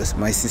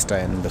 my sister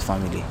and the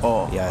family.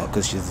 Oh. Yeah,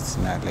 because she's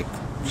like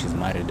she's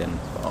married and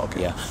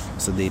Okay. yeah.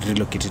 So they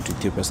relocated to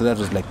Ethiopia. So that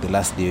was like the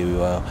last day we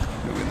were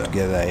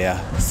together.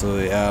 Yeah. So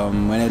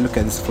when I look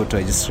at this photo,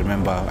 I just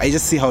remember. I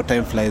just see how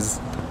time flies.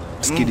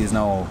 This kid is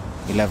now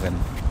 11.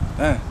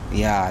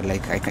 Yeah,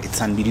 like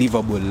it's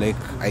unbelievable. Like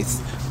I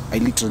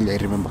literally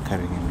remember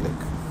carrying him like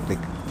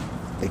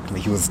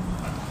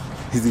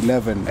he's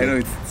 11. I know,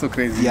 it's so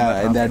crazy.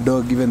 Yeah, and their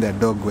dog, when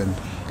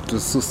it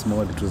was so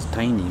small, it was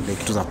tiny, like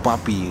it was a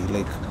puppy,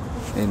 like,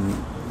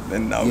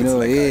 and now you it's know,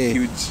 like a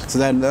huge. So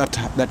then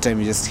that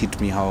time it just hit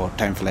me how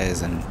time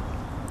flies, and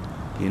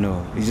you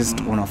know, you just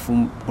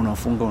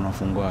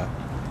unafunga,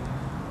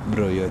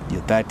 bro, you're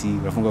 30,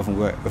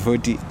 unafunga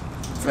 40.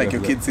 It's like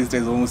your kid sister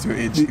is almost your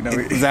age in a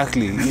way.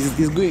 Exactly.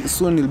 He's going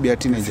soon. He'll be a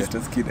teenager.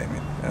 Sister's kid, I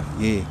mean.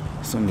 Yeah,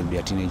 soon he'll be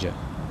a teenager.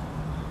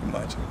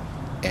 Imagine.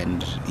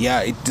 And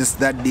yeah, it just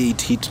that day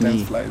it hit Time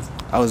me. flies.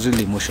 I was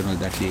really emotional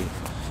that day,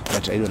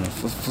 but I don't know.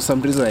 For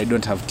some reason, I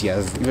don't have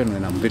tears. Even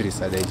when I'm very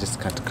sad, I just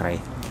can't cry.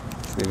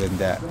 So even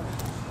that,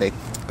 like,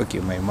 okay,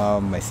 my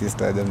mom, my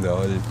sister, them they're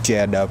all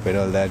teared up and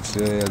all that.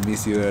 So I'll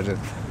miss you. And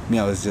me,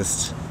 I was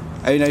just.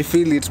 I mean, I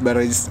feel it, but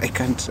I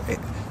can't.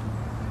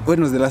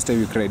 When was the last time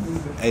you cried?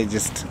 I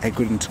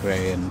couldn't cry,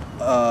 and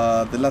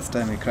the last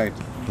time I cried,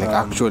 like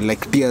actual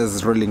like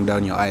tears rolling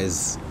down your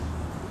eyes.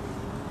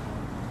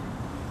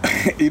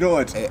 you know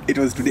what? It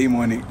was today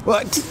morning.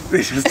 What?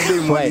 It was today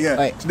morning. Why? Yeah.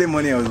 Why? Today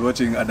morning I was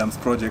watching Adam's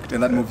Project,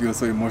 and that movie was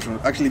so emotional.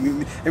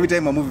 Actually, every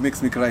time a movie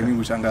makes me cry, me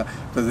mushanga,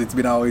 because it's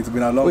been a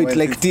long. Wait, while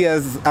like since,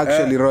 tears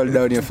actually rolled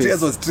down your face.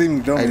 Tears was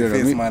streaming down my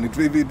face, know. man.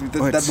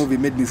 That movie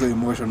made me so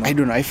emotional. I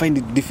don't know. I find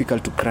it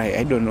difficult to cry.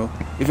 I don't know.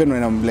 Even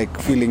when I'm like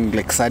feeling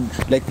like sad,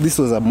 like this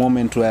was a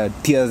moment where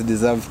tears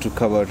deserve to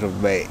come out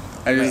of my.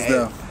 I'm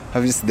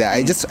just there.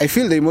 I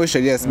feel the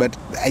emotion, yes, but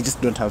I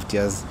just don't have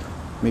tears.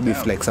 Maybe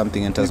if like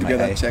something enters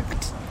my eye.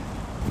 Checked.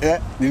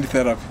 Yeah. Need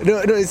therapy.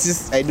 No, it's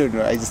just I don't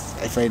know. I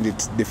find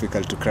it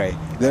difficult to cry.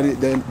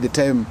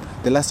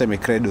 The last time I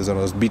cried was when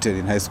I was beaten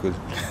in high school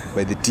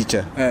by the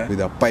teacher with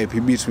a pipe.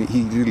 He beat me.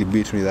 He really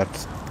beat me.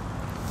 That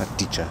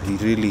teacher. He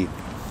really.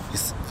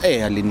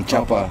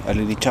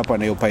 Alinichapa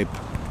na hiyo pipe.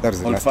 That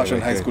was the last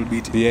old-fashioned high school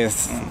beating.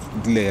 Yes,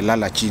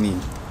 lala chini,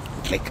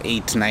 like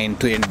 8, 9,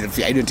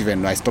 20. I don't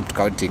even know. I stopped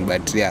counting,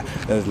 but yeah,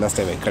 that was the last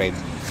time I cried.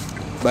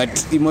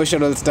 But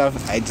emotional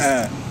stuff, I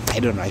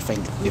don't know. I find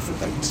it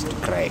difficult to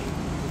cry.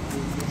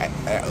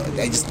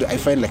 I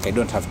find like I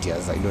don't have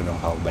tears. I don't know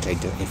how, but I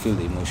feel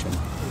the emotion.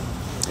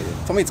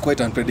 For me, it's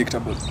quite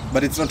unpredictable,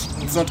 but it's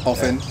not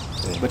often.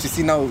 Yeah. But you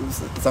see now,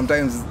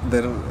 sometimes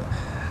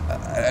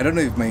I don't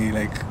know if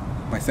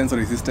my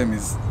sensory system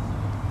is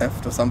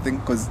effed or something,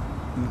 because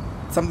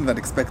something that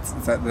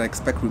I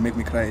expect will make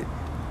me cry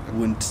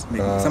won't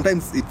make me.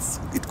 Sometimes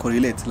it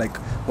correlates, like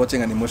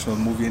watching an emotional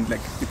movie and like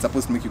it's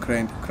supposed to make you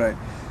cry,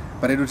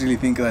 but I don't really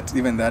think that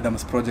even the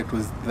Adam's Project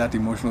was that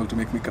emotional to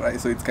make me cry,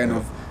 so it's kind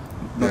of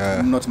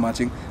not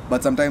matching.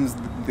 But sometimes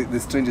the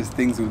strangest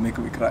things will make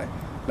me cry,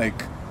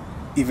 like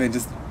even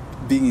just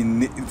being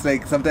in it's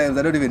like sometimes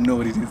I don't even know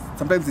what it is.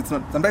 Sometimes it's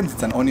not. Sometimes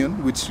it's an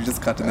onion which you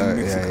just cut and then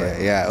it makes you cry.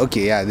 Yeah.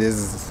 Okay. Yeah.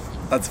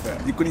 That's fair.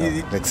 You could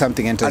like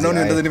something enters. An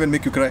onion doesn't even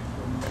make you cry.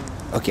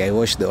 Okay, I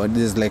watched the onion.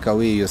 There's like a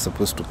way you're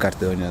supposed to cut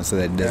the onion so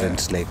that it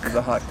doesn't like.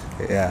 The heart.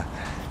 Yeah.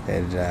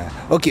 And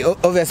okay,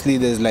 obviously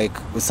there's like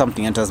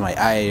something enters my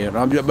eye.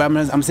 But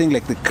I'm saying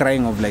like the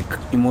crying of like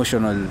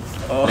emotional,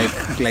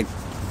 like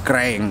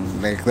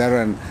crying like that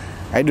one.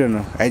 I don't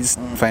know. I just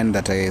find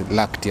that I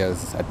lack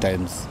tears at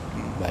times.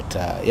 But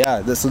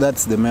so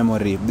that's the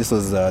memory. This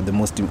was the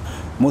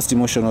most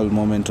emotional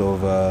moment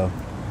of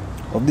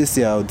this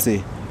year, I would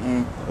say.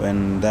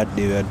 When that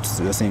day we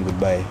were saying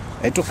goodbye.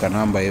 I took a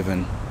number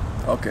even.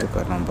 Okay. Took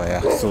a number,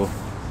 yeah. So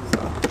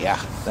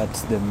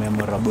that's the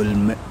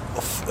memorable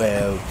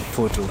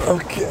photo.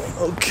 Okay.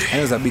 And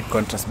there's a big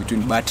contrast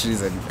between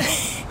batteries and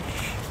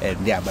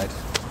but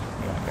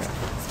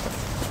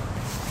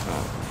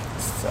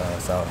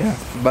so yeah,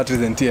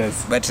 batteries and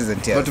tears. But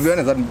to be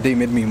honest, that day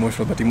made me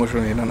emotional, but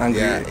emotional in an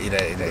angry way.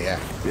 Yeah.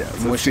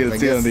 So Emotion,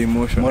 still on the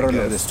emotion. Moral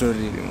of the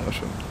story. The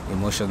emotion.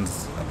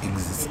 Emotions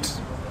exist.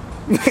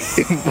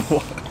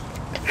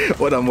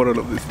 What a moral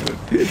of this story.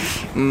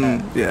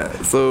 Yeah.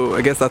 So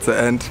I guess that's the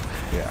end.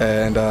 Yeah.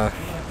 And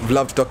I've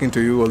loved talking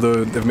to you,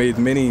 although they've made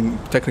many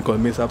technical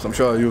mishaps. I'm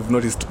sure you've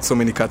noticed so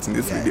many cuts in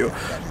this video.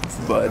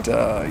 But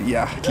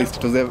at least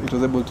it was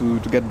able to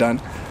get done.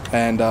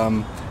 And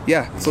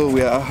so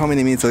we are how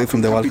many minutes away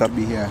from the World Cup? To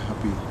be here,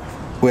 happy.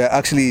 We are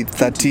actually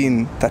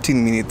 13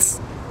 minutes.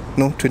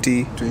 No,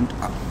 23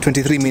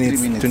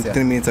 minutes.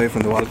 23 minutes away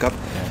from the World Cup.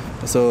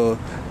 Yeah. So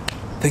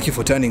thank you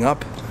for turning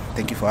up.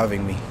 Thank you for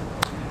having me.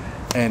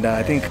 And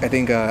I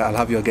think I'll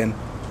have you again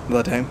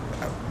another time.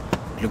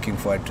 Looking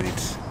forward to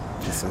it.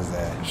 This was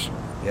it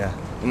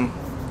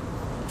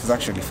was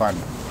actually fun.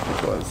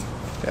 It was.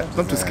 Yeah,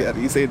 not too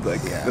scary. You said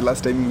the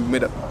last time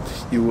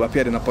you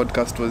appeared in a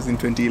podcast was in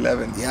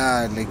 2011.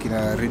 Yeah, like in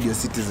a Radio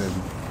Citizen.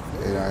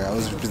 I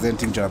was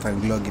representing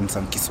Jonathan Glog in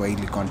some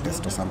Kiswahili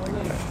contest or something.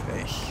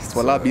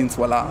 Swala bin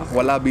swala,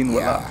 wala bin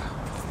wala.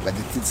 But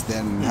since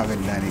then,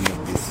 haven't done any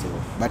of this. So,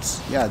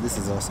 but yeah, this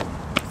is awesome.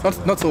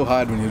 not so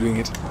hard when you're doing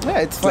it. Yeah,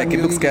 it's fun. Like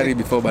it looks scary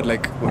before, but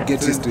like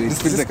Get used to it.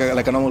 This feels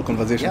like a normal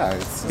conversation. Yeah,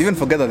 even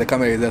forget that the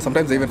camera is there.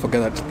 Sometimes I even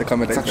forget that the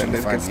camera it's is there and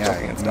actually just fun.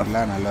 talking Yeah, and you stuff.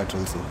 learn a lot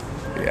also.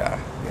 Yeah.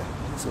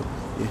 So,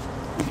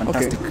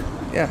 fantastic. Okay.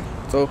 Yeah.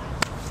 So,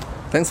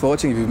 thanks for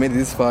watching. If you've made it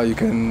this far, you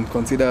can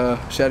consider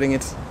sharing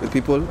it with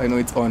people. I know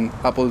it's on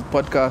Apple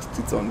Podcasts,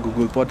 it's on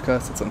Google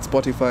Podcasts, it's on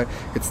Spotify.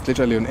 It's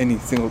literally on any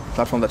single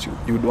platform that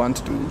you would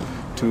want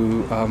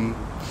to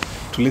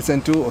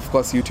listen to. Of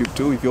course, YouTube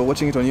too. If you're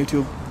watching it on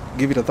YouTube,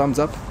 give it a thumbs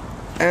up.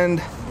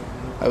 And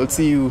I will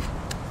see you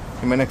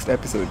in my next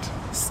episode.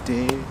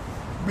 Stay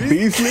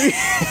Beasley.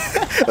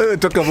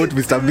 Talk about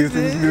Mr.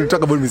 Beasley. We'll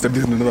talk about Mr.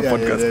 Beasley in another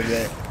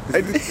podcast.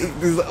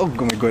 Oh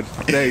my god.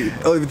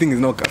 Everything is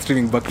now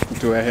streaming back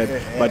to my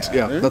head. But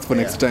yeah, that's for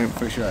next time.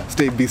 For sure.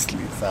 Stay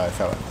Beasley.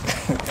 Sawa.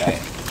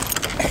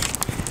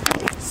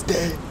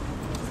 Stay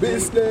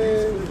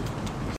Beasley.